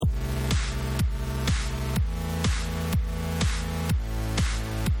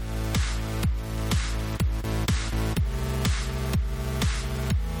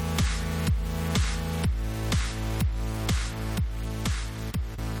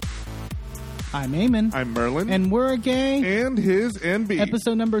I'm Eamon. I'm Merlin. And we're a gay. And his Enby.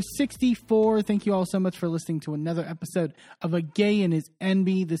 Episode number 64. Thank you all so much for listening to another episode of A Gay and His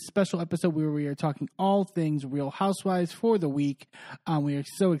Enby, this special episode where we are talking all things Real Housewives for the week. We are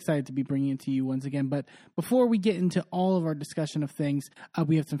so excited to be bringing it to you once again. But before we get into all of our discussion of things,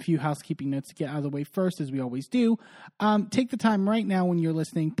 we have some few housekeeping notes to get out of the way first, as we always do. Take the time right now when you're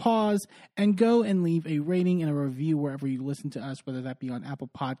listening, pause, and go and leave a rating and a review wherever you listen to us, whether that be on Apple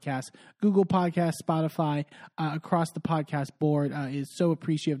Podcasts, Google Podcasts, Spotify, across the podcast board is so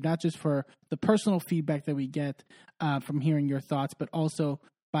appreciative, not just for the personal feedback that we get from hearing your thoughts, but also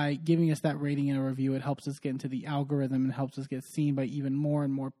by giving us that rating and a review. It helps us get into the algorithm and helps us get seen by even more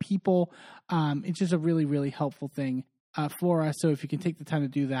and more people. It's just a really, really helpful thing for us. So if you can take the time to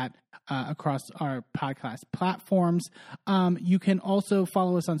do that across our podcast platforms. You can also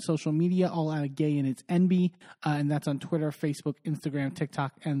follow us on social media, all at A Gay and It's Enby, and that's on Twitter, Facebook, Instagram,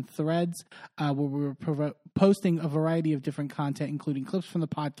 TikTok, and Threads, where we're posting a variety of different content, including clips from the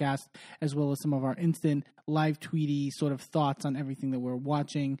podcast, as well as some of our instant live tweety sort of thoughts on everything that we're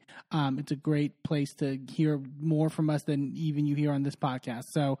watching. It's a great place to hear more from us than even you hear on this podcast.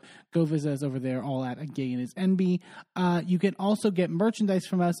 So go visit us over there, all at A Gay and It's Enby. You can also get merchandise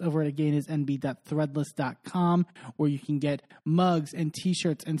from us over at againisnb.threadless.com, where you can get mugs and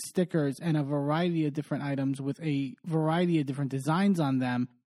t-shirts and stickers and a variety of different items with a variety of different designs on them.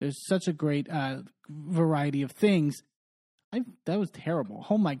 There's such a great variety of things. That was terrible.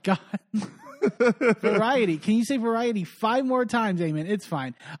 Oh my God. Variety. Can you say variety 5 more times, Eamon? It's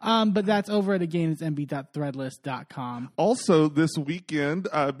fine. But that's over at againisnb.threadless.com. Also, this weekend,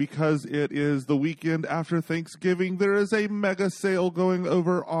 because it is the weekend after Thanksgiving, there is a mega sale going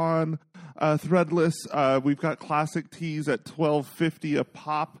over on Threadless. We've got classic tees at $12.50 a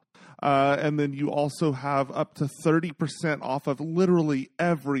pop. And then you also have up to 30% off of literally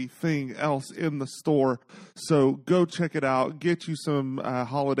everything else in the store. So go check it out. Get you some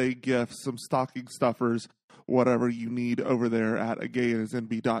holiday gifts, some stocking stuffers, whatever you need over there at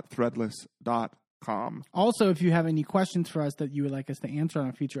againisnb.threadless.com. Also, if you have any questions for us that you would like us to answer on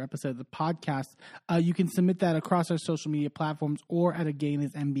a future episode of the podcast, you can submit that across our social media platforms or at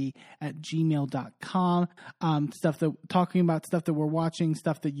againisnb@gmail.com. Talking about stuff that we're watching,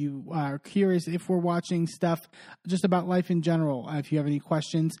 stuff that you are curious if we're watching, stuff just about life in general. If you have any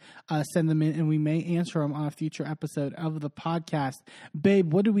questions, send them in and we may answer them on a future episode of the podcast.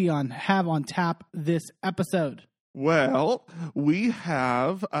 Babe, what do we have on tap this episode? Well, we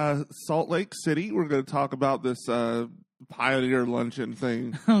have Salt Lake City. We're going to talk about this Pioneer Luncheon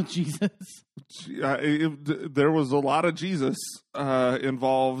thing. Oh, Jesus. There was a lot of Jesus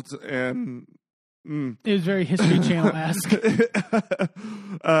involved, and it was very History Channel-esque.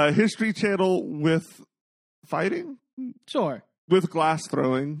 History Channel with fighting? Sure. With glass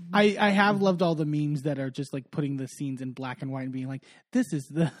throwing. I have loved all the memes that are just like putting the scenes in black and white and being like, this is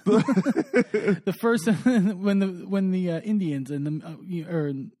the the first when the Indians and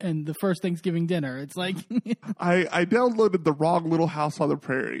the first Thanksgiving dinner. It's like I downloaded the wrong Little House on the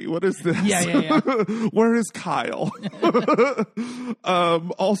Prairie. What is this? Yeah. Where is Kyle?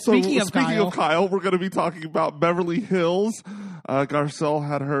 Also, speaking of Kyle, we're going to be talking about Beverly Hills. Garcelle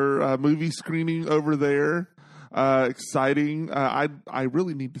had her movie screening over there. Exciting. I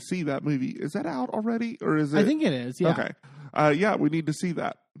really need to see that movie. Is that out already, or is it? I think it is. Yeah. Okay. Yeah, we need to see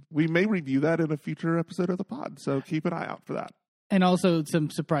that. We may review that in a future episode of the pod, so keep an eye out for that. And also some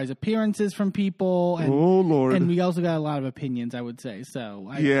surprise appearances from people. And, oh Lord! And we also got a lot of opinions, I would say. So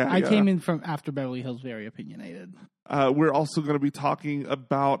I came in from after Beverly Hills very opinionated. We're also going to be talking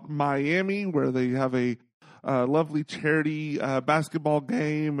about Miami, where they have a lovely charity basketball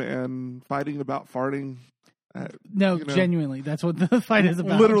game and fighting about farting. Genuinely, that's what the fight is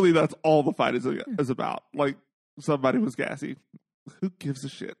about. Literally, that's all the fight is about. Like, somebody was gassy. Who gives a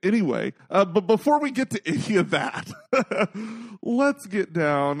shit? Anyway, but before we get to any of that, let's get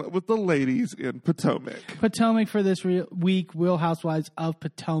down with the ladies in Potomac. Potomac for this week, Real Housewives of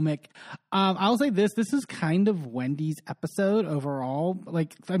Potomac. I'll say this is kind of Wendy's episode overall.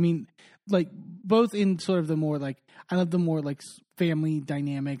 Both in sort of the more I love the more family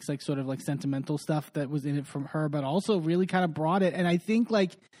dynamics, sort of sentimental stuff that was in it from her, but also really kind of brought it. And I think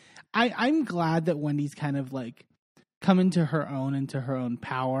I'm glad that Wendy's kind of come into her own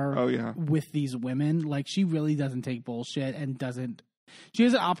power. Oh yeah, with these women. She really doesn't take bullshit and doesn't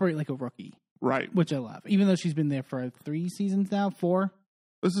operate like a rookie. Right. Which I love. Even though she's been there for 3 seasons now, 4.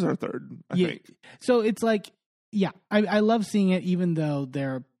 This is her 3rd, I think. So it's I love seeing it, even though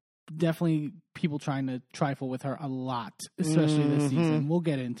they're definitely people trying to trifle with her a lot, especially this season. We'll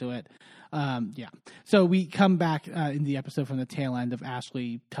get into it. Yeah. So we come back in the episode from the tail end of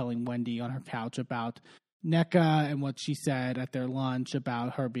Ashley telling Wendy on her couch about NECA and what she said at their lunch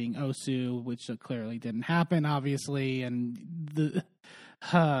about her being Osu, which clearly didn't happen, obviously. And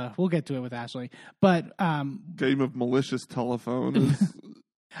we'll get to it with Ashley. But game of malicious telephone is...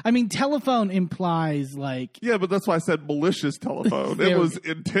 I mean, telephone implies like... Yeah, but that's why I said malicious telephone. It was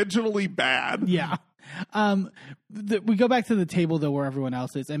intentionally bad. Yeah. We go back to the table, though, where everyone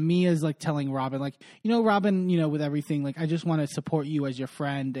else is. And Mia's like telling Robin, like, Robin, with everything, like, I just want to support you as your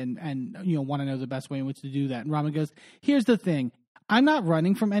friend and want to know the best way in which to do that. And Robin goes, here's the thing. I'm not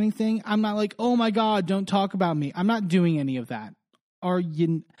running from anything. I'm not like, oh, my God, don't talk about me. I'm not doing any of that. Are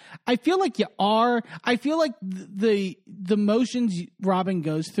you? I feel like you are. I feel like the motions Robin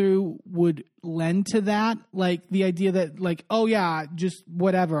goes through would lend to that, like the idea that, like, oh yeah, just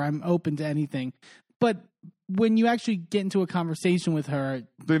whatever, I'm open to anything. But when you actually get into a conversation with her,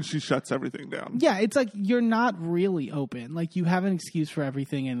 then she shuts everything down. Yeah, it's like you're not really open. Like you have an excuse for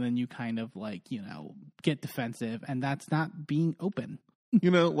everything, and then you kind of like get defensive, and that's not being open.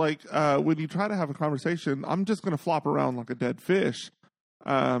 When you try to have a conversation, I'm just going to flop around like a dead fish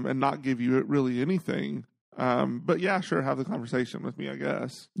and not give you really anything. But yeah, sure, have the conversation with me, I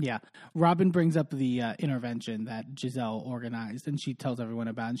guess. Yeah. Robin brings up the intervention that Giselle organized, and she tells everyone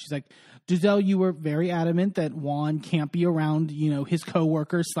about it. And she's like, Giselle, you were very adamant that Juan can't be around, his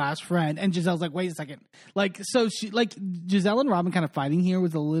coworker / friend. And Giselle's like, wait a second. Like, so Giselle and Robin kind of fighting here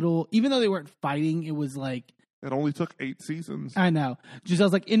was a little, even though they weren't fighting, it was like, it only took 8 seasons. I know.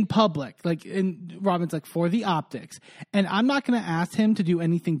 Giselle's like, in public. And Robin's like, for the optics. And I'm not going to ask him to do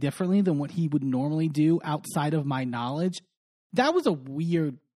anything differently than what he would normally do outside of my knowledge. That was a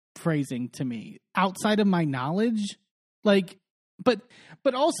weird phrasing to me. Outside of my knowledge? Like, but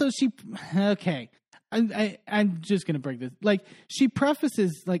also okay. I'm just going to break this. Like, she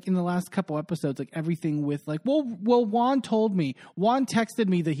prefaces, like, in the last couple episodes, like, everything with, like, well, Juan told me. Juan texted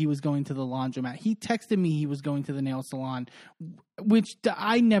me that he was going to the laundromat. He texted me he was going to the nail salon, which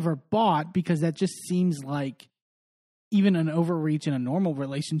I never bought because that just seems like even an overreach in a normal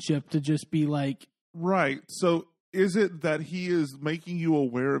relationship to just be like... Right. So is it that he is making you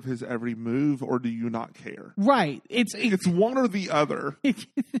aware of his every move, or do you not care? Right. It's one or the other.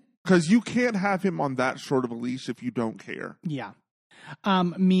 Because you can't have him on that short of a leash if you don't care. Yeah.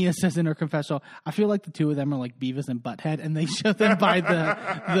 Mia says in her confessional, I feel like the two of them are like Beavis and Butthead, and they show them by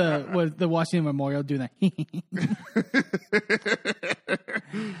the Washington Memorial doing that.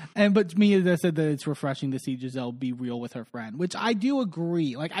 But Mia said that it's refreshing to see Giselle be real with her friend, which I do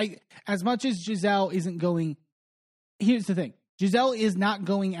agree. Like as much as Giselle isn't going, here's the thing. Giselle is not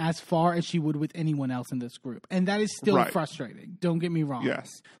going as far as she would with anyone else in this group. And that is still frustrating. Don't get me wrong.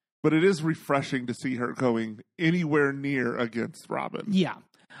 Yes. But it is refreshing to see her going anywhere near against Robin. Yeah.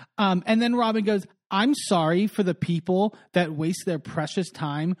 And then Robin goes, I'm sorry for the people that waste their precious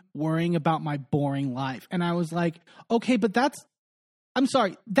time worrying about my boring life. And I was like, okay, but I'm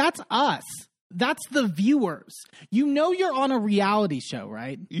sorry, that's us. That's the viewers. You're on a reality show,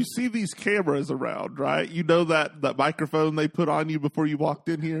 right? You see these cameras around, right? You know that microphone they put on you before you walked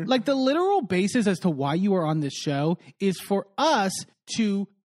in here? Like the literal basis as to why you are on this show is for us to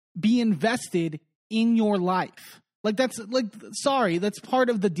be invested in your life. Like that's part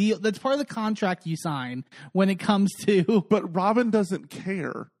of the deal. That's part of the contract you sign when it comes to... But Robin doesn't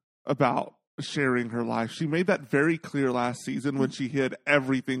care about sharing her life. She made that very clear last season when she hid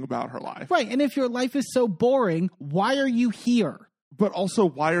everything about her life. Right. And if your life is so boring, why are you here? But also,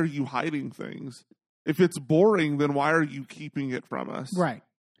 why are you hiding things? If it's boring, then why are you keeping it from us? Right.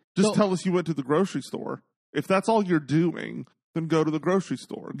 Just tell us you went to the grocery store. If that's all you're doing, then go to the grocery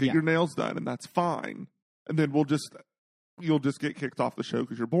store, get your nails done, and that's fine. And then you'll just get kicked off the show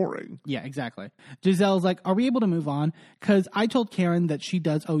because you're boring. Yeah, exactly. Giselle's like, are we able to move on? Because I told Karen that she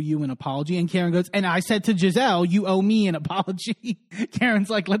does owe you an apology. And Karen goes, and I said to Giselle, you owe me an apology. Karen's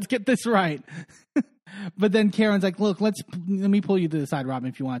like, let's get this right. But then Karen's like, look, let me pull you to the side, Robin,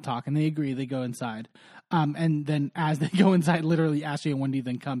 if you want to talk. And they agree. They go inside. And then as they go inside, literally Ashley and Wendy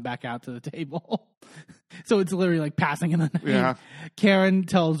then come back out to the table. So it's literally like passing in the night. Yeah. Karen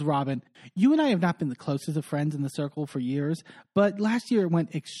tells Robin, you and I have not been the closest of friends in the circle for years, but last year it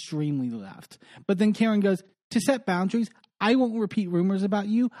went extremely left. But then Karen goes, to set boundaries, I won't repeat rumors about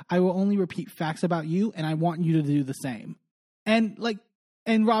you. I will only repeat facts about you, and I want you to do the same. And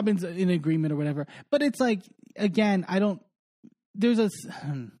Robin's in agreement or whatever. But it's like, again, there's a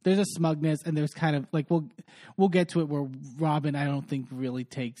smugness, and there's kind of like, we'll get to it where Robin, I don't think really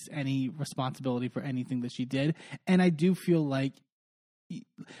takes any responsibility for anything that she did. And I do feel like,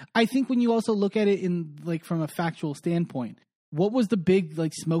 I think when you also look at it in like from a factual standpoint, what was the big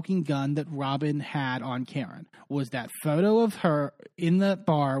like smoking gun that Robin had on Karen? Was that photo of her in the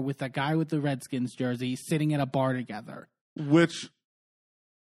bar with that guy with the Redskins jersey sitting at a bar together. Which,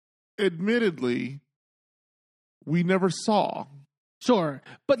 admittedly, we never saw. Sure,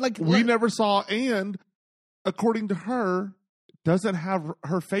 but like we never saw, and according to her, doesn't have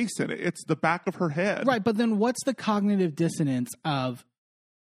her face in it. It's the back of her head. Right, but then what's the cognitive dissonance of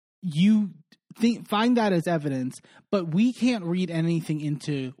you find that as evidence, but we can't read anything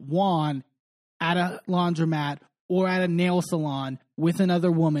into Juan at a laundromat or at a nail salon with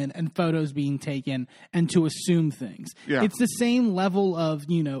another woman and photos being taken and to assume things. Yeah. It's the same level of,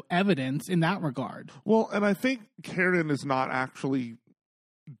 evidence in that regard. Well, and I think Karen is not actually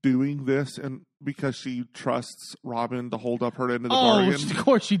doing this and because she trusts Robin to hold up her end of the bargain. Of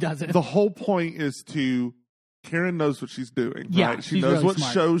course she doesn't. The whole point is Karen knows what she's doing, yeah, right? She knows really what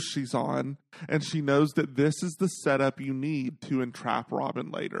smart. Shows she's on, and she knows that this is the setup you need to entrap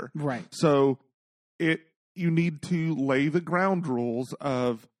Robin later. Right. So you need to lay the ground rules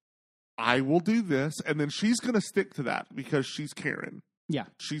of, I will do this, and then she's going to stick to that because she's Karen. Yeah.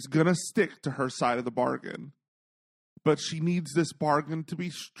 She's going to stick to her side of the bargain. But she needs this bargain to be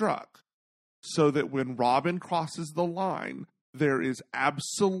struck so that when Robin crosses the line, there is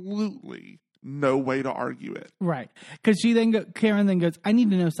absolutely no way to argue it. Right. Because Karen then goes, I need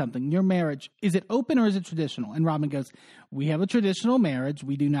to know something. Your marriage, is it open or is it traditional? And Robin goes, we have a traditional marriage.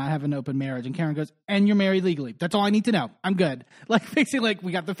 We do not have an open marriage. And Karen goes, and you're married legally. That's all I need to know. I'm good. Like, basically,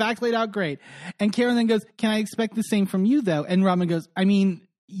 we got the facts laid out. Great. And Karen then goes, can I expect the same from you, though? And Robin goes, I mean,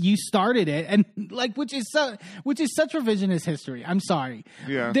 you started it, and which is such revisionist history. I'm sorry.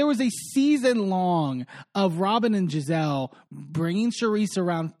 Yeah. There was a season long of Robin and Giselle bringing Charisse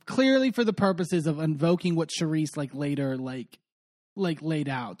around clearly for the purposes of invoking what Charisse later laid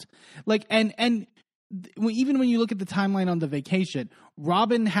out. Even when you look at the timeline on the vacation,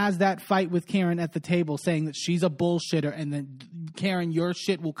 Robin has that fight with Karen at the table saying that she's a bullshitter and then Karen, your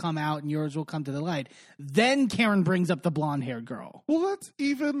shit will come out and yours will come to the light. Then Karen brings up the blonde-haired girl. Well, that's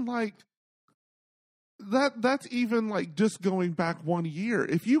even just going back 1 year.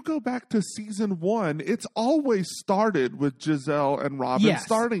 If you go back to season 1, it's always started with Giselle and Robin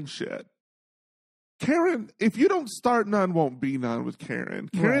starting shit. Karen, if you don't start, none won't be none with Karen.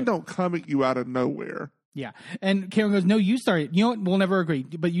 Karen don't come at you out of nowhere. Yeah. And Karen goes, no, you started. You know what? We'll never agree,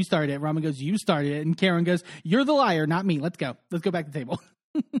 but you started it. Robin goes, you started it. And Karen goes, you're the liar, not me. Let's go. Let's go back to the table.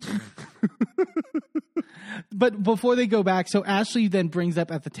 But before they go back, so Ashley then brings up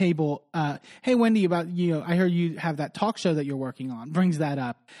at the table, hey, Wendy, about, I heard you have that talk show that you're working on, brings that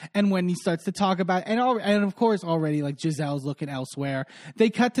up. And Wendy starts to talk about, and of course already Giselle's looking elsewhere. They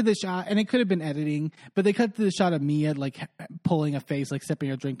cut to the shot, and it could have been editing, but they cut to the shot of Mia, pulling a face, sipping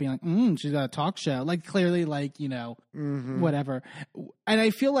her drink, being like, she's got a talk show. Clearly, whatever. And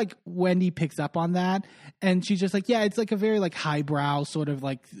I feel like Wendy picks up on that, and she's just yeah, it's a very highbrow sort of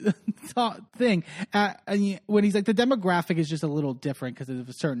thing. And when he's the demographic is just a little different because of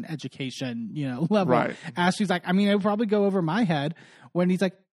a certain education, level. Right. Ashley's it would probably go over my head. When he's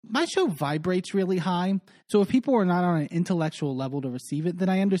my show vibrates really high. So if people are not on an intellectual level to receive it, then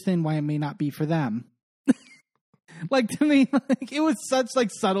I understand why it may not be for them. To me, it was such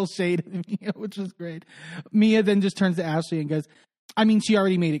subtle shade of Mia, which was great. Mia then just turns to Ashley and goes, she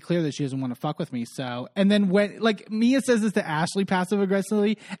already made it clear that she doesn't want to fuck with me. So, and then when Mia says this to Ashley passive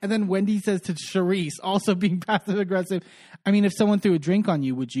aggressively, and then Wendy says to Charisse also being passive aggressive, if someone threw a drink on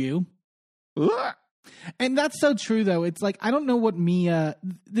you, would you? And that's so true, though. It's I don't know what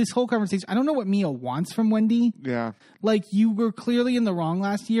this whole conversation, I don't know what Mia wants from Wendy. Yeah. You were clearly in the wrong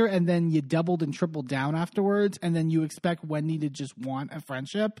last year, and then you doubled and tripled down afterwards, and then you expect Wendy to just want a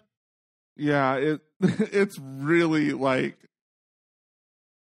friendship. Yeah, it's really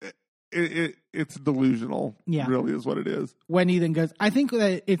it's delusional. Yeah. Really is what it is. Wendy then goes, I think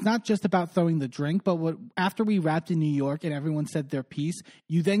that it's not just about throwing the drink, but after we wrapped in New York and everyone said their piece,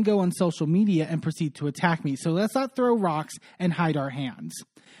 you then go on social media and proceed to attack me. So let's not throw rocks and hide our hands.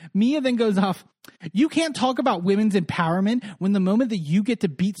 Mia then goes off, you can't talk about women's empowerment when the moment that you get to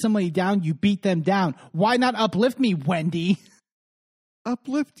beat somebody down, you beat them down. Why not uplift me, Wendy?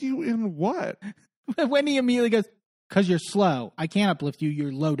 Uplift you in what? Wendy immediately goes, because you're slow. I can't uplift you.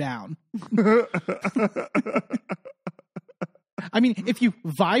 You're low down. If you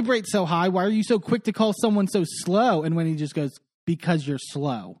vibrate so high, why are you so quick to call someone so slow? And when he just goes, because you're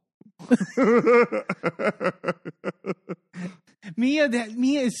slow. Mia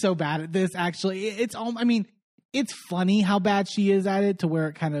is so bad at this, actually. It's funny how bad she is at it to where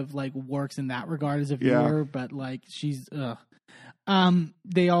it kind of works in that regard as a viewer, but she's,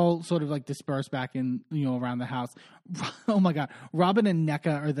 They all sort of like disperse back in, around the house. Oh my God. Robin and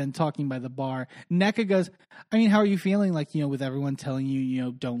NECA are then talking by the bar. NECA goes, I mean, how are you feeling? Like, with everyone telling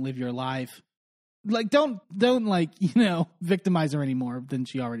you, don't live your life. Like, don't like, victimize her any more than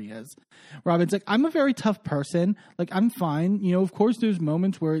she already is. Robin's like, I'm a very tough person. Like, I'm fine. Of course there's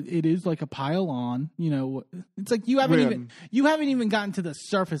moments where it is like a pile on, it's like you haven't even gotten to the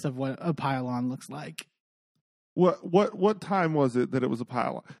surface of what a pile on looks like. What time was it that it was a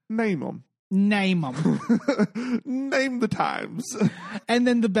pile on? Name them. Name the times. And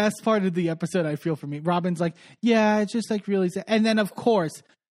then the best part of the episode, I feel for me, Robin's like, yeah, it's just like really sad. And then of course,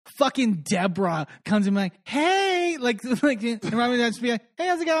 fucking Deborah comes in like, hey, like, and Robin just be like, hey,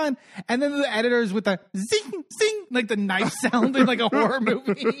 how's it going? And then the editors with the zing, zing, like the knife sound in like a horror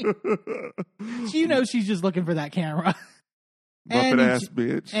movie. She's just looking for that camera. Muppet ass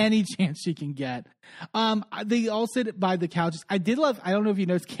bitch. Any chance she can get. They all sit by the couches. I don't know if you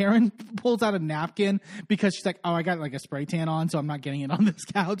noticed, Karen pulls out a napkin because she's like, oh, I got like a spray tan on, so I'm not getting it on this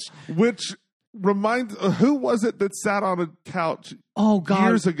couch. Which reminds, who was it that sat on a couch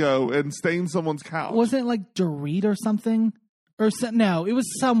years ago and stained someone's couch? Wasn't it like Dorit or something? No, it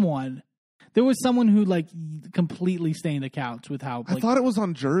was someone. There was someone who like completely stained the couch with how. I thought it was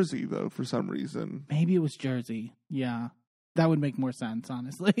on Jersey though for some reason. Maybe it was Jersey. Yeah. That would make more sense,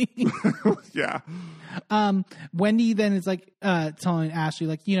 honestly. Yeah. Wendy then is like telling Ashley,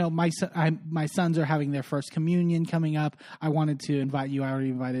 like, my sons are having their first communion coming up. I wanted to invite you. I already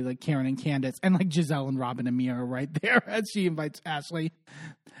invited like Karen and Candace, and like Giselle and Robin and Mia are right there as she invites Ashley.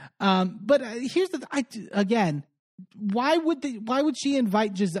 But here's again. Why would she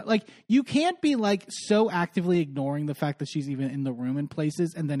invite Giselle? Like, you can't be like so actively ignoring the fact that she's even in the room in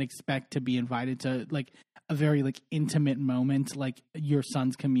places and then expect to be invited to like a very like intimate moment, like your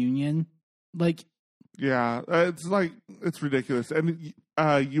son's communion. Like, yeah, it's ridiculous. And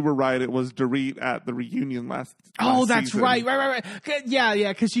you were right. It was Dorit at the reunion last that's season. right. Yeah,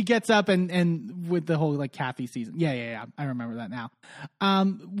 because she gets up and with the whole like Kathy season. Yeah. I remember that now.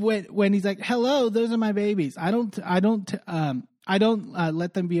 When he's like, "Hello, those are my babies. I don't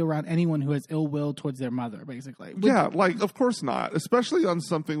let them be around anyone who has ill will towards their mother." Basically, yeah, like of course not, especially on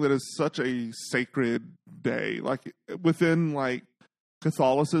something that is such a sacred day, like within like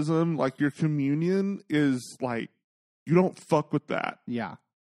Catholicism, like your communion is like, you don't fuck with that. Yeah.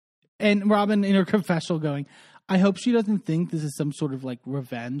 And Robin in her confessional going, I hope she doesn't think this is some sort of like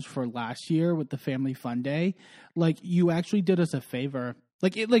revenge for last year with the family fun day. Like, you actually did us a favor.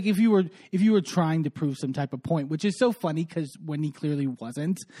 Like, if you were trying to prove some type of point, which is so funny because Wendy clearly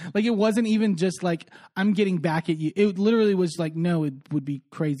wasn't. Like, it wasn't even just like, I'm getting back at you. It literally was like, no, it would be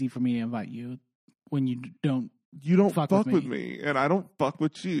crazy for me to invite you when you don't fuck with me, and I don't fuck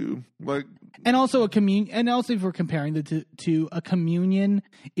with you. Like, and also if we're comparing the two, a communion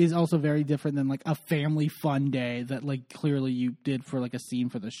is also very different than like a family fun day that like clearly you did for like a scene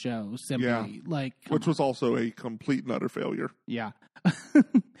for the show. Simply like, which was also a complete and utter failure. Yeah.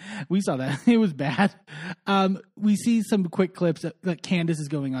 We saw that. It was bad. We see some quick clips that Candace is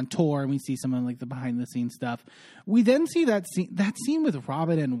going on tour, and we see some of like the behind the scenes stuff. We then see that scene with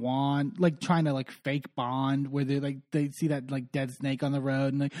Robin and Juan like trying to like fake bond, where they see that like dead snake on the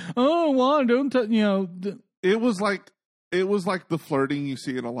road and like, oh, Juan, don't It was like the flirting you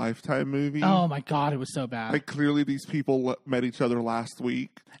see in a Lifetime movie. Oh my God, it was so bad. Like, clearly these people met each other last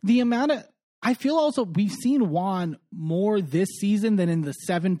week. The amount of I feel also we've seen Juan more this season than in the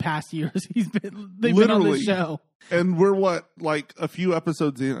 7 past years they've been on the show. And we're like a few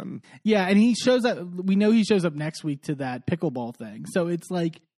episodes in. Yeah, and he shows up. We know he shows up next week to that pickleball thing. So it's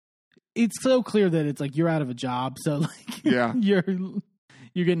like, it's so clear that it's like you're out of a job. So like, yeah, you're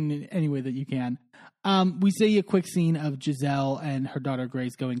getting it any way that you can. We see a quick scene of Giselle and her daughter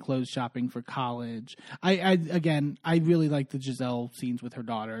Grace going clothes shopping for college. I really like the Giselle scenes with her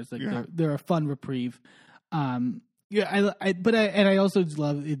daughters. Like, they're a fun reprieve. I also just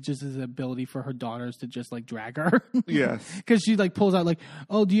love it, just his ability for her daughters to just like drag her. Yes, because she like pulls out like,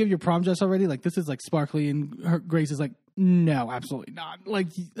 oh, do you have your prom dress already? Like, this is like sparkly, and her Grace is like, no, absolutely not. Like,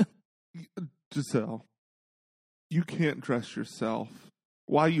 Giselle, you can't dress yourself.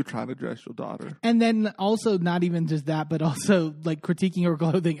 Why are you trying to dress your daughter? And then also not even just that, but also like critiquing her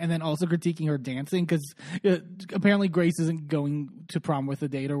clothing, and then also critiquing her dancing, because apparently Grace isn't going to prom with a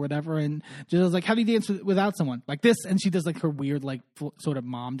date or whatever. And Giselle's like, how do you dance without someone like this? And she does like her weird like sort of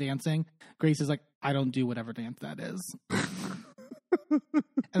mom dancing. Grace is like, I don't do whatever dance that is.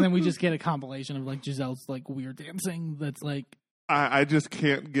 And then we just get a compilation of like Giselle's like weird dancing. That's like, I just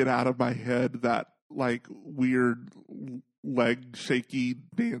can't get out of my head that like weird leg shaky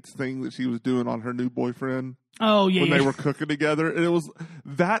dance thing that she was doing on her new boyfriend. Oh, yeah, when yeah. they were cooking together. And it was,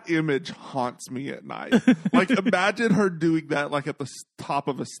 that image haunts me at night. Like, imagine her doing that, like, at the top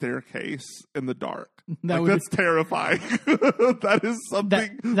of a staircase in the dark. That's terrifying. That is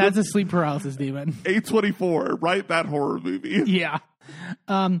something. That's a sleep paralysis demon. A24, write that horror movie. Yeah.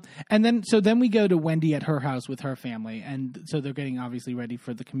 And then we go to Wendy at her house with her family, and so they're getting obviously ready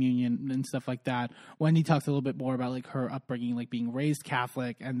for the communion and stuff like that. Wendy talks a little bit more about like her upbringing, like being raised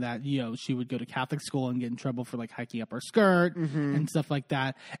Catholic, and that she would go to Catholic school and get in trouble for like hiking up her skirt and stuff like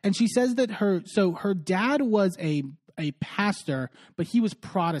that. And she says that her dad was a pastor, but he was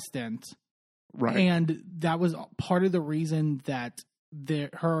Protestant, right? And that was part of the reason that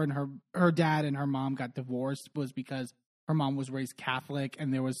her dad and her mom got divorced, was because her mom was raised Catholic,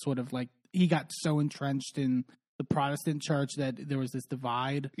 and there was sort of like, he got so entrenched in the Protestant church that there was this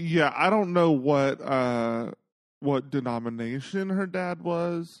divide. Yeah, I don't know what denomination her dad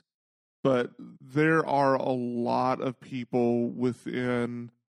was, but there are a lot of people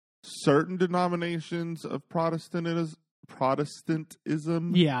within certain denominations of Protestantism,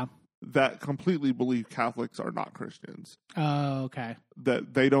 Yeah. that completely believe Catholics are not Christians. Oh, okay.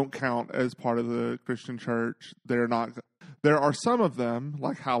 That they don't count as part of the Christian church. They're not. There are some of them,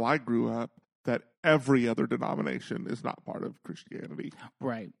 like how I grew up, that every other denomination is not part of Christianity.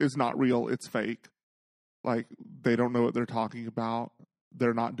 Right. It's not real. It's fake. Like, they don't know what they're talking about.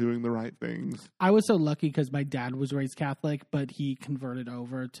 They're not doing the right things. I was so lucky because my dad was raised Catholic, but he converted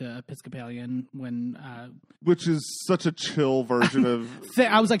over to Episcopalian when... which is such a chill version of...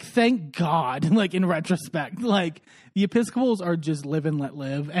 I was like, thank God, like, in retrospect. Like, the Episcopals are just live and let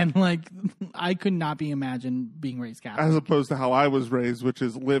live, and, like, I could not be imagined being raised Catholic. As opposed to how I was raised, which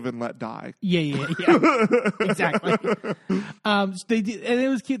is live and let die. Yeah. Exactly. They do, and it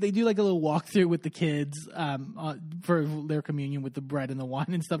was cute. They do, like, a little walkthrough with the kids for their communion with the bread and the wine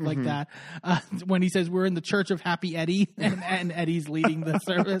and stuff like that. When he says, we're in the Church of Happy Eddie, and Eddie's leading the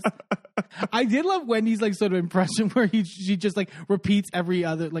service. I did love Wendy's, like, sort of impression where she just, like, repeats every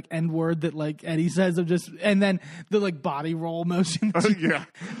other, like, end word that, like, Eddie says, and then the, like, body roll motion. Yeah.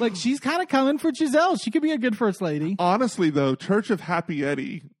 Like, she's kind of coming for Giselle. She could be a good first lady. Honestly, though, Church of Happy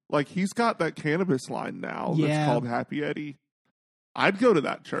Eddie, like, he's got that cannabis line now that's called Happy Eddie. I'd go to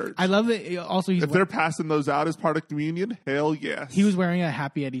that church. I love that. Also, if they're passing those out as part of communion, hell yes. He was wearing a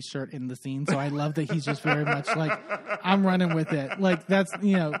Happy Eddie shirt in the scene, so I love that he's just very much like, I'm running with it. Like, that's,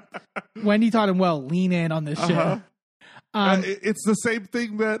 Wendy taught him well, lean in on this shit. It's the same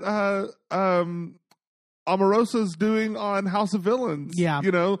thing that Omarosa's doing on House of Villains. Yeah.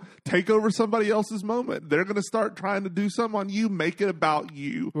 Take over somebody else's moment. They're going to start trying to do something on you, make it about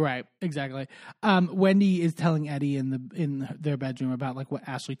you. Right, exactly. Wendy is telling Eddie in their bedroom about like what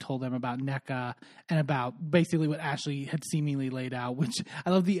Ashley told them about NECA and about basically what Ashley had seemingly laid out, which I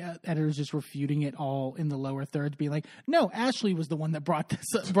love the editors just refuting it all in the lower thirds, being like, no, Ashley was the one that brought the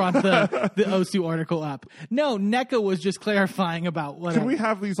OSU article up. No, NECA was just clarifying about what. Can we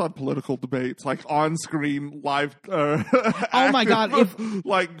have these on political debates, like on screen? Live oh my God, if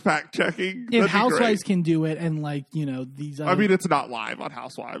like fact checking, if Housewives can do it, and like these other... I mean, it's not live on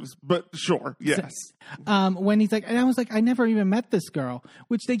Housewives, but sure, yes. When he's like, and I was like, I never even met this girl,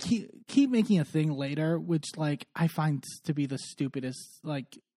 which they keep making a thing later, which like I find to be the stupidest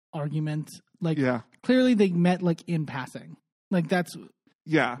like argument. Like, clearly they met like in passing, like that's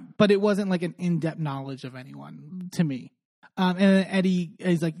but it wasn't like an in-depth knowledge of anyone to me. And then Eddie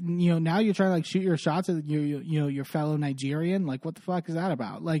is like, now you're trying to like shoot your shots at your fellow Nigerian. Like, what the fuck is that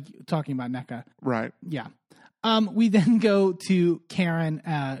about? Like, talking about NECA. Right. Yeah. We then go to Karen,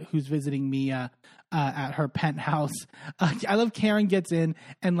 who's visiting Mia at her penthouse. I love Karen gets in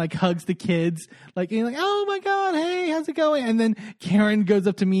and like hugs the kids, like, oh my God, hey, how's it going? And then Karen goes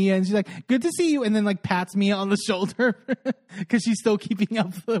up to Mia and she's like, good to see you. And then like pats Mia on the shoulder because she's still keeping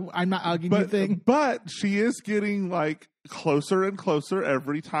up the I'm not hugging you thing. But she is getting like closer and closer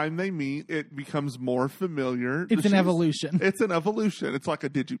every time they meet. It becomes more familiar. It's an evolution. It's an evolution. It's like a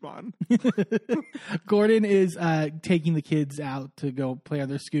Digimon. Gordon is taking the kids out to go play on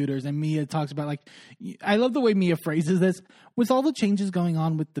their scooters, and Mia talks about like, I love the way Mia phrases this. With all the changes going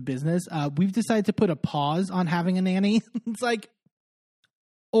on with the business, we've decided to put a pause on having a nanny. It's like,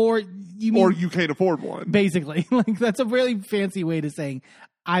 or you can't afford one. Basically, like that's a really fancy way to saying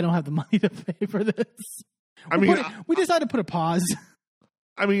I don't have the money to pay for this. We decided to put a pause.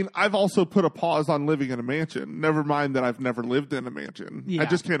 I mean, I've also put a pause on living in a mansion. Never mind that I've never lived in a mansion. Yeah. I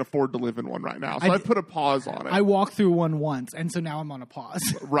just can't afford to live in one right now. So I put a pause on it. I walked through one once, and so now I'm on a pause.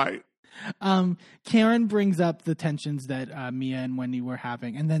 Right. Karen brings up the tensions that Mia and Wendy were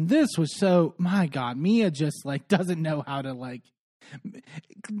having. And then this was my God, Mia just like doesn't know how to like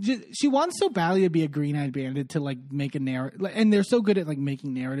she wants so badly to be a green-eyed bandit to like make a narrative, and they're so good at like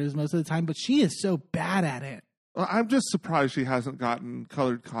making narratives most of the time, but she is so bad at it. Well, I'm just surprised she hasn't gotten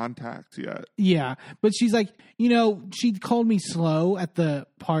colored contacts yet. Yeah, but she's like, she called me slow at the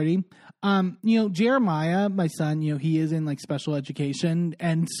party. Jeremiah, my son, he is in like special education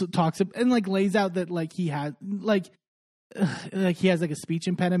and talks and like lays out that like he has like he has like a speech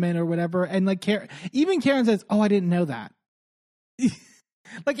impediment or whatever. And like even Karen says, "Oh, I didn't know that."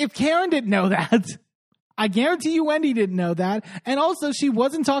 Like if Karen didn't know that, I guarantee you Wendy didn't know that. And also she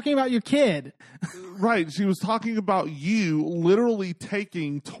wasn't talking about your kid. Right. She was talking about you literally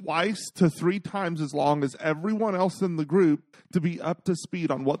taking 2 to 3 times as long as everyone else in the group to be up to speed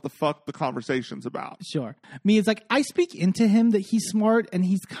on what the fuck the conversation's about. Sure. Me, it's like, I speak into him that he's smart and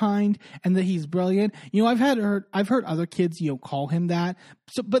he's kind and that he's brilliant. I've heard other kids, call him that.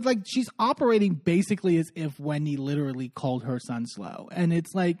 So, but like she's operating basically as if Wendy literally called her son slow. And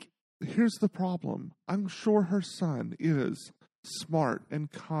it's like, here's the problem. I'm sure her son is smart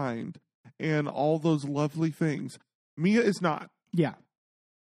and kind and all those lovely things. Mia is not. Yeah.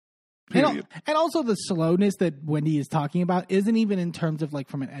 Period. And also the slowness that Wendy is talking about isn't even in terms of like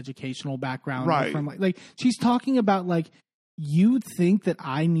from an educational background. Right. From like she's talking about like, you think that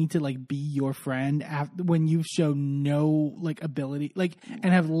I need to like be your friend when you've shown no like ability, like,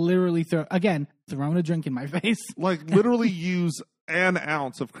 and have literally thrown a drink in my face. Like literally use an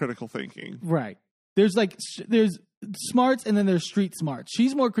ounce of critical thinking. Right. There's smarts and then there's street smarts.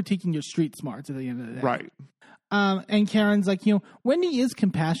 She's more critiquing your street smarts at the end of the day. Right. And Karen's like, Wendy is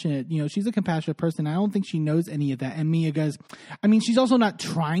compassionate. She's a compassionate person. I don't think she knows any of that. And Mia goes, I mean, she's also not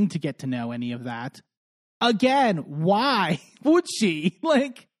trying to get to know any of that. Again, why would she?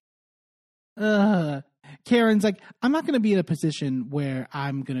 Like, Karen's like, I'm not going to be in a position where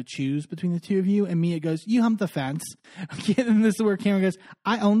I'm going to choose between the two of you. And Mia goes, you hump the fence. And this is where Karen goes,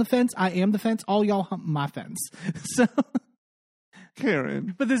 I own the fence. I am the fence. All y'all hump my fence. So,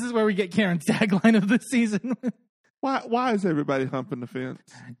 Karen. But this is where we get Karen's tagline of the season. Why is everybody humping the fence?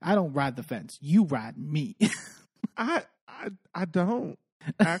 I don't ride the fence. You ride me. I don't,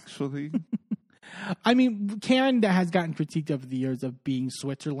 actually. I mean, Karen has gotten critiqued over the years of being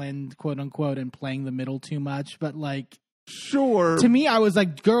Switzerland, quote unquote, and playing the middle too much. But like, sure. To me, I was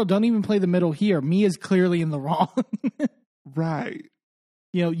like, girl, don't even play the middle here. Mia's clearly in the wrong. Right.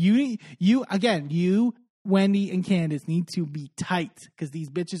 You, Wendy, and Candace need to be tight because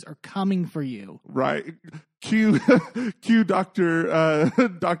these bitches are coming for you. Right. Cue Dr.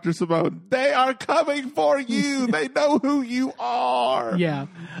 Simone. They are coming for you. They know who you are. Yeah.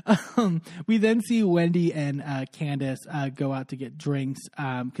 We then see Wendy and Candace go out to get drinks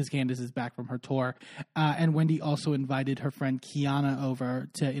because Candace is back from her tour. And Wendy also invited her friend Kiana over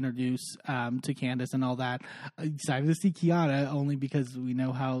to introduce to Candace and all that. Excited to see Kiana only because we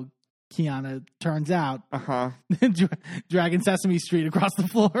know how Kiana turns out. Dragging Sesame Street across the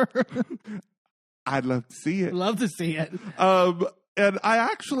floor. I'd love to see it. Love to see it. And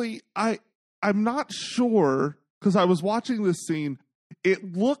I'm not sure because I was watching this scene.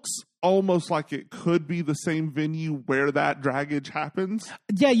 It looks almost like it could be the same venue where that draggage happens.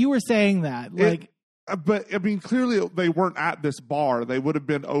 Yeah, you were saying that. But I mean, clearly they weren't at this bar. They would have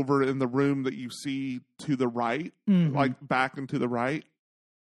been over in the room that you see to the right, like back and to the right.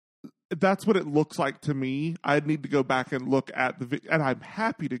 That's what it looks like to me. I'd need to go back and look at the and I'm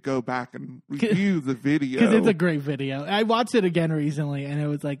happy to go back and review the video. Because it's a great video. I watched it again recently, and it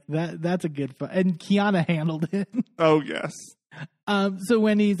was like, that's a good fun. And Kiana handled it. Oh, yes. So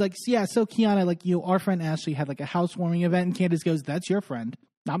Wendy's like, yeah, so Kiana, like, our friend Ashley had like a housewarming event, and Candace goes, that's your friend,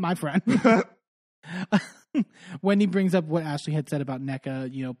 not my friend. Wendy brings up what Ashley had said about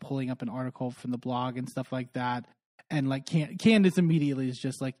NECA, pulling up an article from the blog and stuff like that. And like Candace immediately is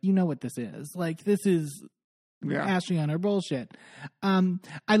just like, you know what this is. Like, this is Ashley on her bullshit. I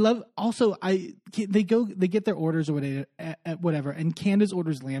love also they get their orders or whatever, and Candace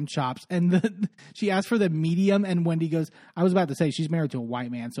orders lamb chops, and she asks for the medium, and Wendy goes, I was about to say she's married to a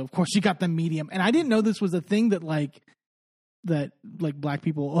white man, so of course she got the medium. And I didn't know this was a thing that black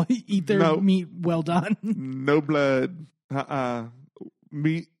people eat their meat well done. No blood.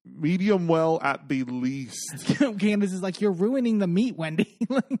 Medium well at the least. Candace is like, you're ruining the meat, Wendy.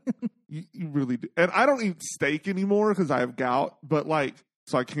 you really do. And I don't eat steak anymore because I have gout, but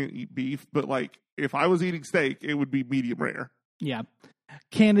so I can't eat beef. But if I was eating steak, it would be medium rare. Yeah.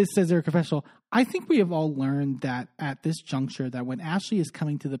 Candace says in her confessional, I think we have all learned that at this juncture that when Ashley is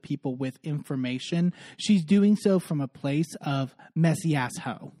coming to the people with information, she's doing so from a place of messy ass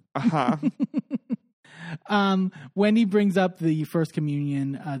hoe. Wendy brings up the first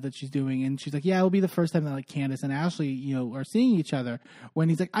communion that she's doing, and she's like, yeah, it'll be the first time that like Candace and Ashley, are seeing each other.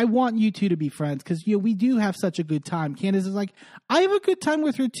 Wendy's like, I want you two to be friends because, we do have such a good time. Candace is like, I have a good time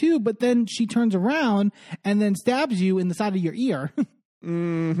with her too, but then she turns around and then stabs you in the side of your ear.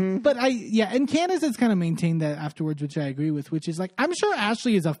 Mm-hmm. But and Candace has kind of maintained that afterwards, which I agree with, which is like, I'm sure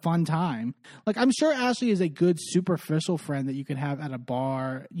Ashley is a fun time. Like, I'm sure Ashley is a good superficial friend that you could have at a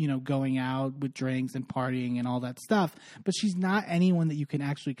bar, going out with drinks and partying and all that stuff. But she's not anyone that you can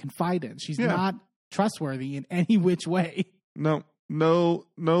actually confide in. She's not trustworthy in any which way. No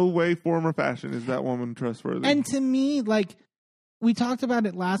way, form, or fashion is that woman trustworthy. And to me, like, we talked about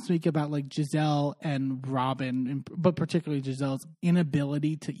it last week about like Giselle and Robin, but particularly Giselle's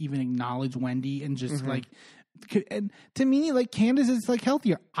inability to even acknowledge Wendy and just like, and to me, like Candace is like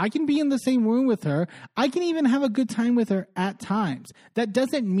healthier. I can be in the same room with her. I can even have a good time with her at times. That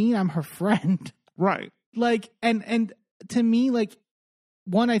doesn't mean I'm her friend. Right. Like, and to me, like,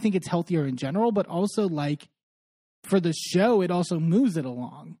 one, I think it's healthier in general, but also like for the show, it also moves it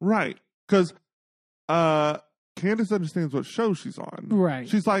along. Right. Because, Candace understands what show she's on. Right.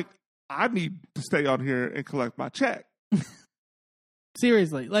 She's like, I need to stay on here and collect my check.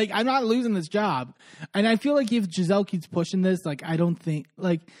 Seriously. Like, I'm not losing this job. And I feel like if Giselle keeps pushing this, like, I don't think,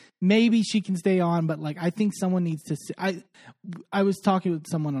 like, maybe she can stay on, but, like, I think someone needs to, I was talking with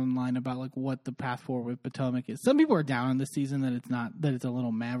someone online about, like, what the path forward with Potomac is. Some people are down on this season that it's a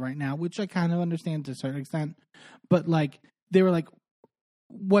little mad right now, which I kind of understand to a certain extent. But, like, they were like,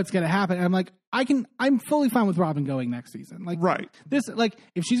 what's going to happen? And I'm like, I'm fully fine with Robin going next season. Like, right. This, like,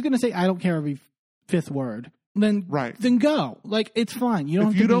 if she's going to say, I don't care every fifth word, then go. Like, it's fine. You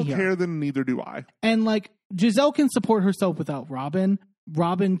don't have to be here. If you don't care, then neither do I. And, like, Giselle can support herself without Robin.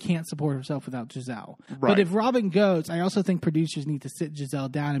 Robin can't support herself without Giselle. Right. But if Robin goes, I also think producers need to sit Giselle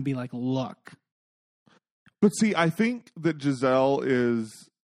down and be like, look. But see, I think that Giselle is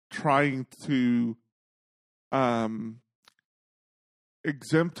trying to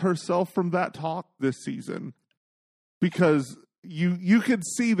exempt herself from that talk this season, because you can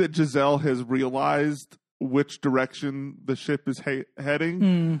see that Giselle has realized which direction the ship is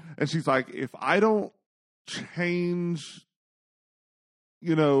heading, and she's like, if I don't change,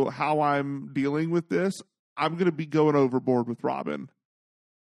 how I'm dealing with this, I'm going to be going overboard with Robin.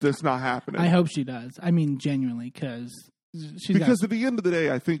 That's not happening. I hope she does. I mean, genuinely, because at the end of the day,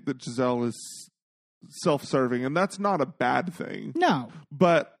 I think that Giselle is self-serving, and that's not a bad thing. No.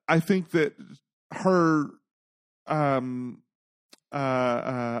 But I think that her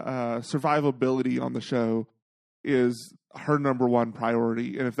survivability on the show is her number one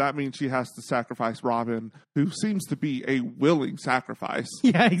priority. And if that means she has to sacrifice Robin, who seems to be a willing sacrifice.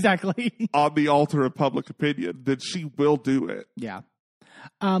 Yeah, exactly. On the altar of public opinion, then she will do it. Yeah.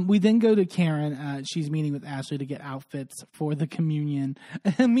 We then go to Karen. She's meeting with Ashley to get outfits for the communion.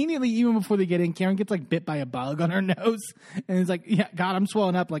 Immediately, even before they get in, Karen gets like bit by a bug on her nose, and it's like, "Yeah, God, I'm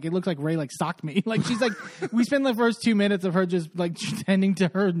swollen up. Like it looks like Ray like socked me." Like she's like, we spend the first 2 minutes of her just like tending to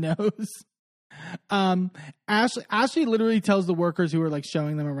her nose. Ashley literally tells the workers who are like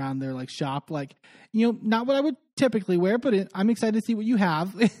showing them around their like shop, like, not what I would typically wear, but I'm excited to see what you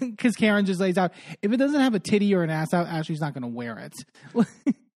have. Because Karen just lays out, if it doesn't have a titty or an ass out, Ashley's not going to wear it.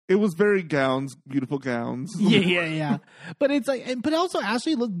 It was very beautiful gowns. Yeah. But it's like, but also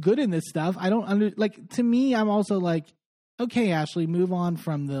Ashley looked good in this stuff. I don't to me, I'm also like, okay, Ashley, move on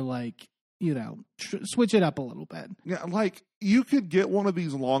from the like, switch it up a little bit. Yeah, like you could get one of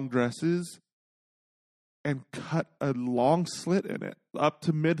these long dresses and cut a long slit in it up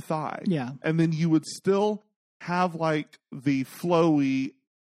to mid-thigh. Yeah. And then you would still have like the flowy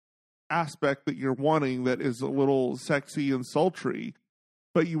aspect that you're wanting that is a little sexy and sultry,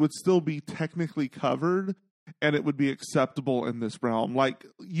 but you would still be technically covered and it would be acceptable in this realm. Like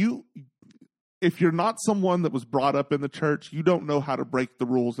if you're not someone that was brought up in the church, you don't know how to break the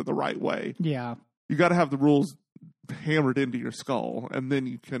rules in the right way. Yeah. You got to have the rules hammered into your skull, and then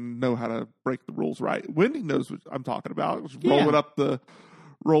you can know how to break the rules right. Wendy knows what I'm talking about. Rolling up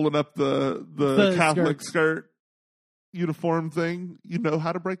the Catholic skirt uniform thing. You know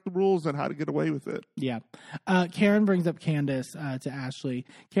how to break the rules and how to get away with it. Yeah. Karen brings up Candace to Ashley.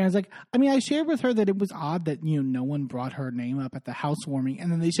 Karen's like, I shared with her that it was odd that, no one brought her name up at the housewarming. And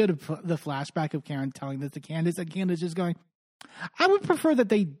then they showed the flashback of Karen telling this to Candace, and Candace just going, I would prefer that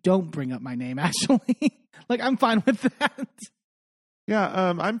they don't bring up my name, actually. Like, I'm fine with that.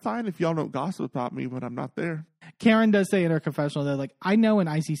 Yeah, I'm fine if y'all don't gossip about me when I'm not there. Karen does say in her confessional, they're like, I know an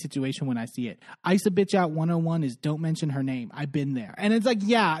icy situation when I see it. Ice a bitch out 101 is don't mention her name. I've been there. And it's like,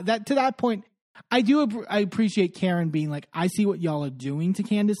 yeah, to that point, I appreciate Karen being like, I see what y'all are doing to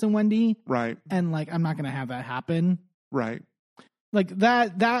Candace and Wendy. Right. And like, I'm not going to have that happen. Right. Like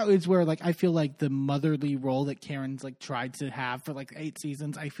that is where like, I feel like the motherly role that Karen's like tried to have for like 8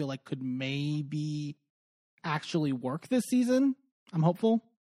 seasons, I feel like could maybe actually work this season. I'm hopeful.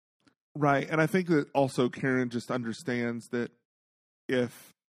 Right. And I think that also Karen just understands that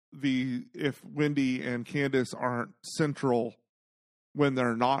if Wendy and Candace aren't central when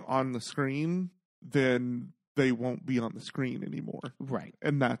they're not on the screen, then they won't be on the screen anymore. Right.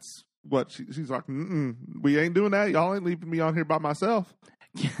 And that's what she's like, we ain't doing that. Y'all ain't leaving me on here by myself.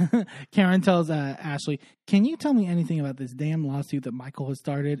 Karen tells Ashley, can you tell me anything about this damn lawsuit that Michael has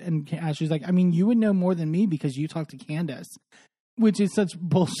started? And Ashley's like, I mean, you would know more than me because you talked to Candace, which is such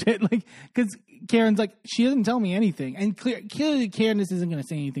bullshit. Like, because Karen's like, she doesn't tell me anything. And clearly Candace isn't going to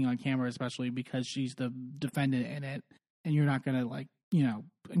say anything on camera, especially because she's the defendant in it. And you're not going to like,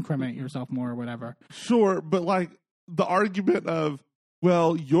 incriminate yourself more or whatever. Sure. But like the argument of,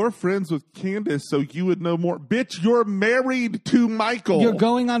 well, you're friends with Candace, so you would know more. Bitch, you're married to Michael. You're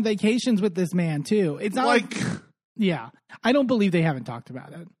going on vacations with this man, too. It's not like... Yeah. I don't believe they haven't talked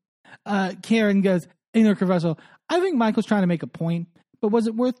about it. Karen goes, in her confessional, I think Michael's trying to make a point, but was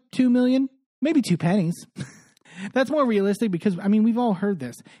it worth $2 million? Maybe 2 pennies. That's more realistic because, I mean, we've all heard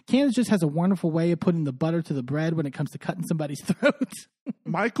this. Candace just has a wonderful way of putting the butter to the bread when it comes to cutting somebody's throat.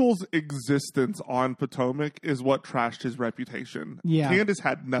 Michael's existence on Potomac is what trashed his reputation. Yeah. Candace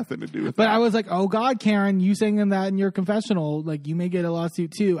had nothing to do with that. But I was like, oh, God, Karen, you saying that in your confessional, like, you may get a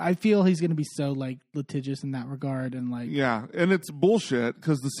lawsuit, too. I feel he's going to be so, like, litigious in that regard. And, like... Yeah, and it's bullshit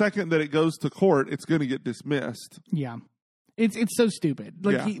because the second that it goes to court, it's going to get dismissed. Yeah. It's so stupid.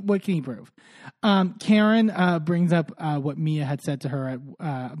 Like, yeah. What can he prove? Karen brings up what Mia had said to her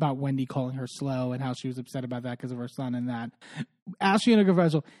about Wendy calling her slow and how she was upset about that because of her son and that. Ashley in a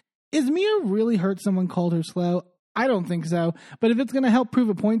confessional, is Mia really hurt someone called her slow? I don't think so. But if it's going to help prove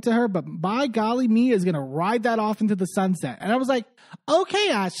a point to her, but by golly, Mia is going to ride that off into the sunset. And I was like,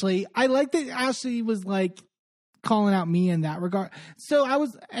 okay, Ashley. I like that Ashley was like, calling out me in that regard. So I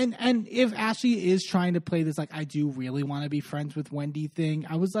was, and if Ashley is trying to play this, like, I do really want to be friends with Wendy thing,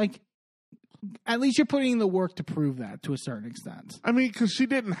 I was like, at least you're putting in the work to prove that to a certain extent. I mean, because she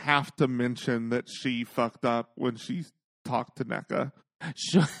didn't have to mention that she fucked up when she talked to NECA.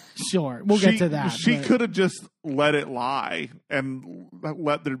 Sure. We'll get to that. She could have just let it lie and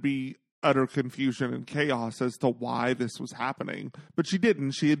let there be utter confusion and chaos as to why this was happening. But she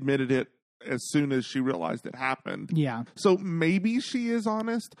didn't. She admitted it as soon as she realized it happened. Yeah. So maybe she is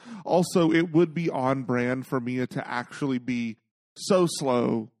honest. Also, it would be on brand for Mia to actually be so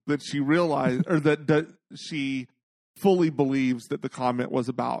slow that she realized or that she fully believes that the comment was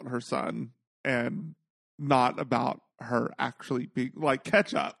about her son and not about her actually being like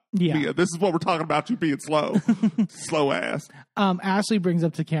catch up. Yeah. Mia, this is what we're talking about, you being slow. Slow ass. Ashley brings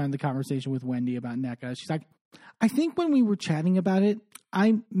up to Karen the conversation with Wendy about NECA. She's like, I think when we were chatting about it,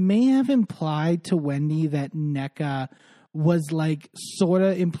 I may have implied to Wendy that NECA was like sort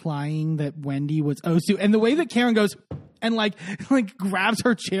of implying that Wendy was Osu. And the way that Karen goes and like grabs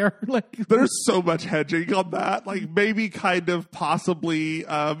her chair, like there's so much hedging on that. Like maybe kind of possibly in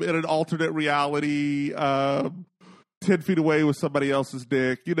an alternate reality, 10 feet away with somebody else's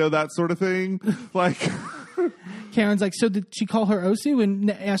dick, that sort of thing. Like Karen's like, so did she call her Osu?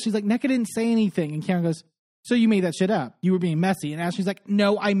 And Ashley's like, NECA didn't say anything. And Karen goes, so you made that shit up. You were being messy. And Ashley's like,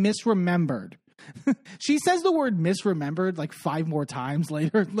 no, I misremembered. She says the word misremembered like 5 more times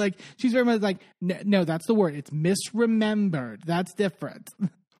later. Like she's very much like, no, that's the word. It's misremembered. That's different.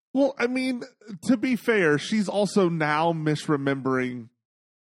 Well, I mean, to be fair, she's also now misremembering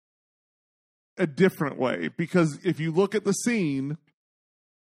a different way. Because if you look at the scene,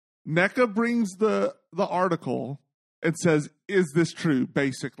 NECA brings the article and says, is this true,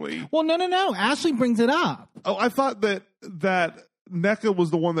 basically? Well, no. Ashley brings it up. Oh, I thought that NECA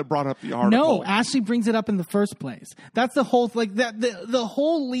was the one that brought up the article. No, Ashley brings it up in the first place. That's the whole, like, the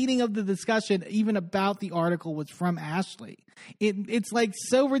whole leading of the discussion, even about the article, was from Ashley. It's, like,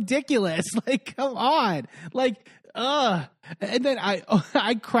 so ridiculous. Like, come on. Like, And then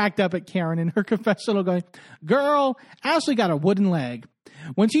I cracked up at Karen in her confessional going, girl, Ashley got a wooden leg.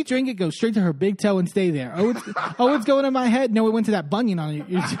 When she drink it, goes straight to her big toe and stay there. It's going in my head. No, it went to that bunion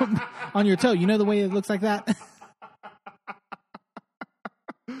on your toe. You know the way it looks like that?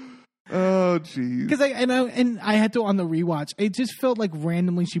 Oh, jeez. Because I had to on the rewatch. It just felt like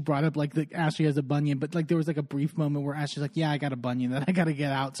randomly she brought up like Ashley has a bunion, but like there was like a brief moment where Ashley's like, "Yeah, I got a bunion that I got to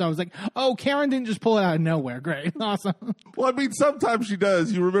get out." So I was like, "Oh, Karen didn't just pull it out of nowhere. Great, awesome." Well, I mean, sometimes she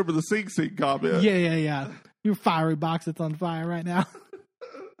does. You remember the Sing Sing comment? Yeah. Your fiery box that's on fire right now.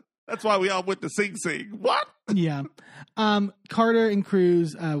 That's why we all went to Sing Sing. What? Yeah. Carter and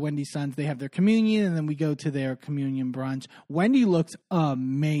Cruz, Wendy's sons, they have their communion, and then we go to their communion brunch. Wendy looks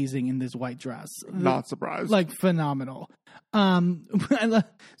amazing in this white dress. Not surprised. Like, phenomenal.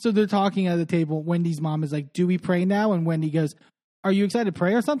 So they're talking at the table. Wendy's mom is like, do we pray now? And Wendy goes, are you excited to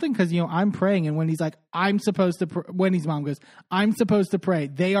pray or something? Because, I'm praying. And Wendy's like, Wendy's mom goes, I'm supposed to pray.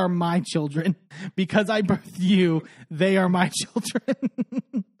 They are my children. Because I birthed you, they are my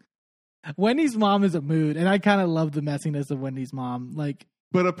children. Wendy's mom is a mood. And I kind of love the messiness of Wendy's mom. Like,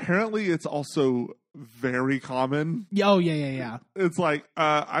 but apparently it's also very common. Oh, yeah. It's like,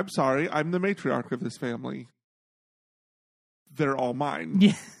 I'm sorry, I'm the matriarch of this family. They're all mine.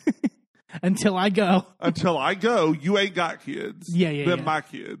 Yeah. Until I go. Until I go, you ain't got kids. Yeah. They're my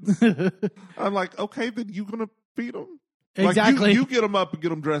kids. I'm like, okay, then you going to feed them? Exactly. Like you get them up and get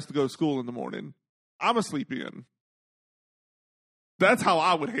them dressed to go to school in the morning. I'm a sleep in. That's how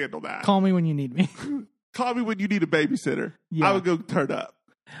I would handle that. Call me when you need me. Call me when you need a babysitter. Yeah. I would go turn up.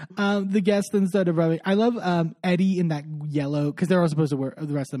 The guests then started rubbing. I love Eddie in that yellow, because they're all supposed to wear,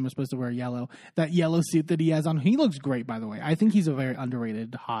 the rest of them are supposed to wear yellow. That yellow suit that he has on. He looks great, by the way. I think he's a very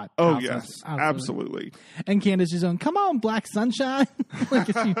underrated, hot. Oh, yes. Absolutely. And Candace is going, come on, Black Sunshine.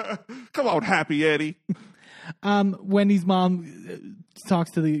 Come on, Happy Eddie. Wendy's mom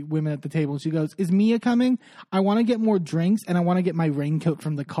talks to the women at the table. She goes, is Mia coming? I want to get more drinks, and I want to get my raincoat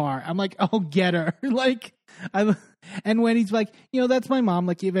from the car. I'm like, oh, get her. And Wendy's like, that's my mom.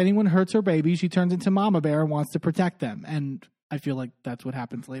 Like, if anyone hurts her baby, she turns into Mama Bear and wants to protect them. And I feel like that's what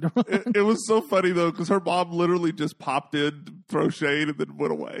happens later on. It was so funny, though, because her mom literally just popped in, throw shade, and then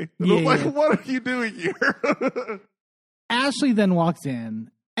went away. And I'm like, what are you doing here? Ashley then walks in.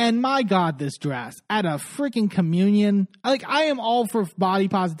 And my God, this dress at a freaking communion. Like, I am all for body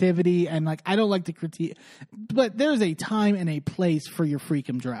positivity, and like, I don't like to critique, but there's a time and a place for your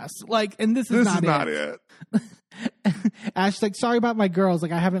freaking dress. Like, and this is not it. Ash's like, sorry about my girls.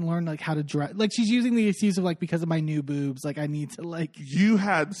 Like, I haven't learned like how to dress. Like, she's using the excuse of like, because of my new boobs. Like, I need to like. You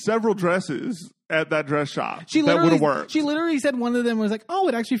had several dresses at that dress shop that would have worked. She literally said one of them was like, oh,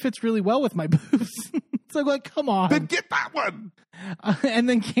 it actually fits really well with my boobs. So like, come on. Then get that one. And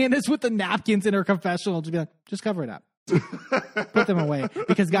then Candace with the napkins in her confessional to be like, just cover it up. Put them away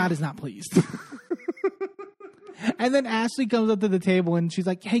because God is not pleased. And then Ashley comes up to the table and she's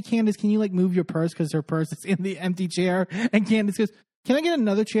like, hey, Candace, can you like move your purse? Because her purse is in the empty chair. And Candace goes, can I get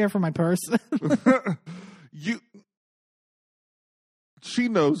another chair for my purse? She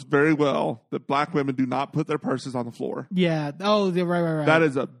knows very well that Black women do not put their purses on the floor. Yeah. Oh, right. That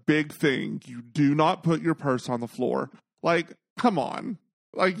is a big thing. You do not put your purse on the floor. Like, come on.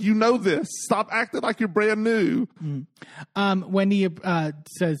 Like, this. Stop acting like you're brand new. Wendy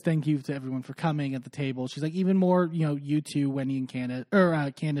says thank you to everyone for coming at the table. She's like, even more, you two, Wendy and Candace,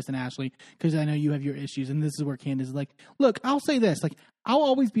 or Candace and Ashley, because I know you have your issues. And this is where Candace is like, look, I'll say this. Like, I'll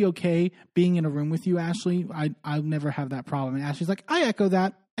always be okay being in a room with you, Ashley. I'll never have that problem. And Ashley's like, I echo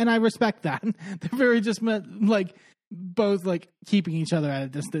that, and I respect that. They're very just like both like keeping each other at a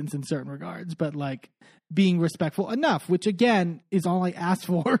distance in certain regards, but like being respectful enough, which again is all I asked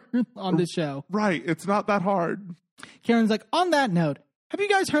for on this show. Right. It's not that hard. Karen's like, on that note, have you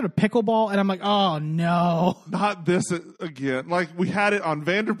guys heard of pickleball? And I'm like, oh no. Not this again. Like, we had it on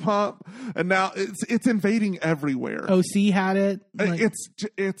Vanderpump, and now it's invading everywhere. OC had it. Like,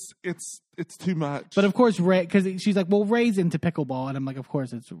 it's too much. But of course, Ray, because she's like, well, Ray's into pickleball. And I'm like, of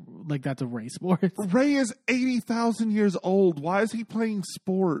course, it's like, that's a Ray sport. Ray is 80,000 years old. Why is he playing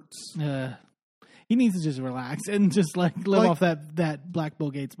sports? He needs to just relax and just like live off that Black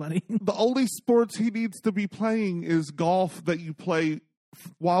Bill Gates money. The only sports he needs to be playing is golf that you play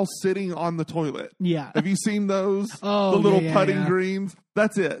while sitting on the toilet. Yeah. Have you seen those? Oh, the little putting greens?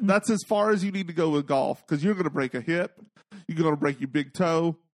 That's it. That's as far as you need to go with golf, because you're going to break a hip. You're going to break your big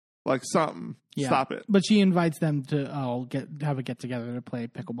toe. Like something. Yeah. Stop it. But she invites them to have a get-together to play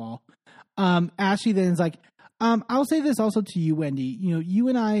pickleball. Ashley then is like, I'll say this also to you, Wendy. You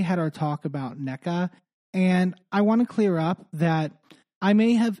and I had our talk about NECA, and I want to clear up that I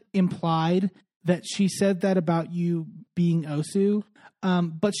may have implied that she said that about you being Osu,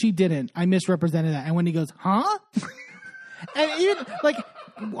 but she didn't. I misrepresented that. And Wendy goes, huh? And even, like,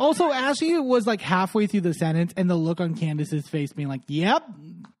 also Ashley was like halfway through the sentence, and the look on Candace's face being like, yep,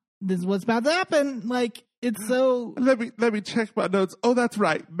 this is what's about to happen. Like, it's so. Let me check my notes. Oh, that's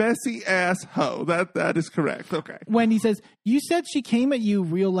right. Messy ass hoe. That is correct. Okay. Wendy says, you said she came at you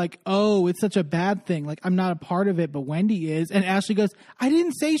real like, oh, it's such a bad thing. Like, I'm not a part of it, but Wendy is. And Ashley goes, I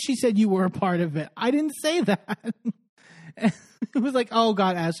didn't say she said you were a part of it. I didn't say that. It was like, oh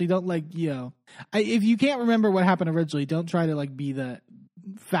God, Ashley, don't like, if you can't remember what happened originally, don't try to like be the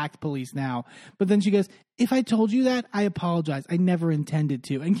fact police now. But then she goes, if I told you that, I apologize. I never intended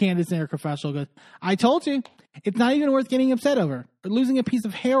to. And Candace in her confessional goes, I told you. It's not even worth getting upset over or losing a piece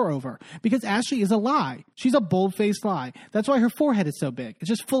of hair over because Ashley is a lie. She's a bold-faced lie. That's why her forehead is so big. It's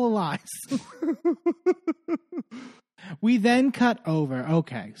just full of lies. We then cut over.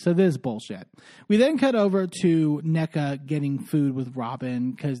 Okay, so this is bullshit. We then cut over to NECA getting food with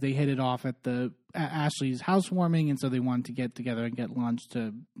Robin because they hit it off at Ashley's housewarming, and so they wanted to get together and get lunch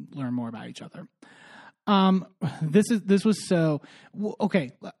to learn more about each other. This was so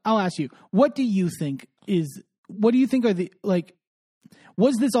okay. I'll ask you, what do you think are the, like,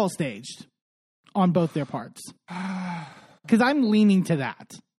 was this all staged on both their parts? Because I'm leaning to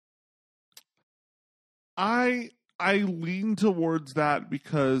that. I lean towards that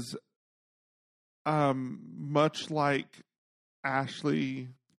because, much like Ashley,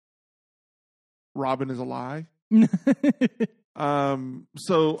 Robin is a lie. When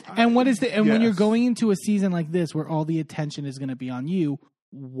you're going into a season like this where all the attention is going to be on you,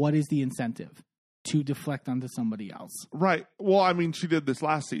 what is the incentive to deflect onto somebody else? Right. Well, I mean, she did this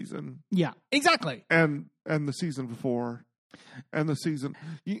last season. Yeah, exactly. And the season before, and the season,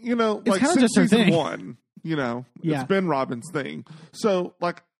 you know, it's like since just season 1, you know, yeah. It's been Robin's thing. So,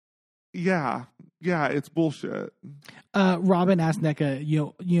 like, yeah, it's bullshit. Robin asked NECA,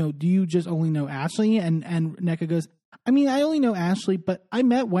 you know, do you just only know Ashley? And NECA goes, I mean, I only know Ashley, but I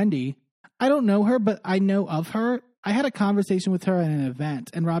met Wendy. I don't know her, but I know of her. I had a conversation with her at an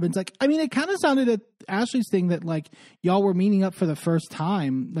event. And Robin's like, I mean, it kind of sounded at Ashley's thing that, like, y'all were meeting up for the first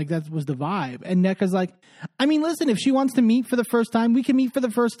time. Like, that was the vibe. And NECA's like, I mean, listen, if she wants to meet for the first time, we can meet for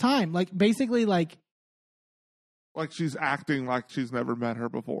the first time. Like, basically, like she's acting like she's never met her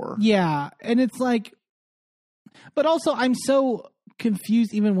before. Yeah. And it's like, but also I'm so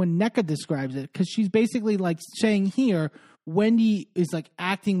confused even when NECA describes it, because she's basically like saying here, Wendy is like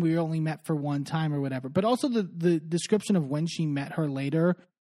acting we only met for one time or whatever. But also the description of when she met her later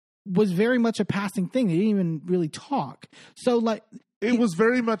was very much a passing thing. They didn't even really talk. So like, it was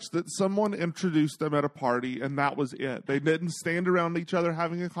very much that someone introduced them at a party and that was it. They didn't stand around each other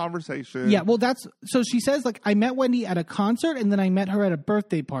having a conversation. Yeah, well, so she says, like, I met Wendy at a concert and then I met her at a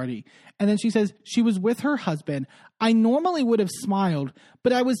birthday party. And then she says she was with her husband. I normally would have smiled,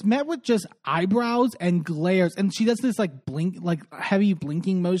 but I was met with just eyebrows and glares. And she does this like blink, like heavy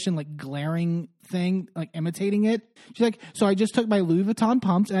blinking motion, like glaring thing, like imitating it. She's like, so I just took my Louis Vuitton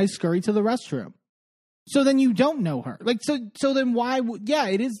pumps and I scurried to the restroom. So then you don't know her. Like, so then why yeah,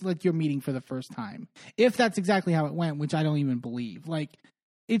 it is like you're meeting for the first time. If that's exactly how it went, which I don't even believe. Like,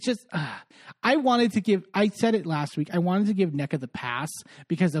 it's just, I said it last week, I wanted to give NECA the pass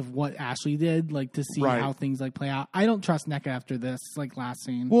because of what Ashley did, like, to see how things, like, play out. I don't trust NECA after this, like, last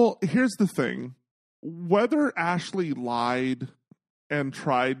scene. Well, here's the thing. Whether Ashley lied and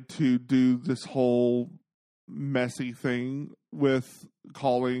tried to do this whole messy thing with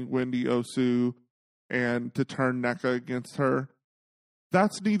calling Wendy Osu and to turn NECA against her,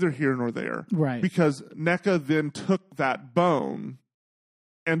 that's neither here nor there. Right. Because NECA then took that bone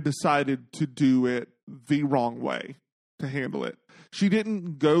and decided to do it the wrong way, to handle it. She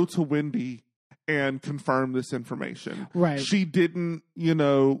didn't go to Wendy and confirm this information. Right. She didn't,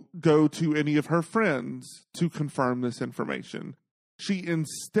 go to any of her friends to confirm this information. She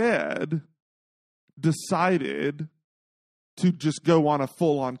instead decided to just go on a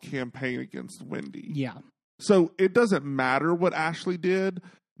full-on campaign against Wendy. Yeah. So it doesn't matter what Ashley did.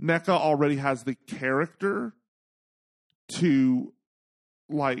 NECA already has the character to,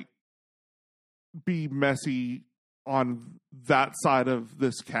 like, be messy on that side of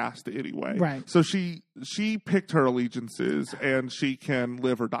this cast anyway. Right. So she picked her allegiances and she can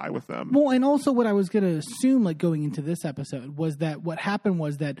live or die with them. Well, and also what I was going to assume, like, going into this episode was that what happened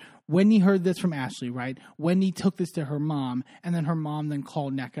was that Wendy heard this from Ashley, right? Wendy took this to her mom, and then her mom then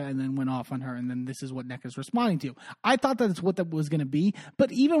called NECA and then went off on her, and then this is what NECA's responding to. I thought that's what that was going to be,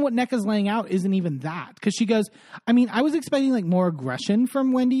 but even what NECA's laying out isn't even that. Because she goes, I mean, I was expecting, like, more aggression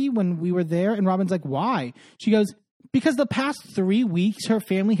from Wendy when we were there, and Robin's like, why? She goes, because the past 3 weeks, her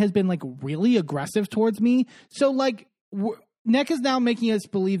family has been, like, really aggressive towards me. So, like, NECA's now making us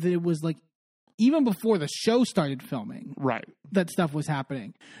believe that it was, like, even before the show started filming. Right. That stuff was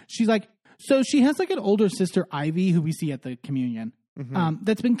happening. She's like, so she has, like, an older sister, Ivy, who we see at the communion,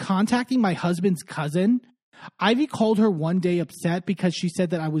 that's been contacting my husband's cousin. Ivy called her one day upset because she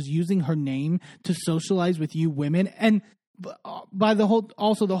said that I was using her name to socialize with you women. And the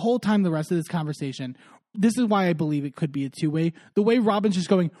whole time, the rest of this conversation, this is why I believe it could be a two-way. The way Robin's just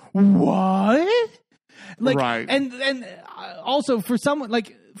going, what? Like, right. And also for someone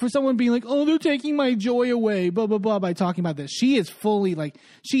like for someone being like, oh, they're taking my joy away, blah, blah, blah, by talking about this. She is fully like,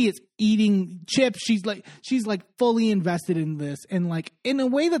 she is eating chips. She's like fully invested in this, and like in a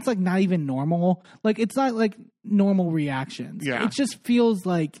way that's like not even normal. Like, it's not like normal reactions. Yeah. It just feels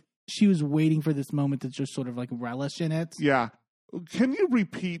like she was waiting for this moment to just sort of like relish in it. Yeah. Can you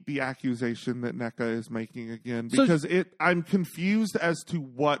repeat the accusation that NECA is making again? Because I'm confused as to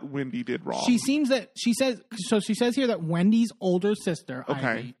what Wendy did wrong. She says here that Wendy's older sister,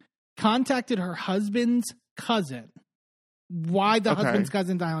 Ivy, contacted her husband's cousin. Why the husband's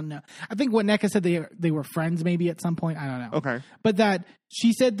cousin, I don't know. I think what NECA said, they were friends maybe at some point. I don't know. Okay. But that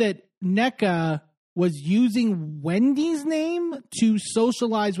she said that NECA was using Wendy's name to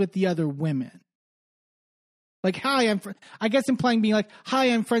socialize with the other women. Like, hi, I guess implying being like, hi,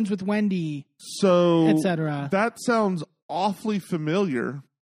 I'm friends with Wendy, so etc. That sounds awfully familiar.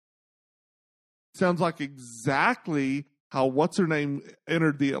 Sounds like exactly how what's-her-name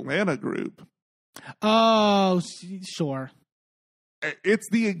entered the Atlanta group. Oh, sure. It's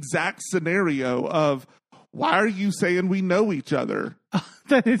the exact scenario of, why are you saying we know each other?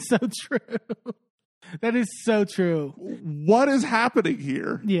 That is so true. That is so true. What is happening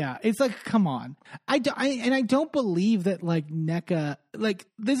here? Yeah, it's like, come on. I don't believe that like NECA, like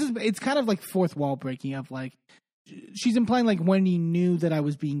it's kind of like fourth wall breaking of like, she's implying like Wendy knew that I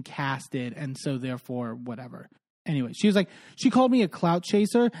was being casted and so therefore whatever. Anyway, she was like, she called me a clout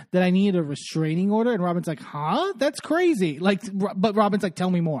chaser, that I needed a restraining order, and Robin's like, huh? That's crazy. Like, but Robin's like,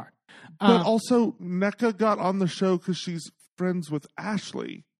 tell me more. But also, NECA got on the show because she's friends with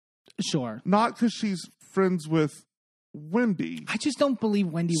Ashley. Sure. Not because she's friends with Wendy. I just don't believe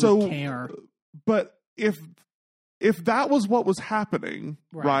Wendy would care. But if that was what was happening,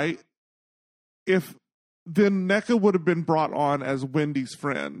 right? Then NECA would have been brought on as Wendy's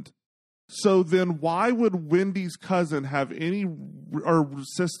friend. So then why would Wendy's cousin or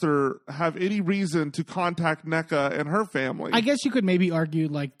sister have any reason to contact NECA and her family? I guess you could maybe argue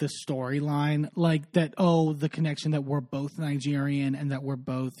like the storyline, like that, the connection that we're both Nigerian and that we're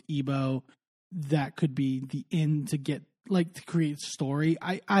both Igbo, that could be the end to get like to create story.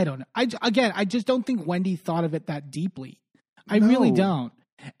 I don't know. I just don't think Wendy thought of it that deeply. I really don't.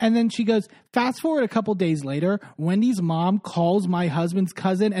 And then she goes, fast forward a couple days later, Wendy's mom calls my husband's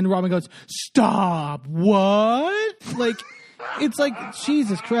cousin, and Robin goes, stop, what? Like, it's like,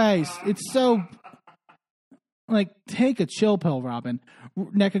 Jesus Christ. It's so, like, take a chill pill, Robin.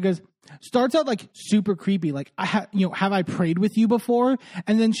 NECA goes, starts out like super creepy, like, have I prayed with you before?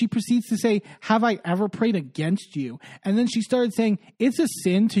 And then she proceeds to say, have I ever prayed against you? And then she started saying, it's a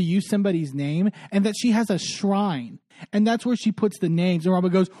sin to use somebody's name, and that she has a shrine. And that's where she puts the names. And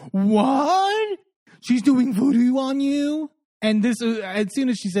Robin goes, what? She's doing voodoo on you? And this, as soon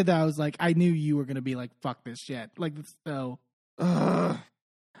as she said that, I was like, I knew you were going to be like, fuck this shit. Like, so.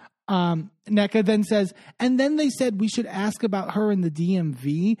 NECA then says, and then they said we should ask about her in the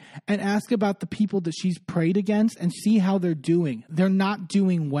DMV and ask about the people that she's prayed against and see how they're doing. They're not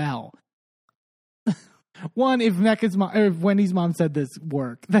doing well. One, if NECA's mom, or if Wendy's mom said this,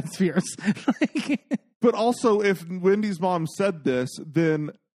 work. That's fierce. But also, if Wendy's mom said this, then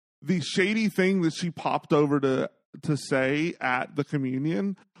the shady thing that she popped over to say at the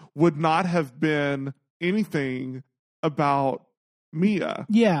communion would not have been anything about Mia.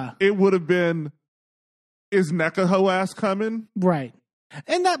 Yeah. It would have been, is NECA hoe ass coming? Right.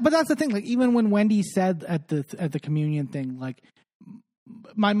 But that's the thing. Like, even when Wendy said at the communion thing, like,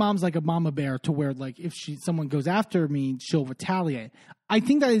 my mom's like a mama bear, to where like if someone goes after me, she'll retaliate. I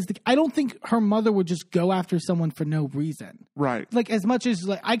think that is I don't think her mother would just go after someone for no reason. Right. Like, as much as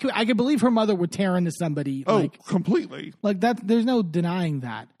like I could believe her mother would tear into somebody. Oh, like, completely. Like that. There's no denying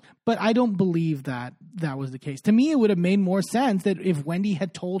that. But I don't believe that was the case. To me, it would have made more sense that if Wendy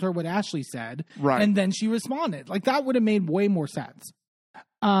had told her what Ashley said, right, and then she responded. Like, that would have made way more sense.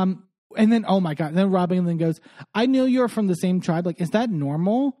 And then, oh my God, then Robin then goes, I know you're from the same tribe. Like, is that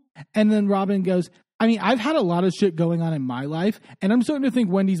normal? And then Robin goes, I mean, I've had a lot of shit going on in my life, and I'm starting to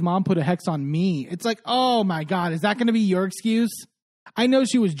think Wendy's mom put a hex on me. It's like, oh my God, is that going to be your excuse? I know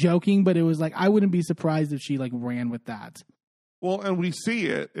she was joking, but it was like, I wouldn't be surprised if she like ran with that. Well, and we see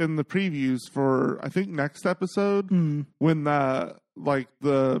it in the previews for, I think, next episode, when the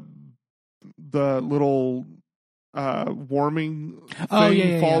little warming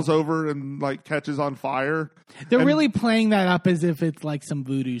thing falls over and like catches on fire. They're really playing that up as if it's like some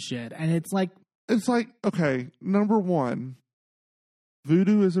voodoo shit, and it's like, okay, number one,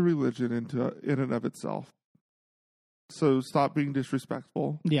 voodoo is a religion in and of itself, so stop being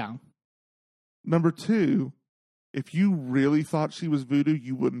disrespectful. Yeah. Number two, if you really thought she was voodoo,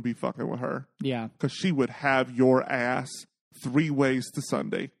 you wouldn't be fucking with her. Yeah. Because she would have your ass 3 ways to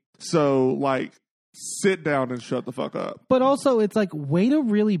Sunday. So, like, sit down and shut the fuck up. But also, it's like, way to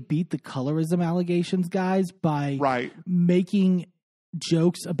really beat the colorism allegations, guys, by making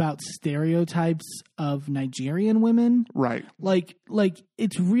jokes about stereotypes of Nigerian women. Right. Like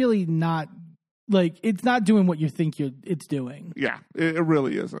it's really not, like, it's not doing what you think it's doing. Yeah, it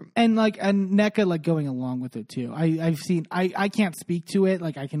really isn't. And NECA, like, going along with it too. I've seen, I can't speak to it.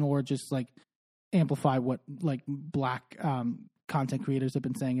 Like, I can or just, like, amplify what, like, black content creators have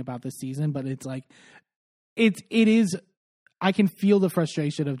been saying about this season. But it's like, it is, I can feel the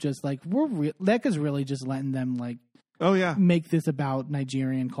frustration of just, like, NECA's really just letting them, like, oh yeah, make this about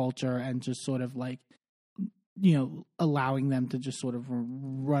Nigerian culture and just sort of, like, you know, allowing them to just sort of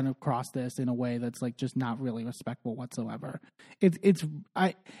run across this in a way that's, like, just not really respectful whatsoever.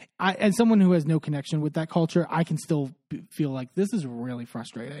 I as someone who has no connection with that culture, I can still feel like this is really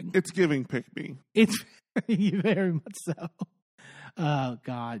frustrating. It's giving pick me. It's very much so. Oh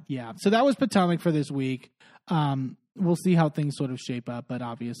God, yeah. So that was Potomac for this week. We'll see how things sort of shape up, but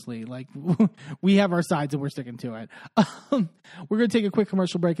obviously, like, we have our sides and we're sticking to it. We're going to take a quick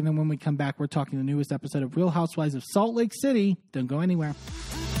commercial break, and then when we come back, we're talking the newest episode of Real Housewives of Salt Lake City. Don't go anywhere.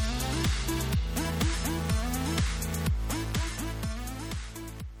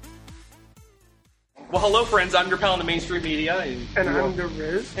 Well, hello, friends. I'm your pal in the mainstream media. And I'm the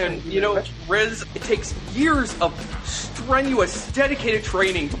Riz. And, you know, Riz, it takes years of strenuous, dedicated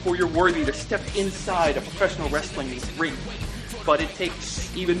training before you're worthy to step inside a professional wrestling ring. But it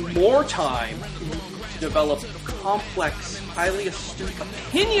takes even more time to develop complex, highly astute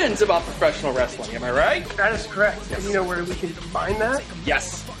opinions about professional wrestling. Am I right? That is correct. And you know where we can find that?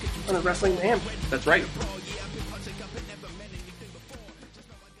 Yes. On the Wrestling Mayhem. That's right.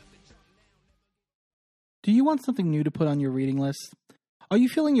 Do you want something new to put on your reading list? Are you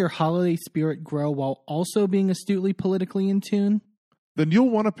feeling your holiday spirit grow while also being astutely politically in tune? Then you'll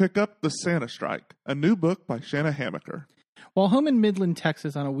want to pick up The Santa Strike, a new book by Shanna Hamaker. While home in Midland,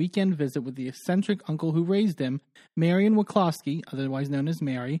 Texas, on a weekend visit with the eccentric uncle who raised him, Marion Waclowski, otherwise known as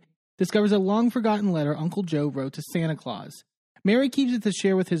Mary, discovers a long-forgotten letter Uncle Joe wrote to Santa Claus. Mary keeps it to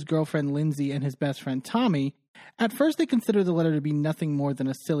share with his girlfriend Lindsay and his best friend Tommy. At first, they consider the letter to be nothing more than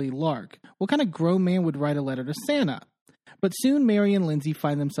a silly lark. What kind of grown man would write a letter to Santa? But soon, Mary and Lindsay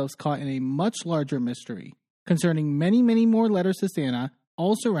find themselves caught in a much larger mystery concerning many, many more letters to Santa,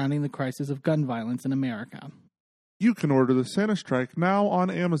 all surrounding the crisis of gun violence in America. You can order The Santa Strike now on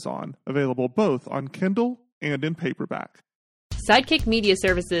Amazon, available both on Kindle and in paperback. Sidekick Media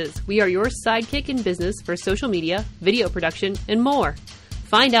Services. We are your sidekick in business for social media, video production, and more.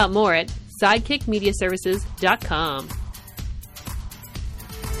 Find out more at sidekickmediaservices.com.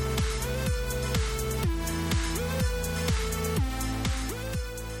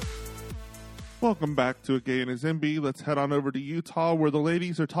 Welcome back to A Gay and His Enby. Let's head on over to Utah, where the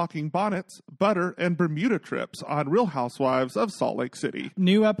ladies are talking bonnets, butter, and Bermuda trips on Real Housewives of Salt Lake City.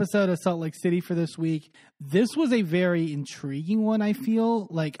 New episode of Salt Lake City for this week. This was a very intriguing one, I feel.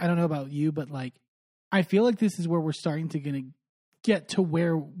 Like, I don't know about you, but, like, I feel like this is where we're starting to get to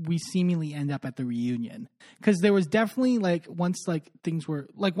where we seemingly end up at the reunion. Because there was definitely, like, once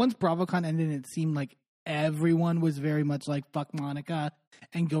BravoCon ended, it seemed like everyone was very much like, fuck Monica,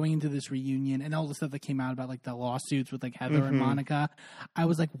 and going into this reunion and all the stuff that came out about, like, the lawsuits with, like, Heather and Monica. I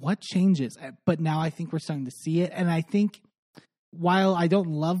was like, what changes? But now I think we're starting to see it. And I think while I don't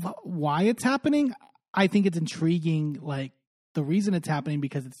love why it's happening, I think it's intriguing, like, the reason it's happening,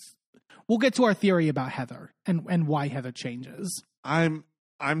 because we'll get to our theory about Heather and why Heather changes. I'm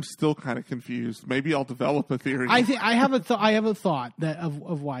still kind of confused. Maybe I'll develop a theory. I have a thought that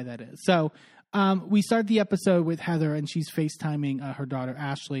of why that is. So we start the episode with Heather, and she's FaceTiming her daughter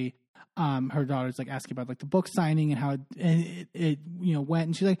Ashley. Her daughter's, like, asking about, like, the book signing and how it went,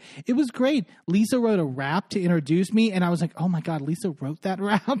 and she's like, it was great. Lisa wrote a rap to introduce me, and I was like, oh my God, Lisa wrote that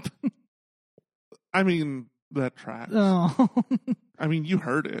rap. I mean, that tracks. Oh. I mean, you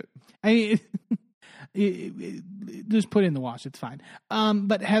heard it. I mean, just put it in the wash. It's fine.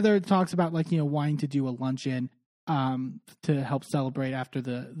 But Heather talks about, like, wanting to do a luncheon to help celebrate after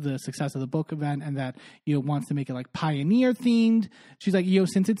the success of the book event, and that, wants to make it, like, pioneer themed. She's like,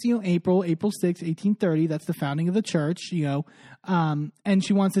 since it's, April 6th, 1830, that's the founding of the church, and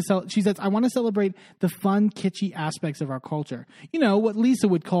she wants to she says, I want to celebrate the fun, kitschy aspects of our culture. What Lisa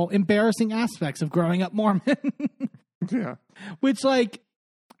would call embarrassing aspects of growing up Mormon. Yeah. Which, like,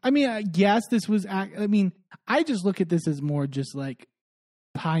 I mean, I guess this was, I just look at this as more just, like,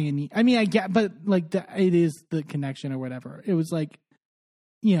 pioneer. I mean, I get, but, like, it is the connection or whatever. It was like,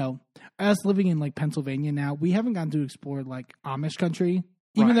 us living in, like, Pennsylvania now, we haven't gotten to explore, like, Amish country.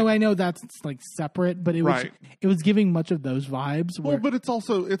 Even though I know that's like separate, but it was giving much of those vibes. Well, but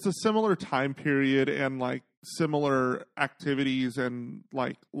it's a similar time period and like similar activities and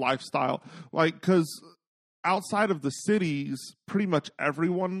like lifestyle. Like, because outside of the cities, pretty much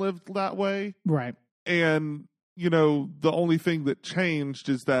everyone lived that way. Right. And, the only thing that changed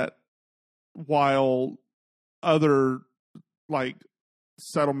is that while other like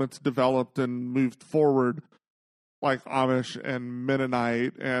settlements developed and moved forward, like Amish and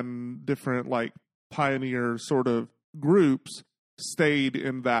Mennonite and different like pioneer sort of groups stayed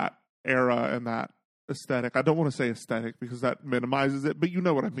in that era and that aesthetic. I don't want to say aesthetic because that minimizes it, but you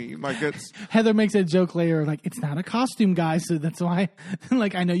know what I mean. Like, it's Heather makes a joke later, like, it's not a costume, guys, so that's why.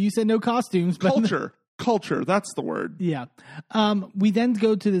 Like, I know you said no costumes, but culture. That's the word. Yeah. We then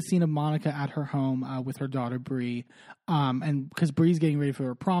go to the scene of Monica at her home with her daughter Bree, and because Bree's getting ready for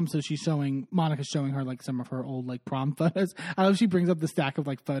her prom, so Monica's showing her like some of her old like prom photos. I love she brings up the stack of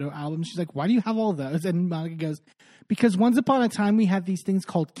like photo albums. She's like, "Why do you have all those?" And Monica goes, "Because once upon a time we had these things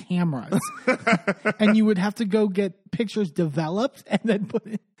called cameras, and you would have to go get pictures developed and then put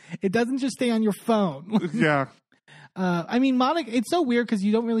it. It doesn't just stay on your phone." Yeah. I mean, Monica. It's so weird because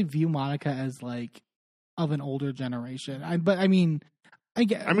you don't really view Monica as like of an older generation.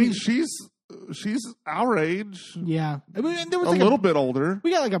 She's our age. Yeah. I mean, there was a little bit older.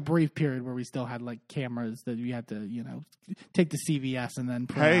 We got like a brief period where we still had like cameras that you had to, take to CVS and then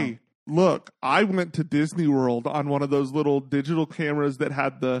print out. Look, I went to Disney World on one of those little digital cameras that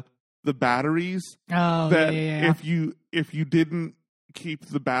had the batteries. Oh, that yeah. if you didn't keep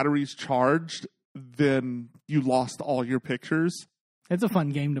the batteries charged, then you lost all your pictures. It's a fun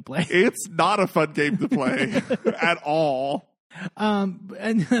game to play. It's not a fun game to play at all.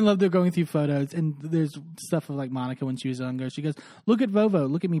 And I love they're going through photos, and there's stuff of like Monica when she was younger. She goes, "Look at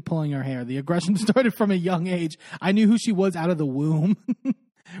Vovo. Look at me pulling her hair. The aggression started from a young age. I knew who she was out of the womb,"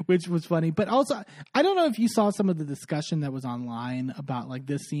 which was funny. But also, I don't know if you saw some of the discussion that was online about like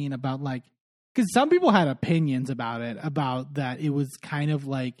this scene, about like, because some people had opinions about it, about that it was kind of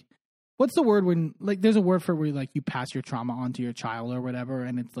like, what's the word when like there's a word for where like you pass your trauma onto your child or whatever,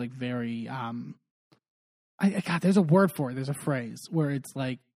 and it's like very God, there's a word for it. There's a phrase where it's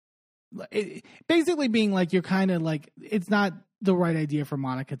like, basically being like, you're kind of like, it's not the right idea for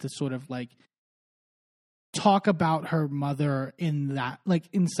Monica to sort of like talk about her mother in that, like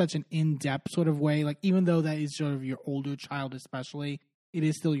in such an in-depth sort of way. Like, even though that is sort of your older child, especially, it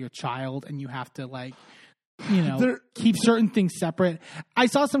is still your child, and you have to like, keep certain things separate. I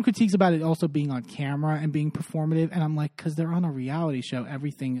saw some critiques about it also being on camera and being performative, and I'm like, because they're on a reality show,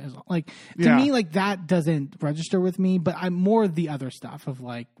 everything is like, to me, like that doesn't register with me. But I'm more the other stuff of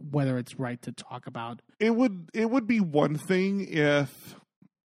like whether it's right to talk about. It would be one thing if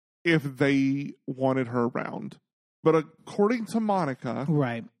they wanted her around, but according to Monica,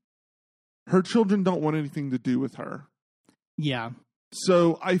 right, her children don't want anything to do with her. Yeah.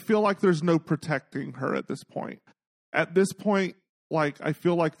 So I feel like there's no protecting her at this point. At this point, like, I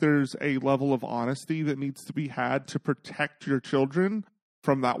feel like there's a level of honesty that needs to be had to protect your children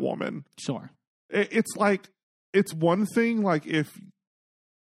from that woman. Sure. It's like, it's one thing, like, if,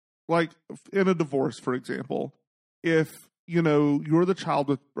 like, in a divorce, for example, if, you're the child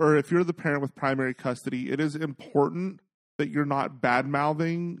with, or if you're the parent with primary custody, it is important that you're not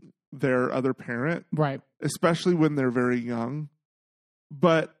bad-mouthing their other parent. Right. Especially when they're very young.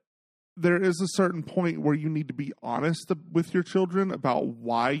 But there is a certain point where you need to be honest with your children about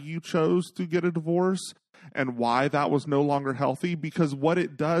why you chose to get a divorce and why that was no longer healthy. Because what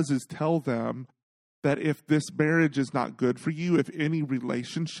it does is tell them that if this marriage is not good for you, if any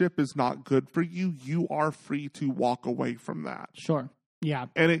relationship is not good for you, you are free to walk away from that. Sure. Yeah.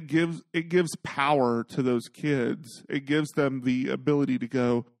 And it gives power to those kids. It gives them the ability to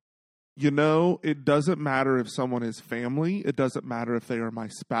go, it doesn't matter if someone is family. It doesn't matter if they are my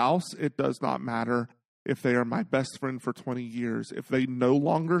spouse. It does not matter if they are my best friend for 20 years. If they no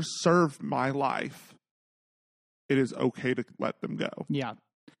longer serve my life, it is okay to let them go. Yeah.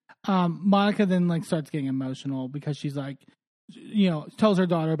 Monica then like starts getting emotional because she's like, tells her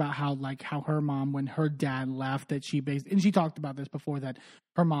daughter about how her mom, when her dad left, that and she talked about this before, that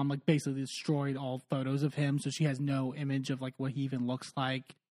her mom like basically destroyed all photos of him. So she has no image of like what he even looks like,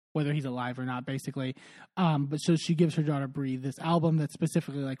 whether he's alive or not, basically. But so she gives her daughter Bree this album that's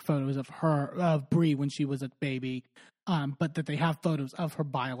specifically like photos of Bree when she was a baby, but that they have photos of her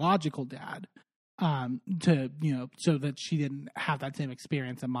biological dad, so that she didn't have that same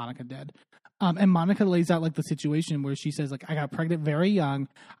experience that Monica did. And Monica lays out like the situation where she says like, I got pregnant very young.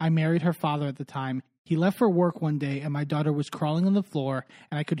 I married her father at the time. He left for work one day and my daughter was crawling on the floor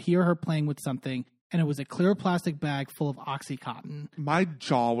and I could hear her playing with something. and it was a clear plastic bag full of Oxycontin. My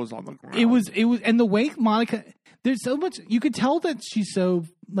jaw was on the ground. It was, and the way Monica, there's so much, you could tell that she's so,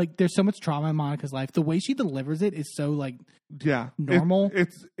 like, there's so much trauma in Monica's life. The way she delivers it is so, like, normal.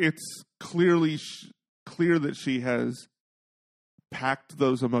 It's clearly clear that she has packed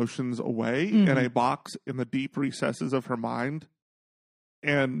those emotions away in a box in the deep recesses of her mind,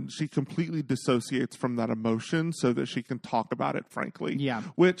 and she completely dissociates from that emotion so that she can talk about it frankly. Yeah.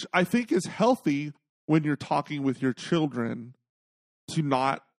 Which I think is healthy when you're talking with your children, to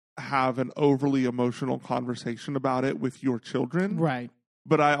not have an overly emotional conversation about it with your children. Right.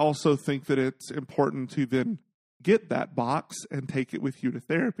 But I also think that it's important to then get that box and take it with you to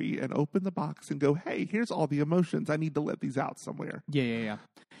therapy and open the box and go, hey, here's all the emotions. I need to let these out somewhere. Yeah.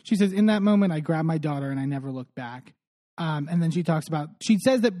 She says, in that moment, I grabbed my daughter and I never looked back. And then she talks about, she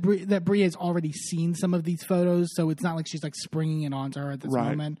says that Brie has already seen some of these photos, so it's not like she's like springing it onto her at this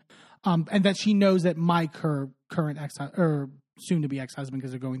moment. And that she knows that Mike, her current or soon to be ex-husband,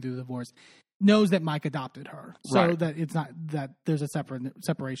 because they're going through the divorce, knows that Mike adopted her, so that it's not that there's a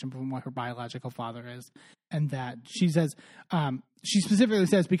separation from what her biological father is, and that she says, she specifically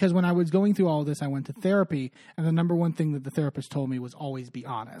says, because when I was going through all of this, I went to therapy, and the number one thing that the therapist told me was always be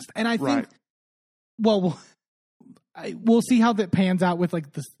honest. And I think, we'll see how that pans out with like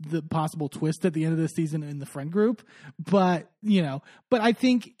the possible twist at the end of the season in the friend group, but I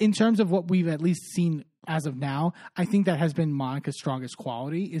think in terms of what we've at least seen as of now, I think that has been Monica's strongest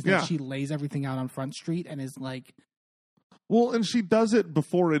quality, is that she lays everything out on Front Street and is like... Well, and she does it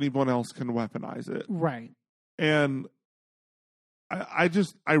before anyone else can weaponize it. Right. And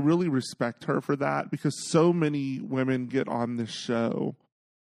I really respect her for that, because so many women get on this show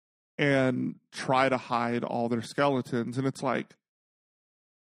and try to hide all their skeletons. And it's like,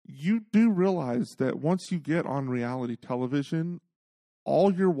 you do realize that once you get on reality television,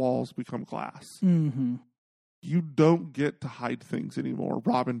 all your walls become glass. Mm-hmm. You don't get to hide things anymore,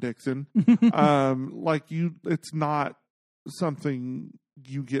 Robin Dixon. It's not something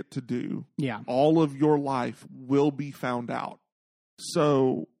you get to do. Yeah. All of your life will be found out.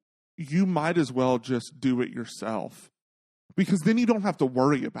 So you might as well just do it yourself, because then you don't have to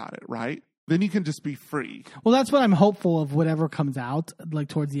worry about it, right? Then you can just be free. Well, that's what I'm hopeful of, whatever comes out, like,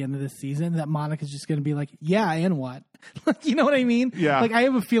 towards the end of this season, that Monica's just going to be like, yeah, and what? You know what I mean? Yeah. Like, I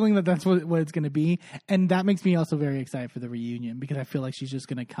have a feeling that that's what it's going to be. And that makes me also very excited for the reunion, because I feel like she's just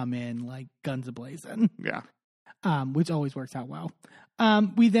going to come in, like, guns a-blazing. Yeah. Which always works out well.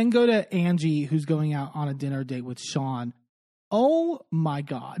 We then go to Angie, who's going out on a dinner date with Sean. Oh my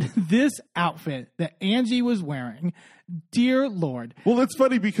God, this outfit that Angie was wearing, dear Lord. Well, it's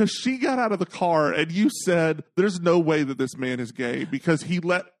funny because she got out of the car and you said, there's no way that this man is gay, because he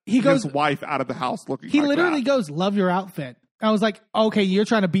let his wife out of the house looking like that. He literally goes, love your outfit. I was like, okay, you're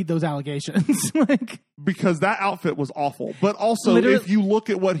trying to beat those allegations. Because that outfit was awful. But also, if you look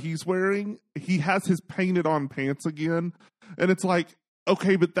at what he's wearing, he has his painted on pants again. And it's like,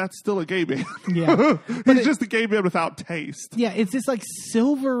 okay, but that's still a gay man. Yeah. He's just a gay man without taste. Yeah, it's this like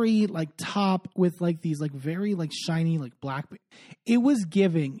silvery like top with like these like very like shiny like black. It was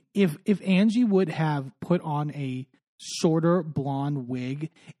giving, if Angie would have put on a shorter blonde wig,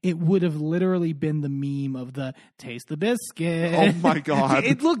 it would have literally been the meme of the taste the biscuit. Oh my God.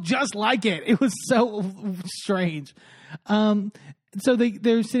 It looked just like it. It was so strange. So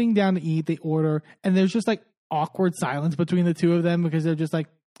they're sitting down to eat, they order, and there's just like awkward silence between the two of them, because they're just like,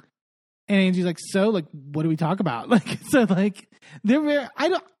 and Angie's like, so like, what do we talk about? Like, so like, they're very, I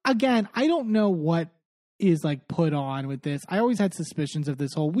don't know what is like put on with this. I always had suspicions of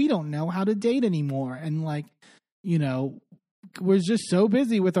this whole, we don't know how to date anymore. And like, we're just so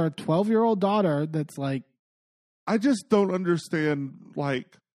busy with our 12-year-old daughter that's like, I just don't understand.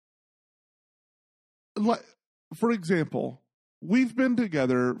 Like, for example, we've been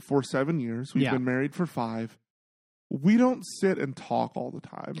together for 7 years. We've been married for 5. We don't sit and talk all the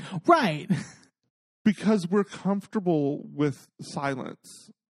time. Right. Because we're comfortable with silence.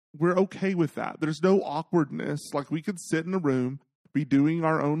 We're okay with that. There's no awkwardness. Like, we could sit in a room, be doing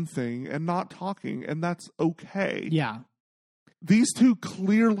our own thing and not talking, and that's okay. Yeah. These two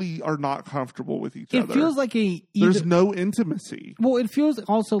clearly are not comfortable with each other. It feels like there's no intimacy. Well, it feels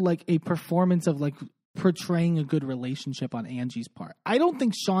also like a performance of like portraying a good relationship on Angie's part. I don't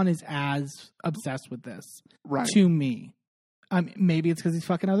think Sean is as obsessed with this, right, to me. Maybe it's because he's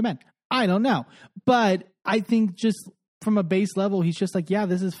fucking other men. I don't know. But I think just from a base level, he's just like, yeah,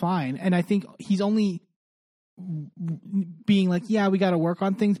 this is fine. And I think he's only being like, yeah, we got to work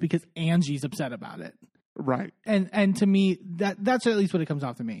on things because Angie's upset about it. Right. And to me, that's at least what it comes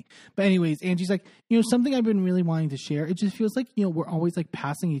off to me. But anyways, Angie's like, something I've been really wanting to share. It just feels like, we're always like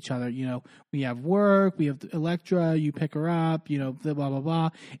passing each other. We have work, we have Electra, you pick her up, the blah, blah, blah.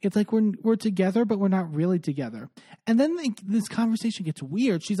 It's like we're together, but we're not really together. And then this conversation gets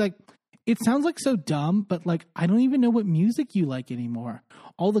weird. She's like, it sounds like so dumb, but like, I don't even know what music you like anymore.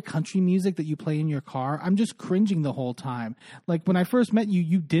 All the country music that you play in your car, I'm just cringing the whole time. Like when I first met you,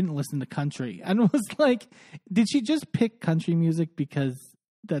 you didn't listen to country. And it was like, did she just pick country music because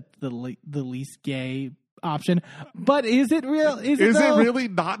that's the least gay option? But is it real? Is it really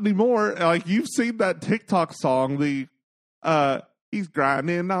not anymore? Like you've seen that TikTok song, he's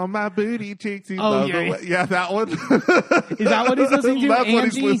grinding on my booty cheeks. Oh, yeah. Yeah, that one. Is that what he's listening to? That's Angie? what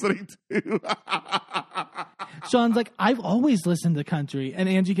he's listening to. Sean's like, I've always listened to country. And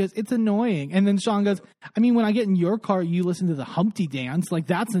Angie goes, it's annoying. And then Sean goes, I mean, when I get in your car, you listen to the Humpty Dance. Like,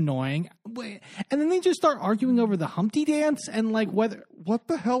 that's annoying. And then they just start arguing over the Humpty Dance and like whether... What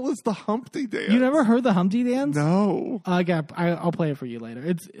the hell is the Humpty Dance? You never heard the Humpty Dance? No. I'll play it for you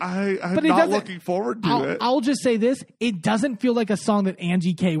later. I'm not looking forward to it. I'll just say this. It doesn't feel like a song that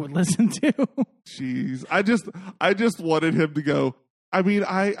Angie K would listen to. Jeez. I just wanted him to go, I mean,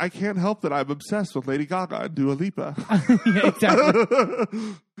 I can't help that I'm obsessed with Lady Gaga and Dua Lipa. Yeah, exactly.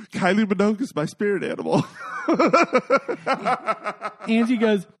 Kylie Minogue is my spirit animal. Angie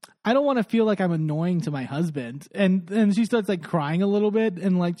goes, I don't want to feel like I'm annoying to my husband. And she starts like crying a little bit.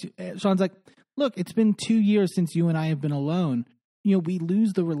 And like Sean's like, look, it's been 2 years since you and I have been alone. We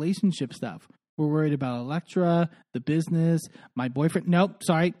lose the relationship stuff. We're worried about Electra, the business, my boyfriend. Nope,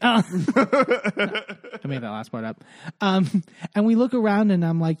 sorry. I made that last part up. And we look around and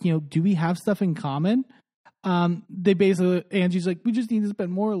I'm like, do we have stuff in common? Angie's like, we just need to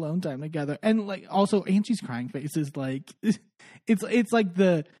spend more alone time together. And like, also Angie's crying face is like, it's like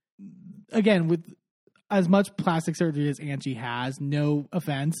again, with as much plastic surgery as Angie has, no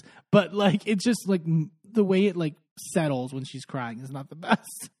offense, but like, it's just like the way it like settles when she's crying is not the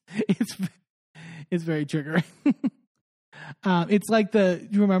best. It's very triggering. It's like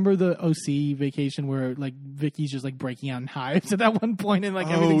you remember the OC vacation where like Vicky's just like breaking out in hives at that one point and like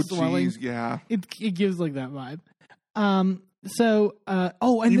everything's swelling. Geez, yeah. It gives like that vibe. And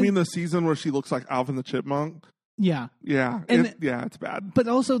you mean the season where she looks like Alvin the Chipmunk? Yeah. Yeah. It's bad. But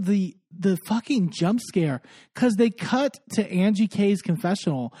also the fucking jump scare, because they cut to Angie K's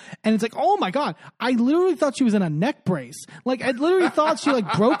confessional and it's like, oh my God, I literally thought she was in a neck brace. Like I literally thought she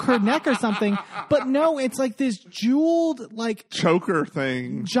like broke her neck or something. But no, it's like this jeweled like choker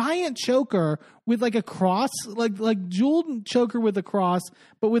thing. Giant choker with like a cross, like jeweled choker with a cross,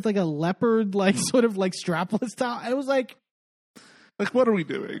 but with like a leopard, like sort of like strapless top. I was like, what are we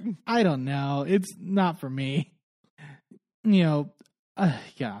doing? I don't know. It's not for me.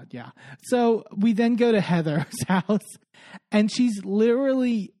 God, yeah. So we then go to Heather's house and she's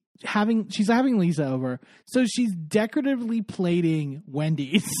literally having Lisa over. So she's decoratively plating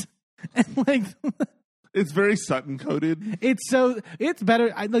Wendy's. And like it's very Sutton coated. It's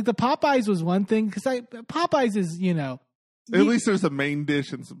better. Like the Popeyes was one thing because Popeyes is, at least there's a main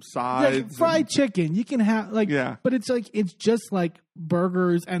dish and some sides. Like fried chicken. You can have but it's like, it's just like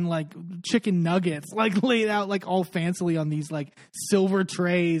burgers and like chicken nuggets, like laid out like all fancily on these like silver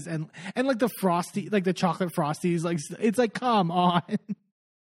trays and like the frosty, like the chocolate frosties. Like it's like, come on.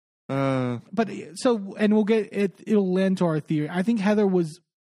 But so, and we'll get it. It'll lend to our theory. I think Heather was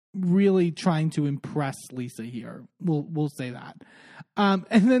really trying to impress Lisa here. We'll say that. And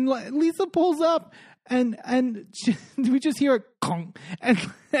then Lisa pulls up. And we just hear a conk. And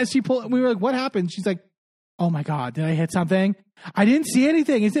as she pulled, we were like, what happened? She's like, oh my God, did I hit something? I didn't see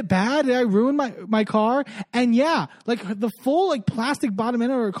anything. Is it bad? Did I ruin my car? And yeah, like the full like plastic bottom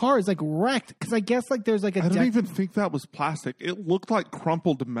end of her car is like wrecked. Because I guess like there's like I don't even think that was plastic. It looked like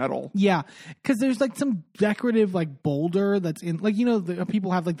crumpled metal. Yeah. Because there's like some decorative like boulder that's in, like,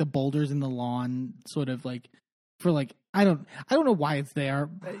 people have like the boulders in the lawn sort of like for like, I don't know why it's there.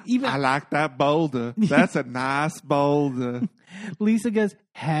 I like that boulder. That's a nice boulder. Lisa goes,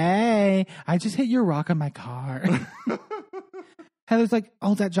 hey, I just hit your rock on my car. Heather's like,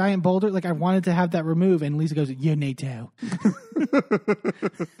 oh, that giant boulder? Like, I wanted to have that removed. And Lisa goes, you need to.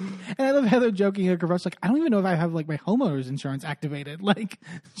 And I love Heather joking at her. Like, I don't even know if I have like my homeowner's insurance activated. Like,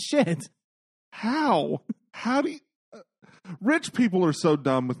 shit. How do you... Rich people are so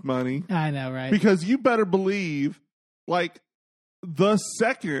dumb with money. I know, right? Because you better believe, like, the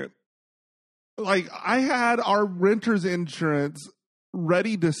second, like, I had our renter's insurance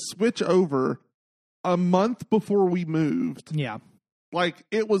ready to switch over a month before we moved. Yeah. Like,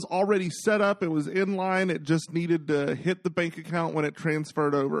 it was already set up. It was in line. It just needed to hit the bank account when it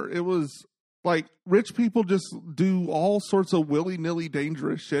transferred over. It was Like, rich people just do all sorts of willy-nilly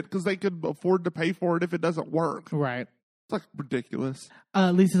dangerous shit because they could afford to pay for it if it doesn't work. Right. It's like ridiculous.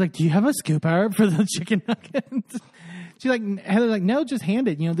 Lisa's like, do you have a scooper for the chicken nuggets? Heather's like, no, just hand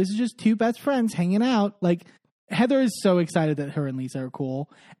it. This is just two best friends hanging out. Like, Heather is so excited that her and Lisa are cool.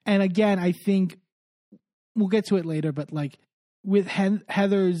 And again, I think we'll get to it later, but like with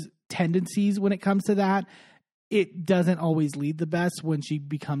Heather's tendencies when it comes to that, it doesn't always lead the best when she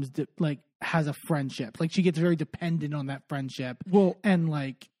becomes has a friendship. Like, she gets very dependent on that friendship. Well, and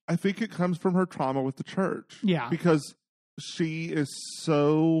like, I think it comes from her trauma with the church. Yeah. Because she is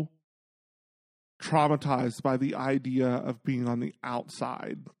so traumatized by the idea of being on the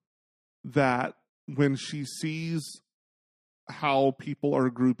outside that when she sees how people are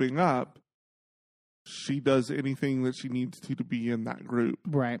grouping up, she does anything that she needs to be in that group.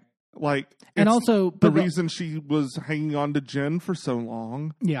 Right. Like, and also the reason she was hanging on to Jen for so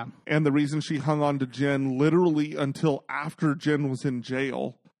long. Yeah. And the reason she hung on to Jen literally until after Jen was in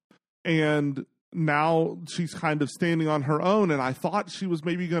jail. And now she's kind of standing on her own. And I thought she was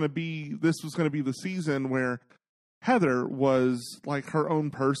maybe this was going to be the season where Heather was like her own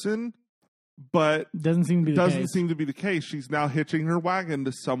person. But doesn't seem to be the case. She's now hitching her wagon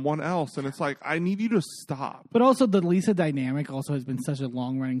to someone else, and it's like, I need you to stop. But also, the Lisa dynamic also has been such a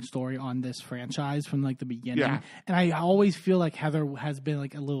long running story on this franchise from like the beginning. Yeah. And I always feel like Heather has been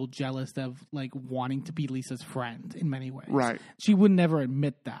like a little jealous of like wanting to be Lisa's friend in many ways. Right. She would never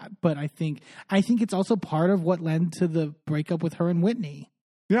admit that, but I think it's also part of what led to the breakup with her and Whitney.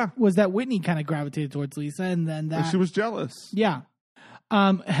 Yeah, was that Whitney kind of gravitated towards Lisa, and then she was jealous. Yeah.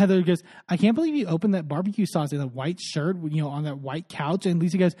 Heather goes, I can't believe you opened that barbecue sauce in a white shirt, on that white couch. And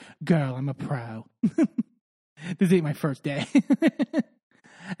Lisa goes, girl, I'm a pro. This ain't my first day.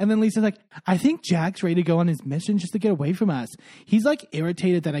 And then Lisa's like, I think Jack's ready to go on his mission just to get away from us. He's like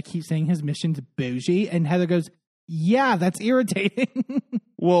irritated that I keep saying his mission's bougie. And Heather goes, yeah, that's irritating.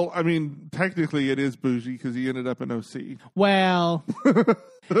 Well, I mean, technically it is bougie because he ended up in OC. Well,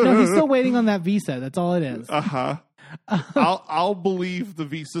 no, he's still waiting on that visa. That's all it is. Uh-huh. I'll believe the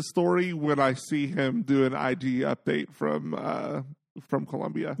visa story when I see him do an IG update from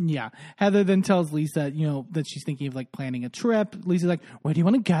Colombia. Yeah. Heather then tells Lisa, that she's thinking of like planning a trip. Lisa's like, where do you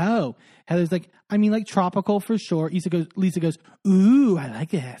want to go? Heather's like, I mean, like tropical for sure. Lisa goes, ooh, I like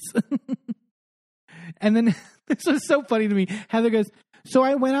this. And then this was so funny to me. Heather goes, so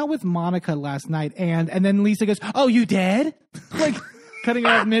I went out with Monica last night and then Lisa goes, oh, you did? Like cutting her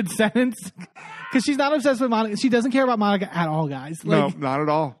off mid-sentence. Because she's not obsessed with Monica. She doesn't care about Monica at all, guys. Like, no, not at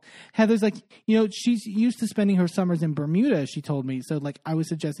all. Heather's like, she's used to spending her summers in Bermuda, she told me. So, like, I was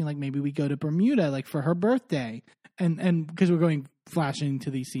suggesting, like, maybe we go to Bermuda, like, for her birthday. And because we're going flashing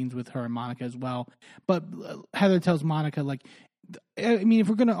to these scenes with her and Monica as well. But Heather tells Monica, like, I mean, if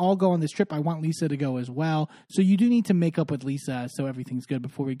we're going to all go on this trip, I want Lisa to go as well. So you do need to make up with Lisa so everything's good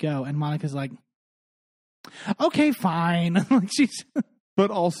before we go. And Monica's like, okay, fine. Like, she's... But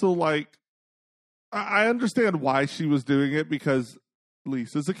also, like, I understand why she was doing it because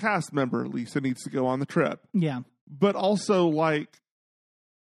Lisa's a cast member. Lisa needs to go on the trip. Yeah. But also, like,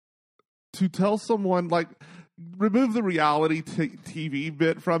 to tell someone, like, remove the reality TV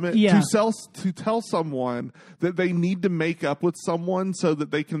bit from it. Yeah. To tell someone that they need to make up with someone so that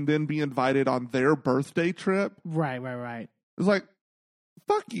they can then be invited on their birthday trip. Right. It's like,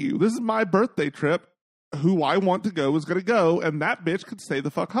 fuck you. This is my birthday trip. Who I want to go is going to go, and that bitch could stay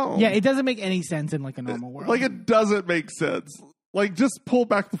the fuck home. Yeah, it doesn't make any sense in like a normal world. Like, it doesn't make sense. Like, just pull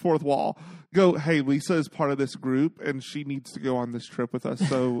back the fourth wall. Go, hey, Lisa is part of this group, and she needs to go on this trip with us.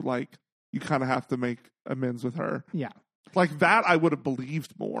 So, like, you kind of have to make amends with her. Yeah. Like, that I would have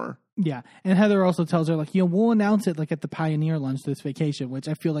believed more. Yeah. And Heather also tells her, like, we'll announce it, like, at the Pioneer lunch this vacation, which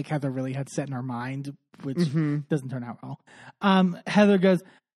I feel like Heather really had set in her mind, which doesn't turn out well. Heather goes,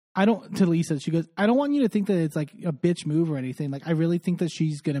 to Lisa, she goes, I don't want you to think that it's like a bitch move or anything. Like, I really think that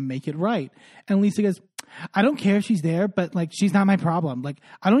she's going to make it right. And Lisa goes, I don't care if she's there, but like, she's not my problem. Like,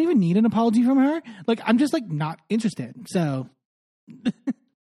 I don't even need an apology from her. Like, I'm just like not interested. So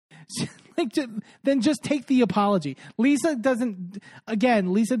like, then just take the apology. Lisa doesn't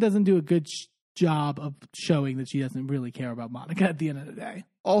do a good job of showing that she doesn't really care about Monica at the end of the day.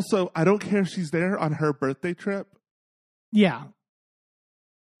 Also, I don't care if she's there on her birthday trip. Yeah.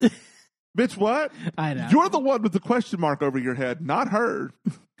 Bitch, what? I know. You're the one with the question mark over your head, not her.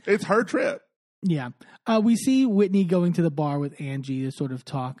 It's her trip. Yeah. We see Whitney going to the bar with Angie to sort of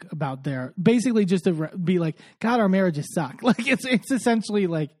talk about basically just to be like, God, our marriages suck. Like, it's essentially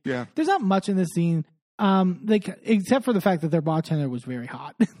like, yeah. There's not much in this scene, except for the fact that their bartender was very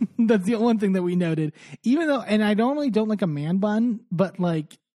hot. That's the one thing that we noted. Even though, and I normally don't like a man bun, but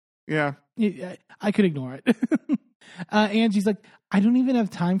like, Yeah. I could ignore it. Angie's like, I don't even have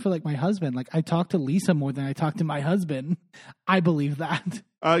time for like my husband. Like I talk to Lisa more than I talk to my husband. I believe that.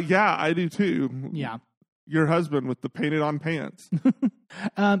 Yeah, I do too. Yeah. Your husband with the painted on pants.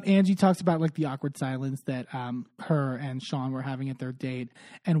 Angie talks about like the awkward silence that her and Sean were having at their date,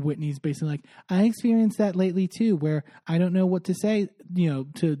 and Whitney's basically like, I experienced that lately too, where I don't know what to say,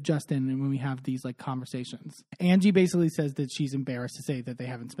 to Justin when we have these like conversations. Angie basically says that she's embarrassed to say that they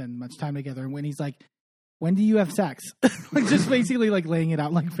haven't spent much time together, and Whitney's like, when do you have sex? Like just basically like laying it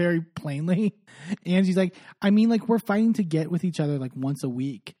out like very plainly. Angie's like, I mean, like we're fighting to get with each other like once a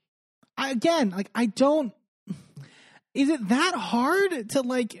week. I don't. Is it that hard to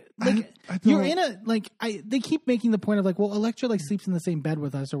like you're in a like they keep making the point of like, well, Electra like sleeps in the same bed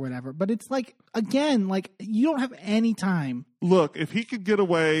with us or whatever, but it's like, again, like you don't have any time. Look, if he could get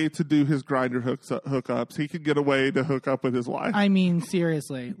away to do his grinder hookups, he could get away to hook up with his wife. I mean,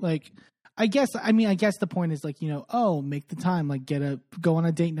 seriously, like I guess the point is like, make the time, like go on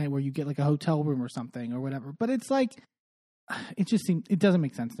a date night where you get like a hotel room or something or whatever. But it's like, it doesn't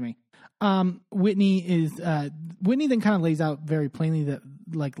make sense to me. Whitney then kind of lays out very plainly that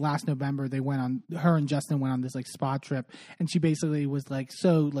like last November her and Justin went on this like spa trip, and she basically was like,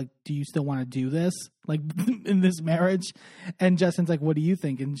 so like, do you still want to do this like in this marriage? And Justin's like, what do you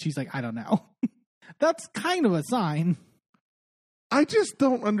think? And she's like, I don't know. That's kind of a sign. I just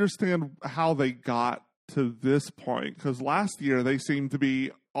don't understand how they got to this point, because last year they seemed to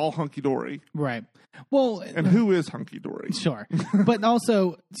be all hunky-dory. Right. Well, and who is hunky-dory? Sure. But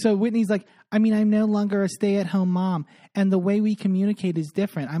also, so Whitney's like, I mean, I'm no longer a stay-at-home mom, and the way we communicate is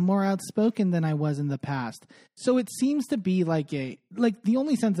different. I'm more outspoken than I was in the past. So it seems to be like the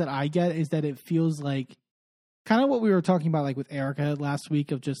only sense that I get is that it feels like kind of what we were talking about, like with Erica last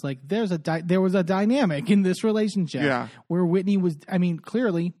week, of just like there was a dynamic in this relationship where Whitney was, I mean,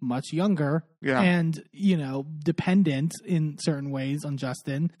 clearly much younger and dependent in certain ways on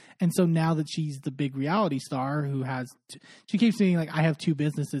Justin, and so now that she's the big reality star who has, she keeps saying like, I have 2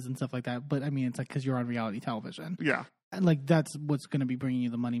 businesses and stuff like that, but I mean, it's like because you're on reality television, and like that's what's going to be bringing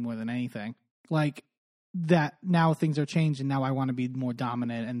you the money more than anything. Like that now things are changed, and now I want to be more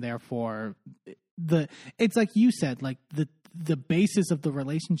dominant, and therefore. It's like you said, like the basis of the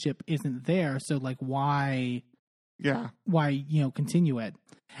relationship isn't there, so like why continue it?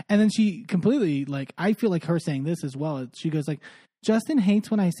 And then she completely, like, I feel like her saying this as well, she goes like, Justin hates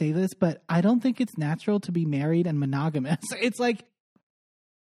when I say this, but I don't think it's natural to be married and monogamous. It's like,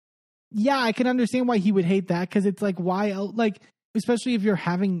 yeah, I can understand why he would hate that, because it's like, why, like, especially if you're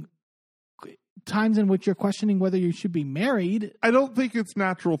having times in which you're questioning whether you should be married. I don't think it's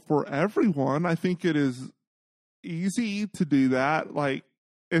natural for everyone. I think it is easy to do that. Like,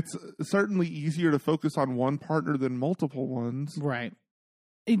 it's certainly easier to focus on one partner than multiple ones. Right.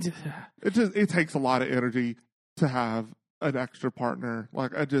 It takes a lot of energy to have an extra partner.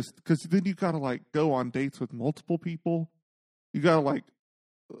 Like, because then you got to like go on dates with multiple people. You got to like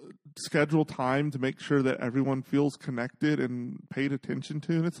schedule time to make sure that everyone feels connected and paid attention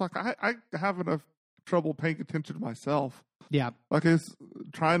to. And it's like, I have enough trouble paying attention to myself. Yeah. Like, it's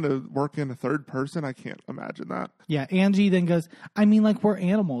trying to work in a third person. I can't imagine that. Yeah. Angie then goes, I mean, like, we're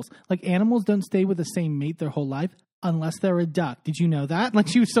animals. Like, animals don't stay with the same mate their whole life unless they're a duck. Did you know that? Like,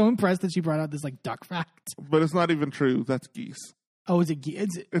 she was so impressed that she brought out this like duck fact. But it's not even true. That's geese. Oh, is it geese?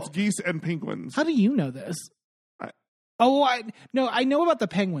 It's geese and penguins. How do you know this? I know about the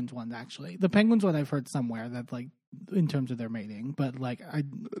penguins one, actually. The penguins one I've heard somewhere, that like in terms of their mating, but like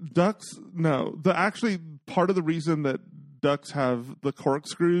ducks, no. Actually part of the reason that ducks have the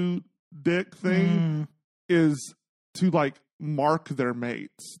corkscrew dick thing is to like mark their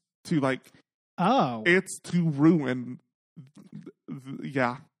mates, to like, it's to ruin.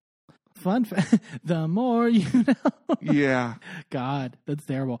 Fun the more you know. Yeah. God, that's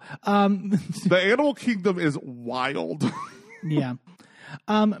terrible. The animal kingdom is wild. Yeah.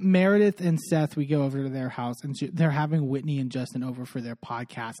 Meredith and Seth, we go over to their house, and they're having Whitney and Justin over for their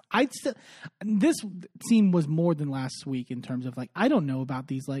podcast. This scene was more than last week in terms of like, I don't know about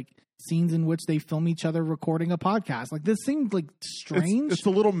these like scenes in which they film each other recording a podcast. Like, this seemed like strange. It's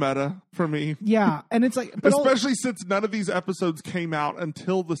a little meta for me. Yeah. And it's like, especially since none of these episodes came out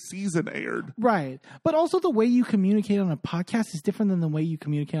until the season aired. Right. But also the way you communicate on a podcast is different than the way you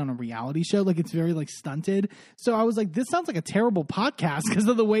communicate on a reality show. Like, it's very like stunted. So I was like, this sounds like a terrible podcast because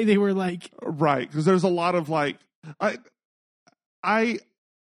of the way they were like. Right. Because there's a lot of like,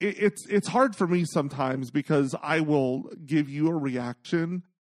 it's hard for me sometimes because I will give you a reaction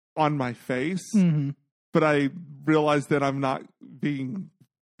on my face, but I realize that I'm not being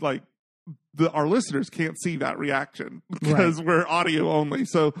like, our listeners can't see that reaction because we're audio only.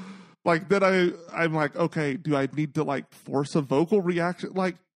 So Like, then I'm like, okay, do I need to like force a vocal reaction?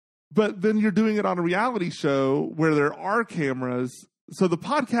 Like, but then you're doing it on a reality show where there are cameras. So the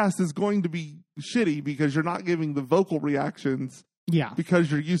podcast is going to be shitty because you're not giving the vocal reactions. Yeah. Because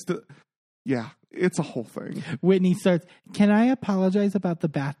you're used to, yeah, it's a whole thing. Whitney starts, can I apologize about the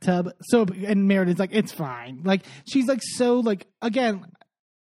bathtub? So, and Meredith's like, it's fine. Like, she's like, so like, again,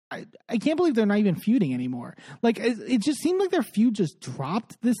 I can't believe they're not even feuding anymore. Like, it just seemed like their feud just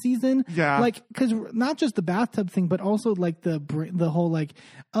dropped this season. Yeah. Like, because not just the bathtub thing, but also like the whole like,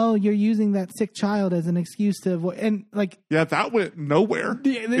 oh, you're using that sick child as an excuse to avoid, and like, yeah, that went nowhere.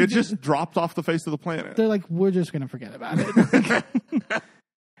 It just dropped off the face of the planet. They're like, we're just gonna forget about it.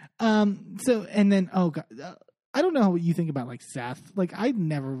 So, and then, oh god, I don't know what you think about like Seth. Like, I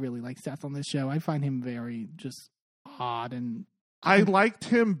never really liked Seth on this show. I find him very just odd, and I liked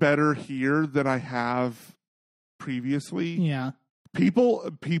him better here than I have previously. yeah.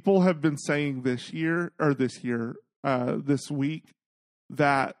 People have been saying this week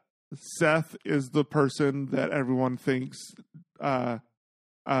that Seth is the person that everyone thinks John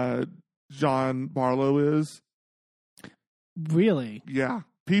Barlow is. Really? Yeah.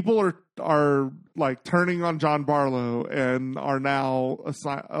 People are like turning on John Barlow and are now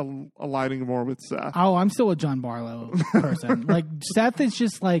aligning more with Seth. Oh, I'm still a John Barlow person. Like, Seth is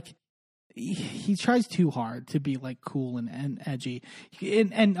just like, he tries too hard to be like cool and edgy.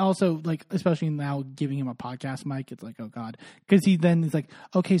 And also, like, especially now giving him a podcast mic, it's like, oh God. Because he then is like,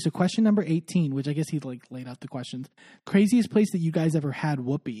 okay, so question number 18, which I guess he like laid out the questions. Craziest place that you guys ever had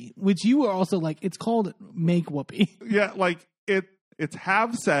whoopee, which you were also like, it's called make whoopee. Yeah, like it's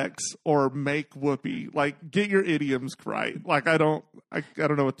have sex or make whoopee. Like, get your idioms right. Like, I don't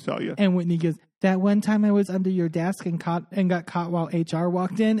know what to tell you. And Whitney goes, that one time I was under your desk and got caught while HR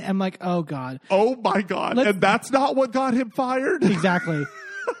walked in. I'm like, oh God. Oh my God. And that's not what got him fired? Exactly.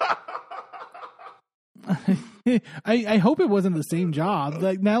 I hope it wasn't the same job.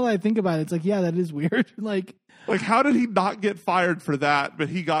 Like, now that I think about it, it's like, yeah, that is weird. Like, how did he not get fired for that, but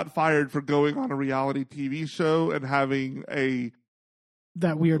he got fired for going on a reality TV show and having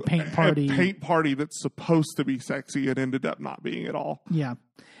that weird paint party. A paint party that's supposed to be sexy and ended up not being at all. Yeah.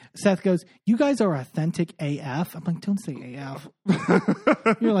 Seth goes, you guys are authentic AF. I'm like, don't say AF.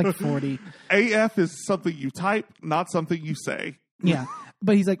 You're like 40. AF is something you type, not something you say. Yeah.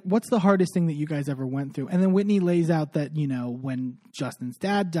 But he's like, what's the hardest thing that you guys ever went through? And then Whitney lays out that, you know, when Justin's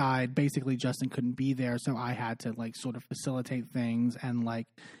dad died, basically Justin couldn't be there. So I had to like sort of facilitate things and like,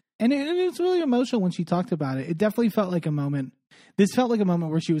 and it's really emotional when she talked about it. It definitely felt like a moment. This felt like a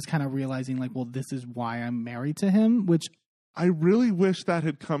moment where she was kind of realizing like, well, this is why I'm married to him, which I really wish that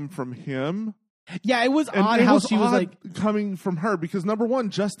had come from him. Yeah, it was odd how she was like coming from her because number one,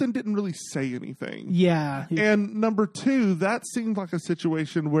 Justin didn't really say anything. Yeah. And number two, that seemed like a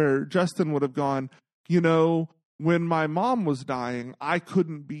situation where Justin would have gone, you know, when my mom was dying, I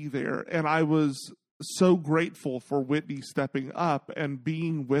couldn't be there. And I was so grateful for Whitney stepping up and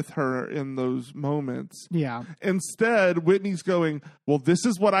being with her in those moments. Yeah. Instead, Whitney's going, well, this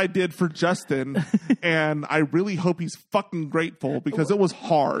is what I did for Justin, and I really hope he's fucking grateful because it was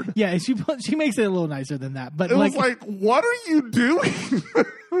hard. Yeah, she makes it a little nicer than that. But it was like, what are you doing?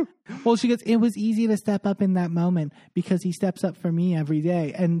 Well, she goes, it was easy to step up in that moment because he steps up for me every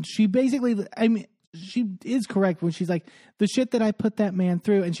day. And she basically, I mean, she is correct when she's like, the shit that I put that man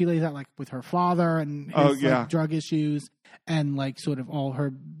through, and she lays out like with her father and his like, drug issues and like sort of all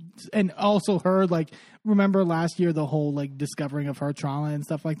her, and also her like, remember last year the whole like discovering of her trauma and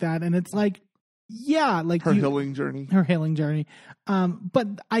stuff like that, and it's like, yeah, like her healing journey. But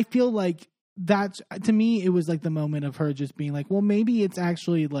I feel like that's, to me, it was like the moment of her just being like, well, maybe it's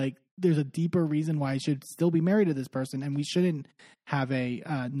actually like there's a deeper reason why I should still be married to this person, and we shouldn't have a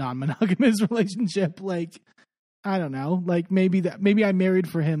non-monogamous relationship. Like, I don't know, like maybe I married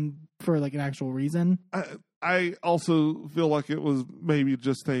for him for like an actual reason. I also feel like it was maybe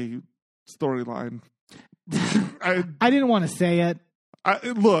just a storyline. I didn't want to say it.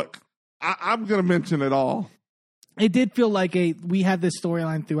 Look, I'm going to mention it all. It did feel like we had this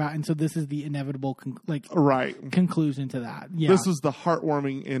storyline throughout, and so this is the inevitable conclusion to that. Yeah. This is the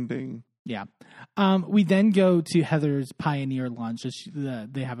heartwarming ending. Yeah. We then go to Heather's Pioneer lunch.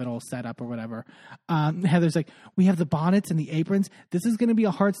 They have it all set up or whatever. Heather's like, we have the bonnets and the aprons. This is going to be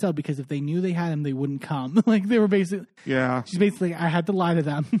a hard sell because if they knew they had them, they wouldn't come. Like, they were basically... Yeah. She's basically, I had to lie to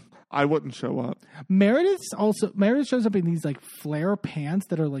them. I wouldn't show up. Meredith shows up in these like flare pants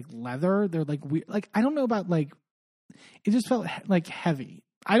that are like leather. They're like weird. Like, I don't know about like... It just felt like heavy.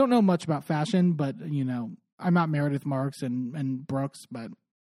 I don't know much about fashion, but you know, I'm not Meredith Marks and Brooks, but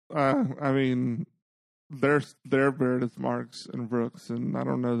I mean, they're Meredith Marks and Brooks, and I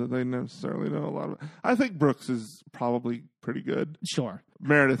don't know that they necessarily know a lot of it. I think Brooks is probably pretty good. Sure.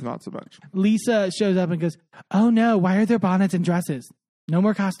 Meredith, not so much. Lisa shows up and goes, "Oh no, why are there bonnets and dresses? No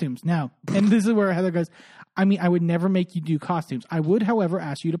more costumes, no." And this is where Heather goes, "I mean, I would never make you do costumes. I would, however,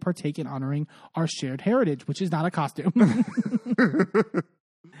 ask you to partake in honoring our shared heritage, which is not a costume."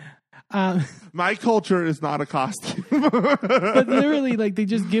 My culture is not a costume. But literally, like, they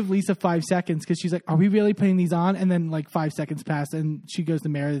just give Lisa 5 seconds because she's like, "Are we really putting these on?" And then, like, 5 seconds pass, and she goes to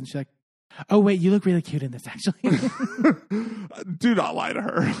Meredith, and she's like, "Oh, wait, you look really cute in this, actually." Do not lie to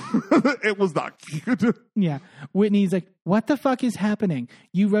her. It was not cute. Yeah. Whitney's like, "What the fuck is happening?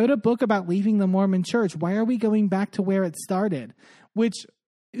 You wrote a book about leaving the Mormon church. Why are we going back to where it started?" Which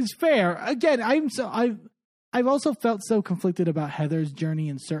is fair. Again, I've also felt so conflicted about Heather's journey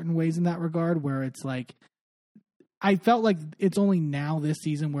in certain ways in that regard, where it's like, I felt like it's only now this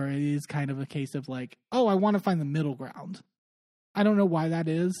season where it is kind of a case of like, oh, I want to find the middle ground. I don't know why that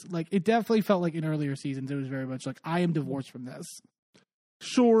is. Like, it definitely felt like in earlier seasons, it was very much like, I am divorced from this.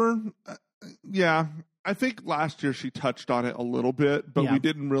 Sure. Yeah. I think last year she touched on it a little bit, but Yeah. we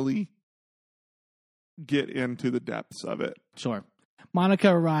didn't really get into the depths of it. Sure. Monica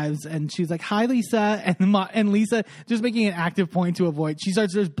arrives and she's like, "Hi, Lisa," and Lisa, just making an active point to avoid, she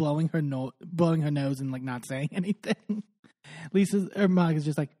starts just blowing her nose and like not saying anything. Monica's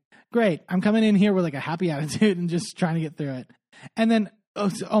just like, "Great, I'm coming in here with like a happy attitude and just trying to get through it." And then,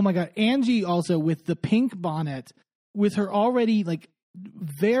 oh my God, Angie also with the pink bonnet, with her already like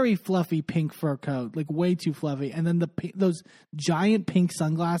very fluffy pink fur coat, like way too fluffy, and then those giant pink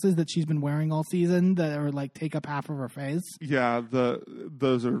sunglasses that she's been wearing all season that are like take up half of her face. Yeah,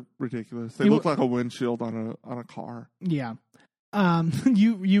 those are ridiculous. They look like a windshield on a car. Yeah.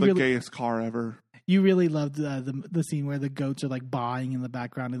 You the really gayest car ever. You really loved the scene where the goats are like baaing in the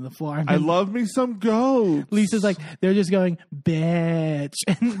background in the floor. I love me some goats. Lisa's like, they're just going, "Bitch,"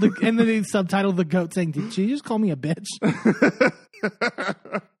 and then they subtitle the goat saying, "Did she just call me a bitch?"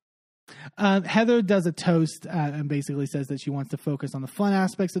 Heather does a toast and basically says that she wants to focus on the fun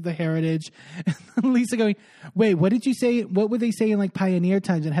aspects of the heritage. Lisa going, "Wait, what did you say? What would they say in like pioneer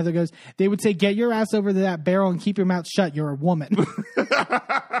times?" And Heather goes, "They would say, 'Get your ass over to that barrel and keep your mouth shut. You're a woman.'"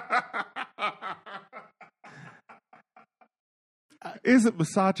 Isn't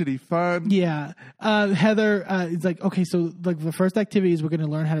misogyny fun? Yeah. Heather is like, "Okay, so like the first activity is we're going to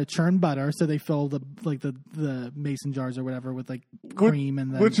learn how to churn butter." So they fill the mason jars or whatever with like cream,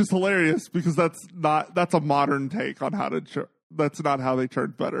 and then, which is hilarious because that's a modern take on how to churn. That's not how they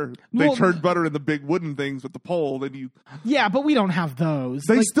churn butter. They churn butter in the big wooden things with the pole. And yeah, but we don't have those.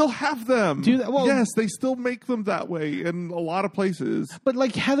 They still have them. Do that? Well, yes, they still make them that way in a lot of places. But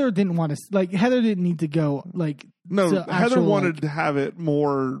like Heather didn't want to. Like Heather didn't need to go like. No, Heather wanted to have it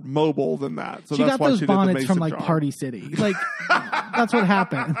more mobile than that. So she that's got why those she did the bonnets mason from like jar. Party City. Like that's what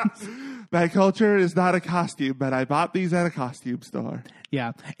happened. My culture is not a costume, but I bought these at a costume store.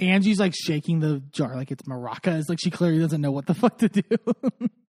 Yeah. Angie's like shaking the jar like it's maracas. Like she clearly doesn't know what the fuck to do.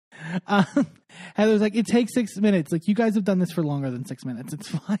 Heather's like, "It takes 6 minutes. Like you guys have done this for longer than 6 minutes. It's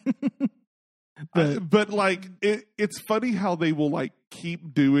fine." But like, it's funny how they will like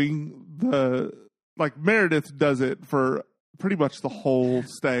keep doing like Meredith does it for pretty much the whole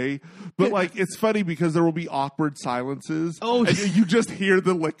stay. But like, it's funny because there will be awkward silences. Oh, and you just hear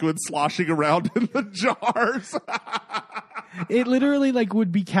the liquid sloshing around in the jars. It literally like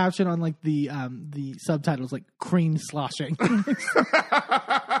would be captioned on like the subtitles like "cream sloshing."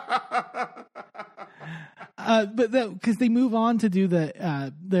 But because they move on to do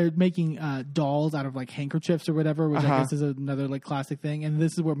they're making dolls out of like handkerchiefs or whatever, which I guess is another like classic thing. And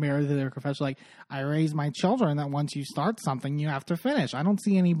this is where Meredith, their professor, like, "I raise my children that once you start something, you have to finish. I don't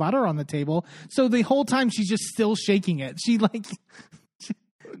see any butter on the table." So the whole time she's just still shaking it. She like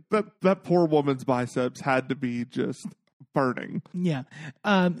that poor woman's biceps had to be just burning. Yeah.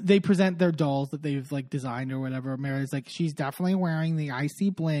 They present their dolls that they've like designed or whatever. Mary's like, "She's definitely wearing the icy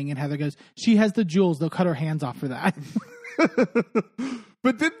bling," and Heather goes, "She has the jewels. They'll cut her hands off for that."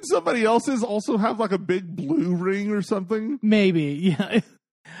 But didn't somebody else's also have like a big blue ring or something? Maybe, yeah.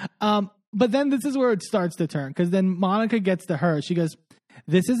 But then this is where it starts to turn, because then Monica gets to her. She goes,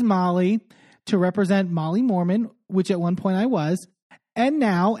 "This is Molly to represent Molly Mormon," which at one point I was. "And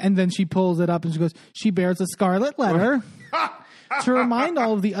now," and then she pulls it up and she goes, "She bears a scarlet letter to remind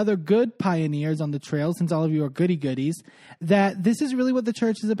all of the other good pioneers on the trail, since all of you are goody-goodies, that this is really what the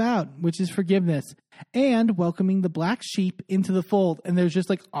church is about, which is forgiveness and welcoming the black sheep into the fold." And there's just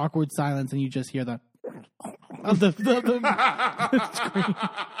like awkward silence, and you just hear the scream.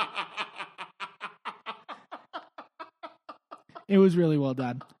 It was really well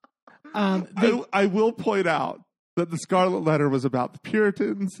done. I will point out that the Scarlet Letter was about the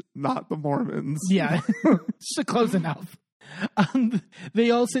Puritans, not the Mormons. Yeah, close enough.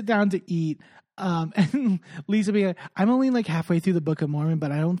 They all sit down to eat. And Lisa being like, I'm only like halfway through the Book of Mormon,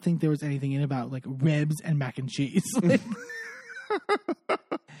 but I don't think there was anything in about like ribs and mac and cheese. Like,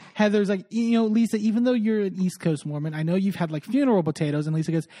 Heather's like, Lisa, even though you're an East Coast Mormon, I know you've had like funeral potatoes. And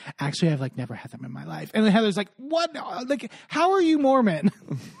Lisa goes, actually, I've like never had them in my life. And then Heather's like, what? Like, how are you Mormon?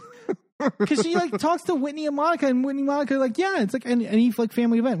 Because she like talks to Whitney and Monica, and Whitney and Monica are like, yeah, it's like any like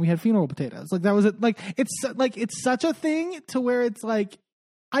family event. We had funeral potatoes. Like that was it. Like it's such a thing to where it's like,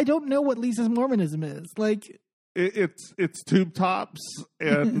 I don't know what Lisa's Mormonism is. Like it's tube tops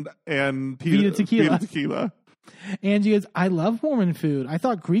and Vita tequila. Vita tequila. Angie goes, I love Mormon food. I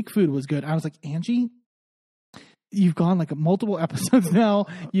thought Greek food was good. I was like, Angie, you've gone like multiple episodes now.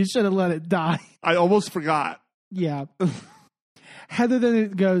 You should have let it die. I almost forgot. Yeah. Heather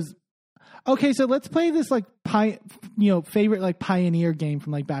then goes, okay, so let's play this like favorite like pioneer game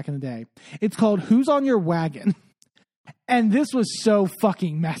from like back in the day. It's called Who's on Your Wagon? And this was so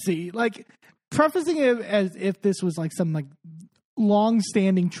fucking messy. Like prefacing it as if this was like some like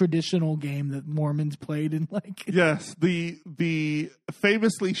long-standing traditional game that Mormons played in like yes, the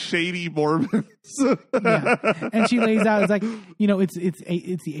famously shady Mormons. Yeah. And she lays out, it's like,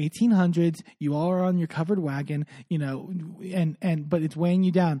 it's the 1800s. You all are on your covered wagon, but it's weighing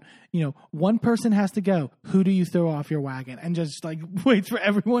you down. One person has to go. Who do you throw off your wagon? And just like waits for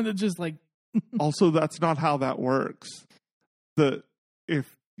everyone to just like. Also, that's not how that works.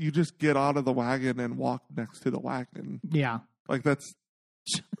 If you just get out of the wagon and walk next to the wagon. Yeah. Like that's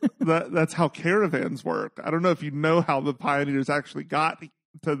how caravans work. I don't know if you know how the pioneers actually got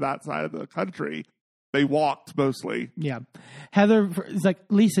to that side of the country. They walked mostly. Yeah. Heather is like,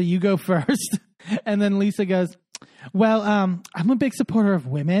 Lisa, you go first. And then Lisa goes, well, I'm a big supporter of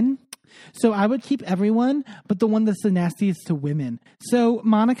women. So I would keep everyone, but the one that's the nastiest to women. So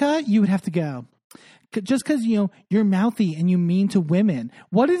Monica, you would have to go. Just because, you're mouthy and you mean to women.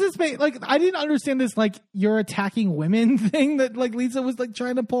 What does this make? Like, I didn't understand this, like, you're attacking women thing that, like, Lisa was, like,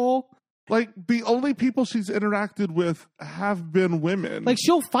 trying to pull. Like, the only people she's interacted with have been women. Like,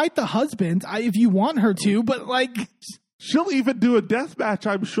 she'll fight the husband if you want her to, but, like... She'll even do a death match,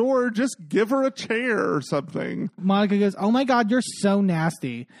 I'm sure. Just give her a chair or something. Monica goes, oh my God, you're so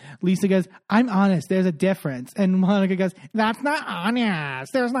nasty. Lisa goes, I'm honest. There's a difference. And Monica goes, that's not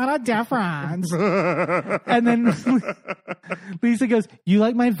honest. There's not a difference. And then Lisa goes, you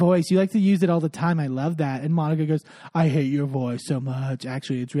like my voice. You like to use it all the time. I love that. And Monica goes, I hate your voice so much.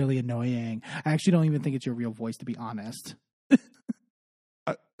 Actually, it's really annoying. I actually don't even think it's your real voice, to be honest.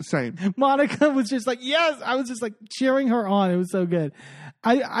 Same. Monica was just like, yes. I was just like cheering her on. It was so good.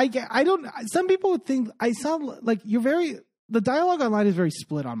 I don't. Some people would think I sound like you're very. The dialogue online is very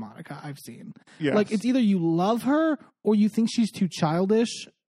split on Monica. I've seen. Yes. Like it's either you love her or you think she's too childish,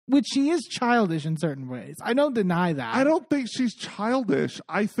 which she is childish in certain ways. I don't deny that. I don't think she's childish.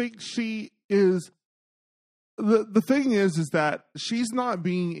 I think she is. The thing is that she's not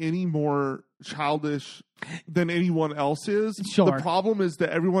being any more childish than anyone else is. Sure. The problem is that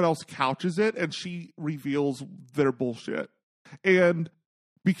everyone else couches it and she reveals their bullshit. And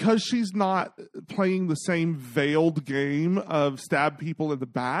because she's not playing the same veiled game of stab people in the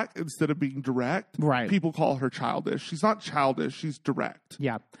back instead of being direct, right, people call her childish. She's not childish. She's direct.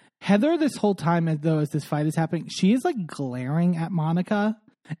 Yeah. Heather, this whole time, as this fight is happening, she is like glaring at Monica.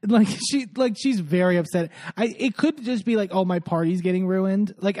 She's very upset. It could just be like, oh, my party's getting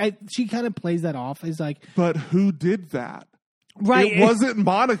ruined. She kind of plays that off as like, but who did that? Right. It wasn't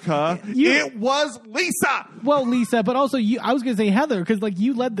Monica. It was Lisa. Well, Lisa, but also you. I was going to say Heather because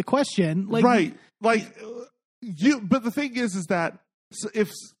you led the question. Right. You. But the thing is that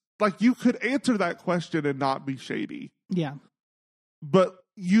if you could answer that question and not be shady. Yeah. But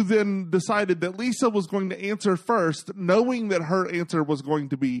you then decided that Lisa was going to answer first, knowing that her answer was going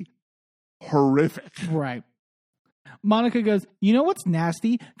to be horrific. Right. Monica goes, you know what's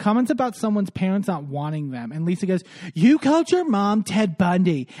nasty? Comments about someone's parents not wanting them. And Lisa goes, you called your mom Ted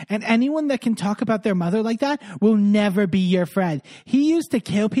Bundy. And anyone that can talk about their mother like that will never be your friend. He used to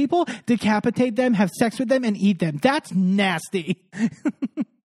kill people, decapitate them, have sex with them, and eat them. That's nasty.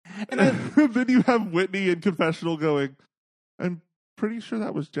 And then you have Whitney in confessional going, I'm pretty sure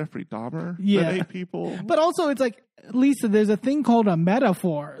that was Jeffrey Dahmer that ate people. But also it's like, Lisa, there's a thing called a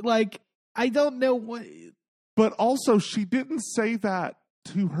metaphor. I don't know what... But also, she didn't say that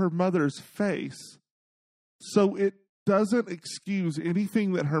to her mother's face. So it doesn't excuse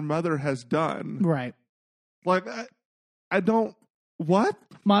anything that her mother has done. Right. I don't... What?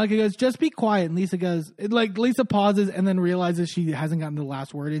 Monica goes, just be quiet. And Lisa goes, Lisa pauses and then realizes she hasn't gotten the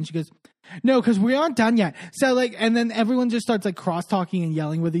last word. And she goes, no, because we aren't done yet. So and then everyone just starts cross talking and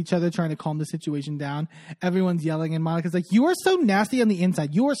yelling with each other, trying to calm the situation down. Everyone's yelling and Monica's like, you are so nasty on the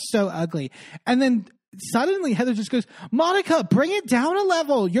inside. You are so ugly. And then suddenly Heather just goes, Monica, bring it down a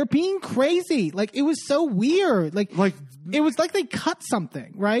level. You're being crazy. It was so weird. It was like they cut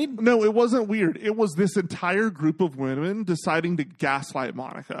something, right? No, it wasn't weird. It was this entire group of women deciding to gaslight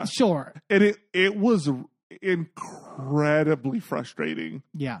Monica. Sure. And it was incredibly frustrating.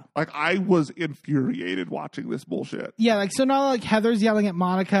 Yeah. I was infuriated watching this bullshit. Yeah, so now Heather's yelling at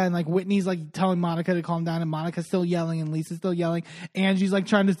Monica and Whitney's telling Monica to calm down and Monica's still yelling and Lisa's still yelling. Angie's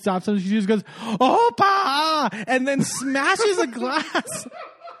trying to stop something. She just goes, Opa! And then smashes a glass.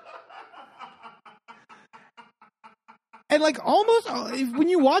 And almost when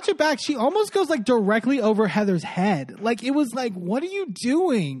you watch it back, she almost goes directly over Heather's head. It was what are you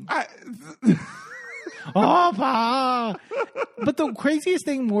doing? Opa! But the craziest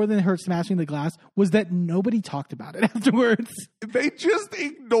thing more than her smashing the glass was that nobody talked about it afterwards. They just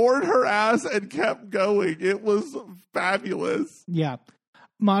ignored her ass and kept going. It was fabulous. Yeah.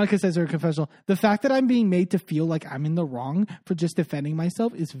 Monica says in her confessional, the fact that I'm being made to feel like I'm in the wrong for just defending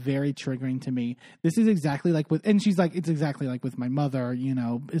myself is very triggering to me. This is exactly and she's it's exactly like with my mother,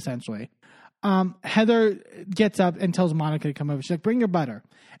 essentially. Heather gets up and tells Monica to come over. She's like, bring your butter.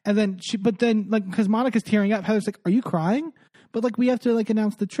 And then because Monica's tearing up, Heather's like, are you crying? But we have to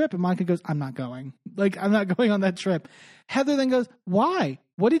announce the trip. And Monica goes, I'm not going. I'm not going on that trip. Heather then goes, why?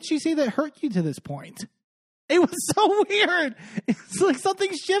 What did she say that hurt you to this point? It was so weird. It's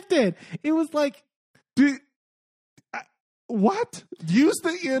something shifted. It was what? Use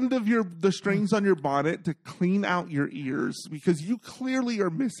the end of the strings on your bonnet to clean out your ears because you clearly are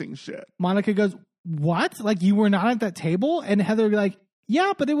missing shit. Monica goes, what? You were not at that table? And Heather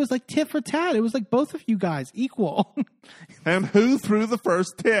yeah, but it was tit for tat. It was both of you guys equal. And who threw the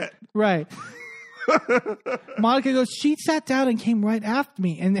first tit? Right. Monica goes, she sat down and came right after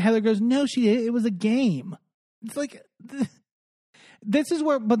me. And Heather goes, no, she didn't. It was a game. It's this is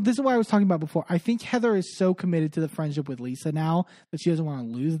where I was talking about before. I think Heather is so committed to the friendship with Lisa now that she doesn't want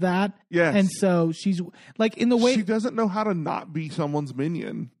to lose that. Yes. And so she's in the way she doesn't know how to not be someone's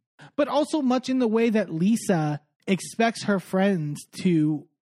minion. But also much in the way that Lisa expects her friends to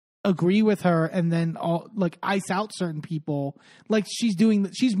agree with her and then ice out certain people.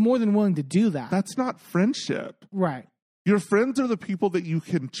 She's more than willing to do that. That's not friendship. Right. Your friends are the people that you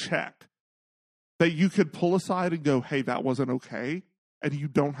can check. That you could pull aside and go, hey, that wasn't okay. And you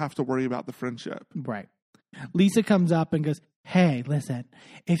don't have to worry about the friendship. Right. Lisa comes up and goes, hey, listen,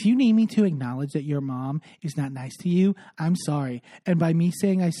 if you need me to acknowledge that your mom is not nice to you, I'm sorry. And by me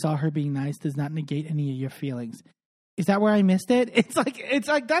saying I saw her being nice does not negate any of your feelings. Is that where I missed it? It's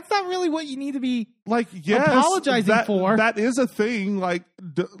that's not really what you need to be yes, apologizing for. That is a thing.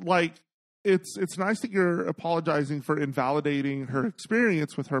 It's nice that you're apologizing for invalidating her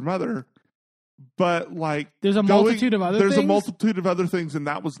experience with her mother. But there's a multitude of other things. There's a multitude of other things, and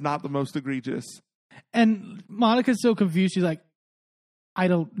that was not the most egregious. And Monica's so confused. She's like, I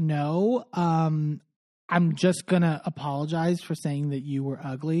don't know. I'm just gonna apologize for saying that you were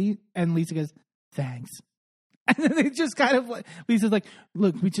ugly. And Lisa goes, thanks. And then they just kind of Lisa's like,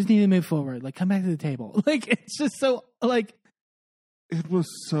 look, we just need to move forward. Come back to the table. It's just so it was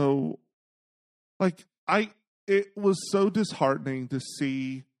so it was so disheartening to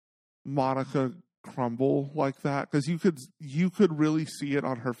see Monica crumble like that because you could really see it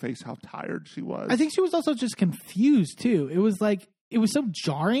on her face how tired she was. I think she was also just confused too. It was so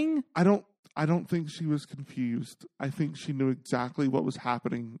jarring. I don't think she was confused. I think she knew exactly what was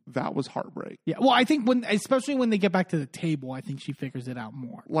happening. That was heartbreak. Yeah. Well, I think especially when they get back to the table, I think she figures it out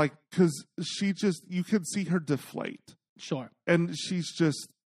more. Because you could see her deflate. Sure. And she's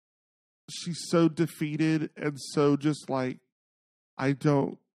so defeated and so just I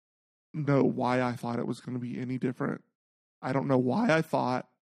don't know why I thought it was going to be any different. I don't know why I thought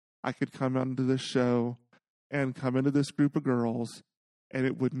I could come onto this show and come into this group of girls and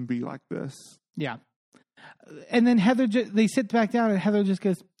it wouldn't be like this. Yeah. And then Heather, they sit back down and Heather just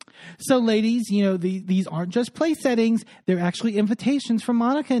goes, so ladies, these aren't just play settings. They're actually invitations from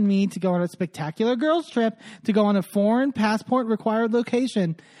Monica and me to go on a spectacular girls trip, to go on a foreign passport required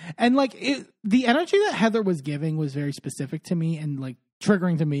location. And the energy that Heather was giving was very specific to me and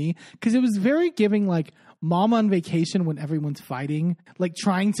triggering to me because it was very giving mom on vacation when everyone's fighting,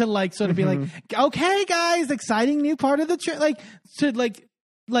 trying to sort of be okay guys, exciting new part of the trip, to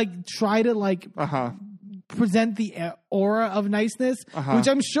try to present the aura of niceness, which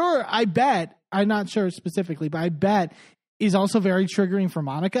I'm not sure specifically, but I bet is also very triggering for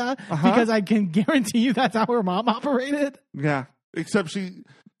Monica because I can guarantee you that's how her mom operated. Yeah. Except she,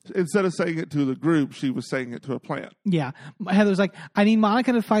 instead of saying it to the group, she was saying it to a plant. Yeah. Heather's like, I need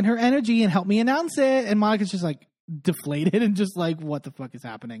Monica to find her energy and help me announce it. And Monica's just like deflated and just like, what the fuck is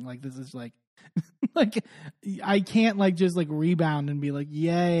happening? Like, this is like, like, I can't like just like rebound and be like,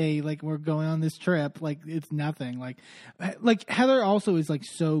 yay, like we're going on this trip. Like, it's nothing. Like Heather also is like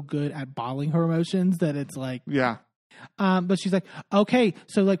so good at bottling her emotions that it's like, yeah. But she's like, okay,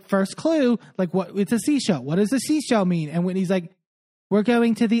 so like first clue, like what? It's a seashell. What does a seashell mean? And Whitney's like, we're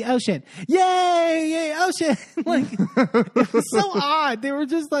going to the ocean. Yay, ocean! Like it was so odd. They were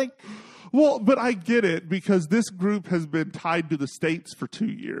just like, well, but I get it because this group has been tied to the States for 2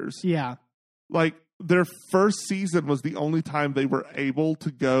 years. Yeah, like their first season was the only time they were able to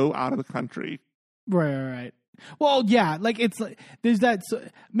go out of the country. Right. Well, yeah, like it's like there's that. So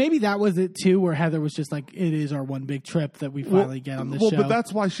maybe that was it too, where Heather was just like, "It is our one big trip that we finally get on this show." But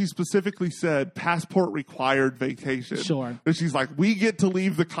that's why she specifically said passport required vacation. Sure, and she's like, "We get to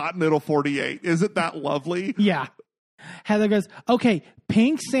leave the continental 48. Isn't that lovely?" Yeah. Heather goes, "Okay,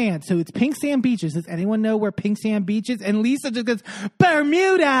 pink sand. So it's pink sand beaches. Does anyone know where pink sand beach is?" And Lisa just goes,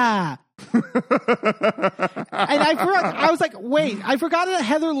 "Bermuda." And I forgot. I was like, "Wait, I forgot that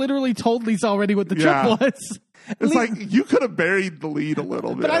Heather literally told Lisa already what the trip was." It's like you could have buried the lead a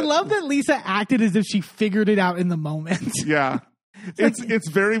little bit. But I love that Lisa acted as if she figured it out in the moment. Yeah. It's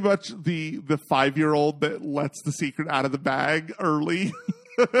very much the 5-year-old that lets the secret out of the bag early.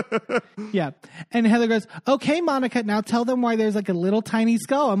 Yeah. And Heather goes, "Okay, Monica, now tell them why there's like a little tiny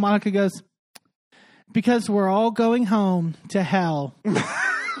skull." And Monica goes, "Because we're all going home to hell."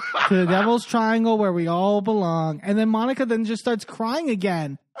 To the Devil's Triangle where we all belong. And then Monica then just starts crying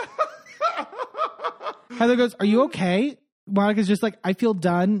again. Heather goes, "Are you okay?" Monica's just like, "I feel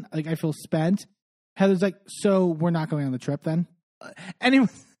done. Like, I feel spent." Heather's like, "So we're not going on the trip then?" And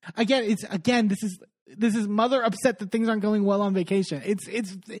this is mother upset that things aren't going well on vacation. It's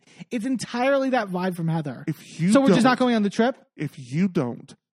entirely that vibe from Heather. So we're just not going on the trip? If you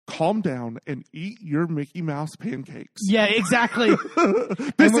don't calm down and eat your Mickey Mouse pancakes. Yeah, exactly.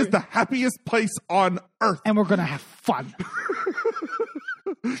 This is the happiest place on earth. And we're going to have fun.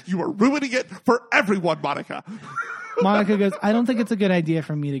 You are ruining it for everyone, Monica. Monica goes, "I don't think it's a good idea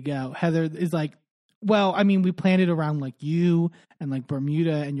for me to go." Heather is like, "Well, I mean, we planned it around like you and like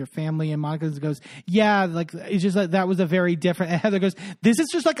Bermuda and your family." And Monica goes, "Yeah, like it's just like that was a very different." And Heather goes, "This is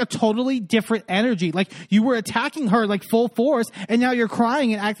just like a totally different energy. Like you were attacking her like full force and now you're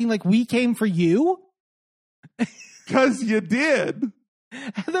crying and acting like we came for you." Because you did.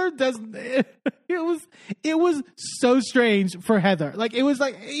 Heather doesn't. It was so strange for Heather. Like it was